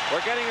 We're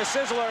getting a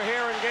sizzler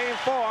here in game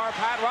 4.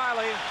 Pat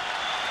Riley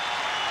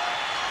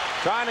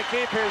trying to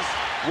keep his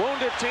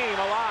wounded team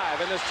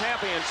alive in this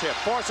championship.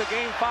 Force a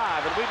game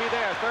 5, and we'll be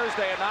there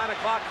Thursday at 9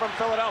 o'clock from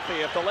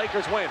Philadelphia if the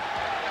Lakers win.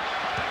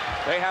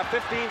 They have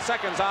 15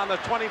 seconds on the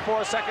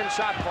 24-second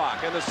shot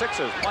clock, and the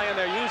Sixers playing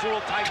their usual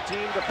tight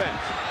team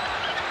defense.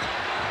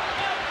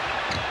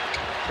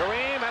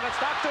 Kareem, and it's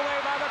knocked away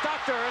by the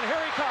doctor, and here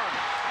he comes.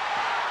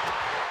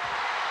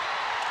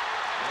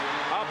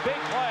 A big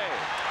play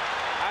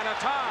and a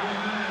tie.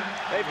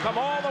 They've come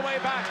all the way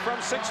back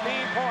from 16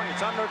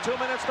 points under 2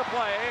 minutes to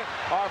play.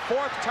 Our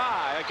 4th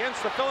tie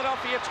against the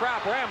Philadelphia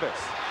Trap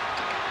Rambus.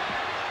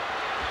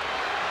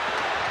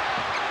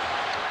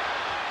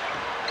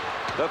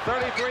 The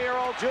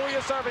 33-year-old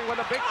Julius Erving with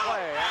a big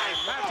play, and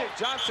Magic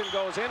Johnson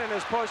goes in and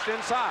is pushed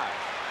inside.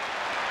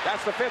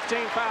 That's the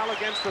 15th foul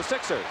against the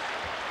Sixers.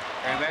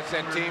 And that's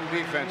that team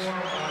defense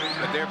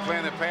that they're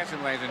playing the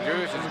passing lanes, and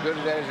Julius is as good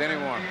at that as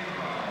anyone.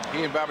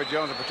 He and Bobby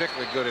Jones are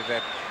particularly good at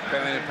that,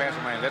 playing the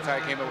passing lanes. That's how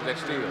he came up with that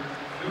steal.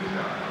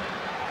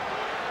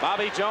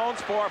 Bobby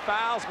Jones, 4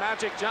 fouls.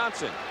 Magic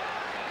Johnson.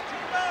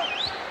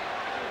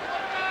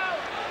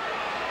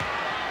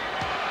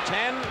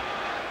 10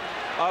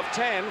 of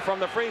 10 from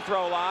the free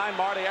throw line.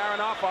 Marty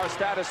Aronoff, our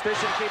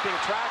statistician, keeping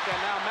track, and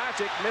now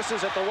Magic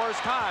misses at the worst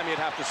time, you'd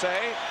have to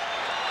say.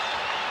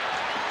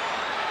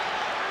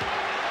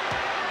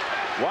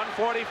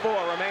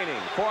 1:44 remaining,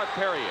 4th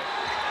period.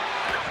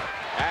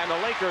 And the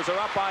Lakers are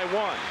up by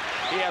 1.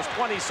 He has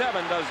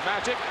 27, does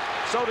Magic.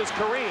 So does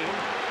Kareem.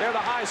 They're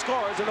the high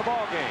scorers in the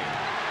ball game.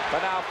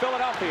 But now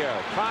Philadelphia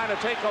trying to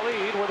take a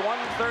lead with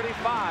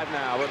 1:35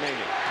 now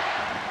remaining.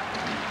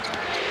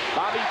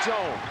 Bobby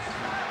Jones.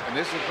 And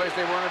this is the place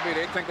they want to be.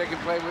 They think they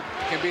can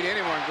beat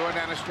anyone going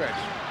down the stretch.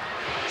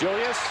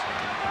 Julius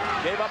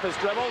gave up his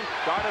dribble,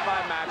 guarded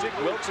by Magic.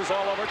 Wilkes is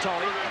all over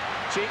Tony.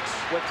 Cheeks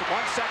with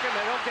 1 second.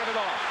 They don't get it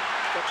off.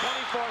 The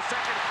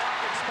 24-second clock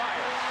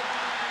expires.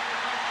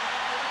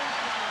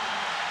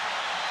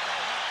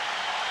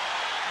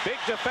 Big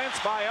defense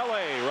by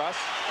LA, Russ.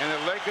 And the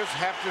Lakers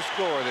have to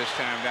score this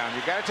time down.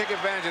 You got to take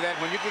advantage of that.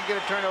 When you can get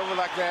a turnover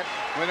like that,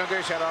 when they don't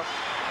get a shot off,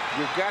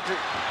 you've got to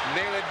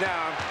nail it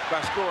down by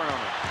scoring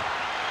on it.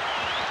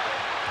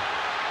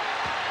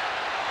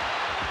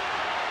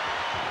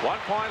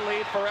 1-point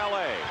lead for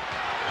LA.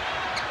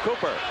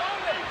 Cooper.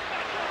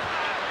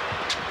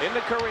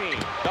 Into Kareem.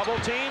 Double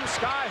team,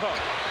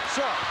 skyhook.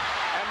 Short.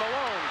 And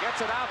Malone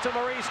gets it out to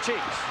Maurice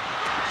Cheeks.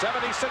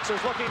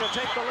 76ers looking to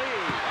take the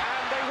lead.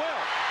 And they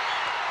will.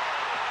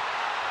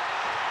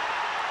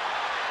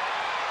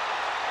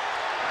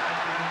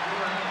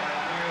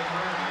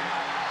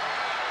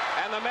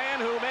 And the man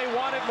who may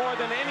want it more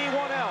than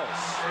anyone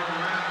else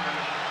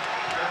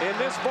in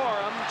this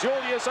forum,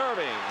 Julius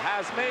Erving,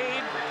 has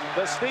made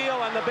the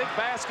steal and the big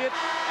basket,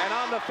 and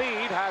on the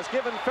feed has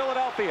given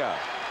Philadelphia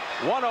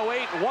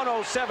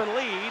 108-107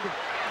 lead.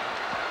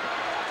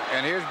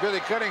 And here's Billy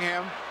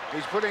Cunningham.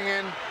 He's putting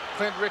in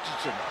Clint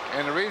Richardson.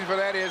 And the reason for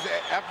that is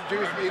after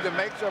Julius either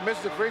makes or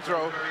misses the free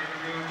throw,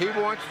 he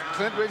wants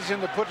Clint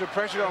Richardson to put the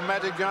pressure on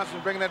Magic Johnson,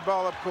 bringing that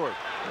ball up court.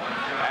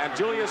 And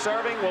Julius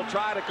Erving will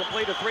try to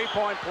complete a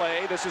 3-point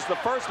play. This is the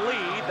first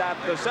lead that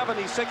the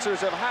 76ers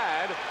have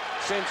had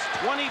since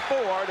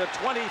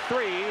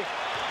 24-23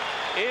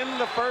 in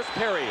the first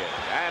period.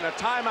 And a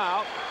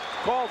timeout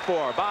called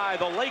for by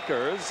the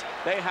Lakers.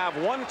 They have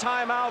 1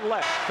 timeout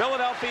left.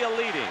 Philadelphia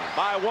leading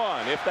by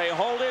 1. If they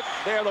hold it,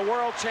 they're the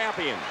world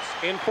champions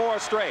in 4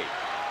 straight.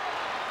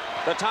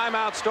 The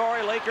timeout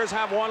story, Lakers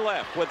have 1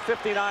 left with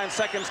 59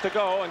 seconds to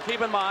go. And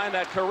keep in mind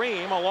that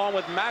Kareem, along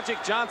with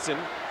Magic Johnson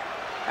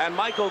and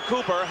Michael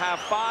Cooper, have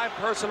 5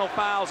 personal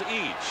fouls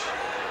each.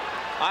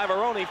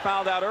 Ivaroni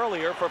fouled out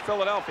earlier for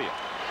Philadelphia.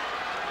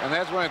 And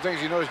that's one of the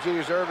things you notice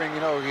Julius Erving, he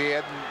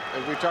hadn't,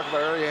 as we talked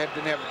about earlier,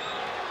 didn't have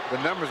the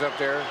numbers up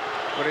there,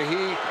 but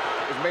he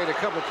has made a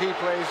couple of key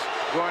plays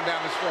going down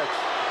the stretch.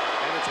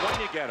 And it's when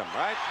you get them,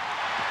 right?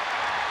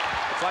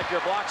 It's like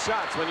your block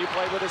shots when you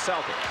played with the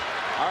Celtics.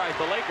 All right,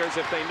 the Lakers,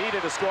 if they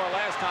needed to score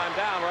last time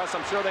down, Russ,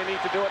 I'm sure they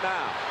need to do it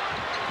now.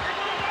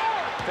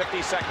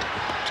 50 seconds.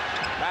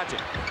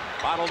 Magic,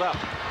 bottled up.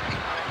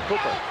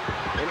 Cooper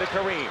into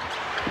Kareem.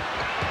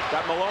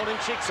 Got Malone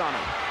and Cheeks on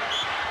him.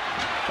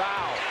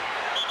 Foul.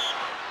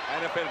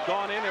 And if it had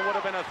gone in, it would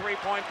have been a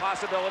three-point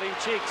possibility.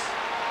 Cheeks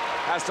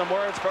has some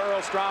words for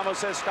Earl Strom, who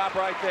says stop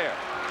right there.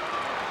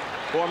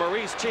 For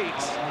Maurice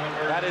Cheeks,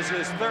 that is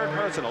his third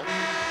personal.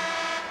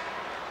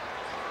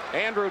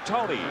 Andrew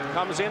Toney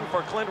comes in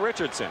for Clint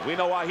Richardson. We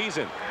know why he's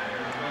in.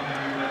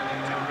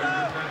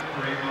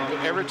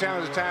 Every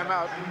time there's a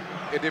timeout,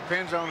 it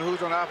depends on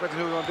who's on offense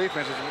and who's on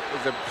defense.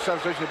 It's a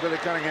substitution that Billy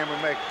Cunningham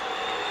would make.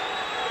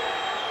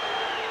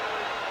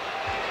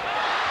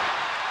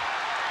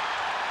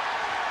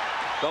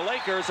 The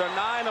Lakers are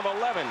 9 of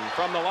 11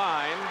 from the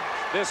line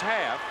this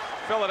half.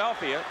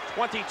 Philadelphia,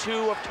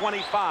 22 of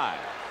 25.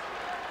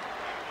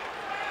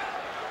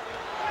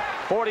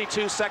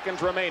 42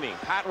 seconds remaining.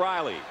 Pat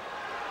Riley,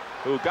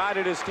 who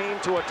guided his team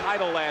to a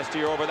title last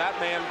year over that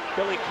man,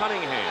 Billy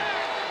Cunningham.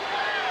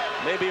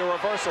 Maybe a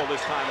reversal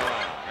this time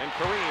around. And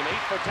Kareem,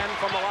 8 for 10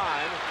 from the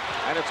line.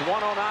 And it's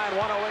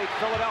 109-108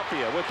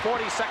 Philadelphia with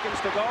 40 seconds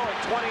to go and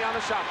 20 on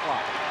the shot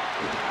clock.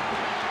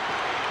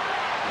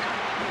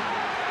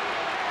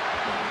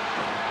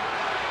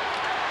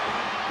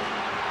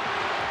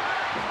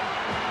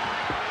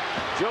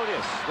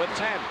 Julius with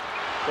 10,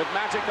 with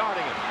Magic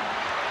guarding him.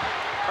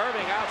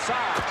 Irving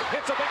outside,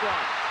 hits a big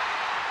one.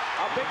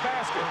 A big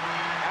basket.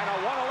 And a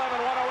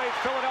 111-108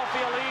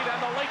 Philadelphia lead, and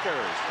the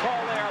Lakers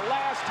call their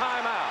last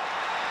timeout.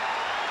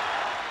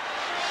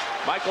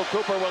 Michael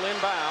Cooper will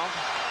inbound.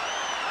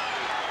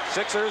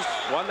 Sixers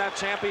won that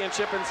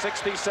championship in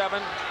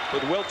 '67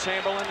 with Wilt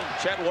Chamberlain,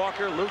 Chet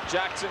Walker, Luke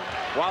Jackson,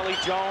 Wally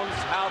Jones,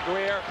 Al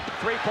Greer.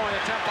 Three-point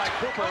attempt by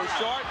Cooper is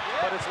short,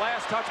 but it's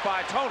last touched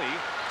by Toney.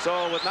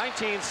 So with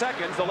 19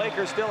 seconds, the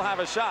Lakers still have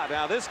a shot.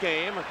 Now this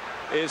game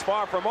is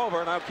far from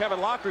over. Now Kevin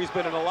Loughery's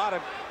been in a lot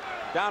of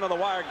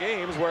down-to-the-wire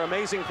games where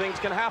amazing things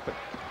can happen.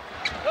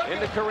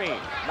 Into Kareem,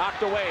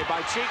 knocked away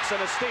by Cheeks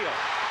and a steal.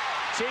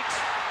 Cheeks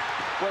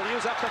will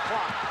use up the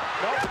clock.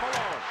 No,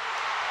 Malone.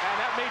 And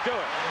that may do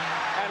it.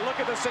 And look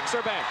at the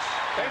Sixer bench.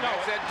 They know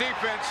it's that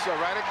defense. So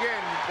right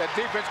again, that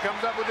defense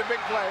comes up with the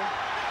big play.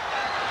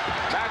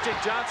 Magic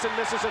Johnson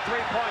misses a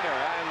three-pointer.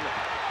 And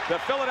the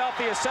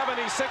Philadelphia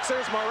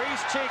 76ers,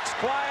 Maurice Cheeks,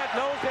 quiet,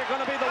 knows they're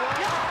going to be the world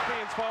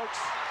champions, folks.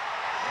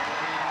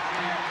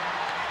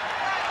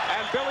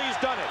 And Billy's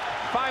done it,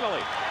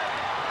 finally.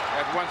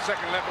 That's 1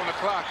 second left on the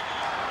clock.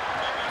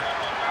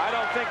 I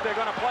don't think they're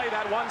going to play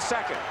that 1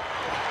 second.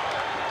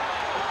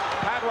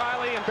 Pat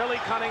Riley and Billy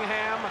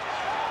Cunningham,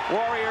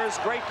 Warriors,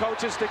 great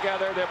coaches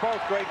together. They're both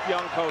great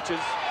young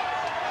coaches.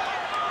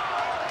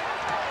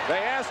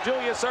 They asked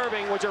Julius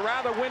Erving, would you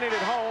rather win it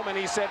at home? And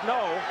he said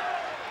no,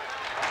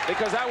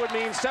 because that would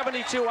mean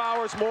 72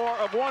 hours more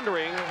of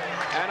wondering,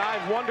 and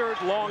I've wondered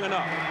long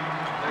enough.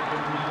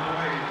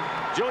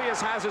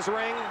 Julius has his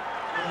ring.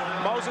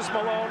 Moses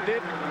Malone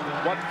did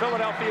what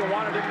Philadelphia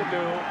wanted him to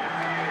do.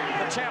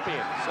 The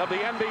champions of the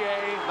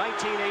NBA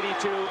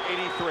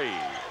 1982-83.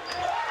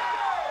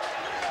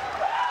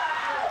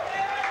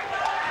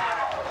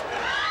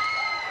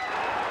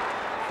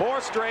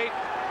 Four straight,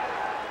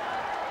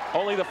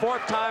 only the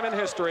fourth time in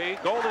history.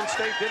 Golden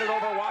State did it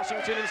over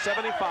Washington in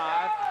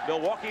 '75,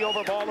 Milwaukee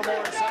over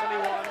Baltimore in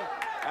 '71,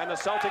 and the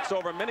Celtics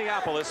over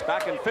Minneapolis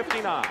back in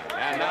 '59.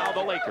 And now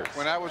the Lakers.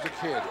 When I was a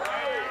kid.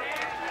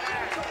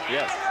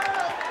 Yes.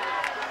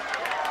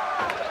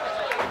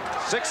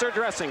 Sixer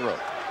dressing room.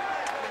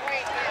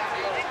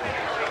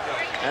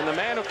 And the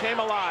man who came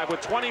alive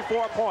with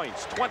 24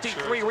 points,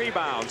 23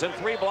 rebounds, and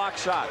 3 block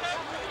shots.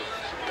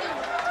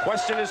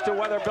 Question as to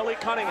whether Billy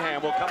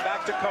Cunningham will come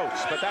back to coach,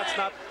 but that's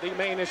not the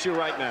main issue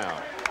right now.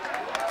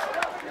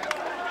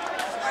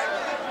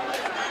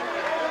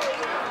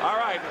 All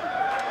right.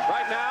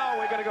 Right now,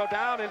 we're going to go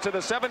down into the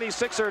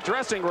 76er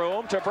dressing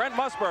room to Brent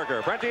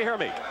Musburger. Brent, do you hear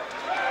me?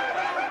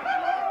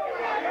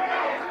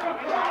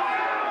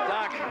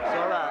 Doc, it's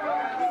all right.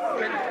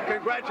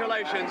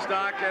 Congratulations,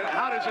 Doc.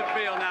 How does it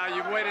feel now?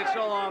 You've waited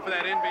so long for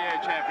that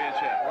NBA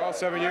championship. Well,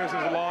 7 years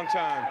is a long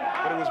time,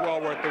 but it was well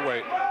worth the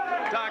wait.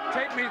 Doc,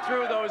 take me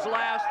through those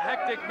last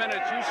hectic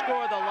minutes. You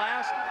scored the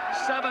last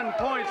 7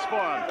 points for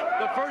them.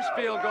 The first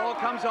field goal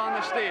comes on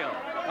the steal.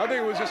 I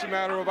think it was just a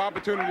matter of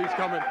opportunities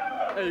coming.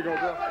 There you go,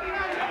 Bill.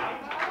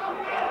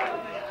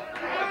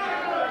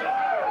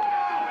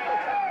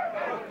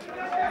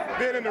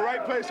 Being in the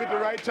right place at the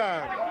right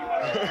time.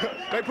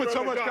 They put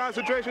so much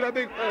concentration, I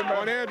think,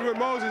 on Andrew and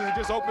Moses. It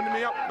just opened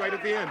me up right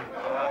at the end.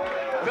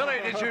 Billy,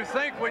 did you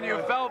think when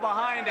you fell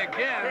behind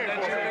again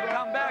that you could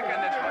come back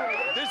in this one?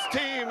 This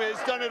team has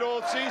done it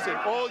all season,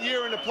 all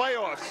year in the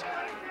playoffs.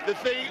 The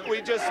thing,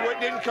 we just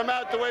didn't come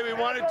out the way we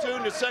wanted to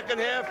in the second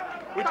half.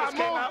 We just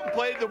came out and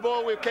played the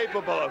ball we're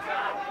capable of.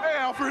 Hey,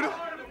 Alfredo.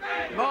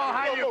 Mo,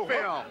 how you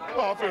feel?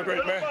 Oh, I feel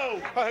great, man.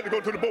 I had to go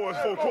to the boys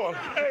for a quarter.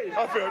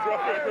 I feel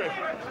great.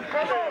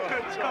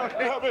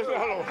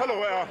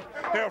 Hello,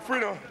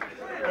 Alfredo.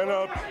 And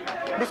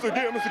Mr.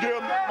 Gill,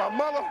 my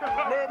mother,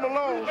 Mary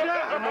Malone,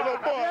 and my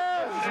little boy,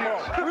 Small.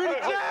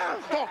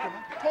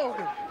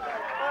 Talking.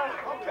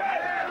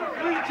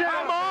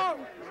 Come on!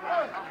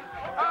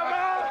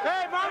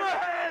 Hey, mama!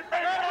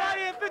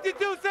 Everybody in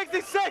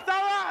 52-66, all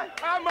right!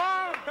 I'm on!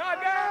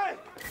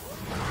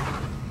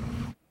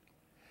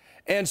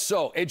 And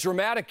so, a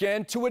dramatic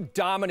end to a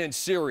dominant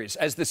series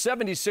as the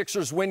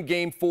 76ers win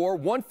Game 4,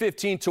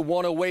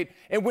 115-108,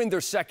 and win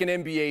their second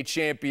NBA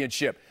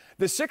championship.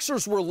 The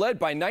Sixers were led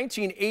by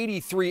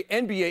 1983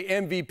 NBA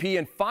MVP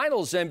and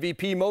Finals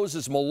MVP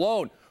Moses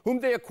Malone, whom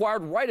they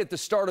acquired right at the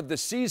start of the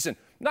season.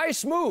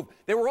 Nice move.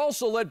 They were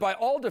also led by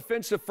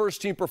all-defensive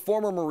first-team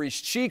performer Maurice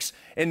Cheeks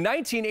and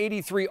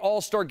 1983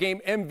 All-Star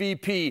Game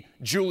MVP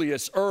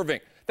Julius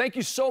Erving. Thank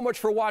you so much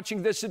for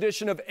watching this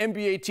edition of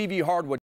NBA TV Hardwood.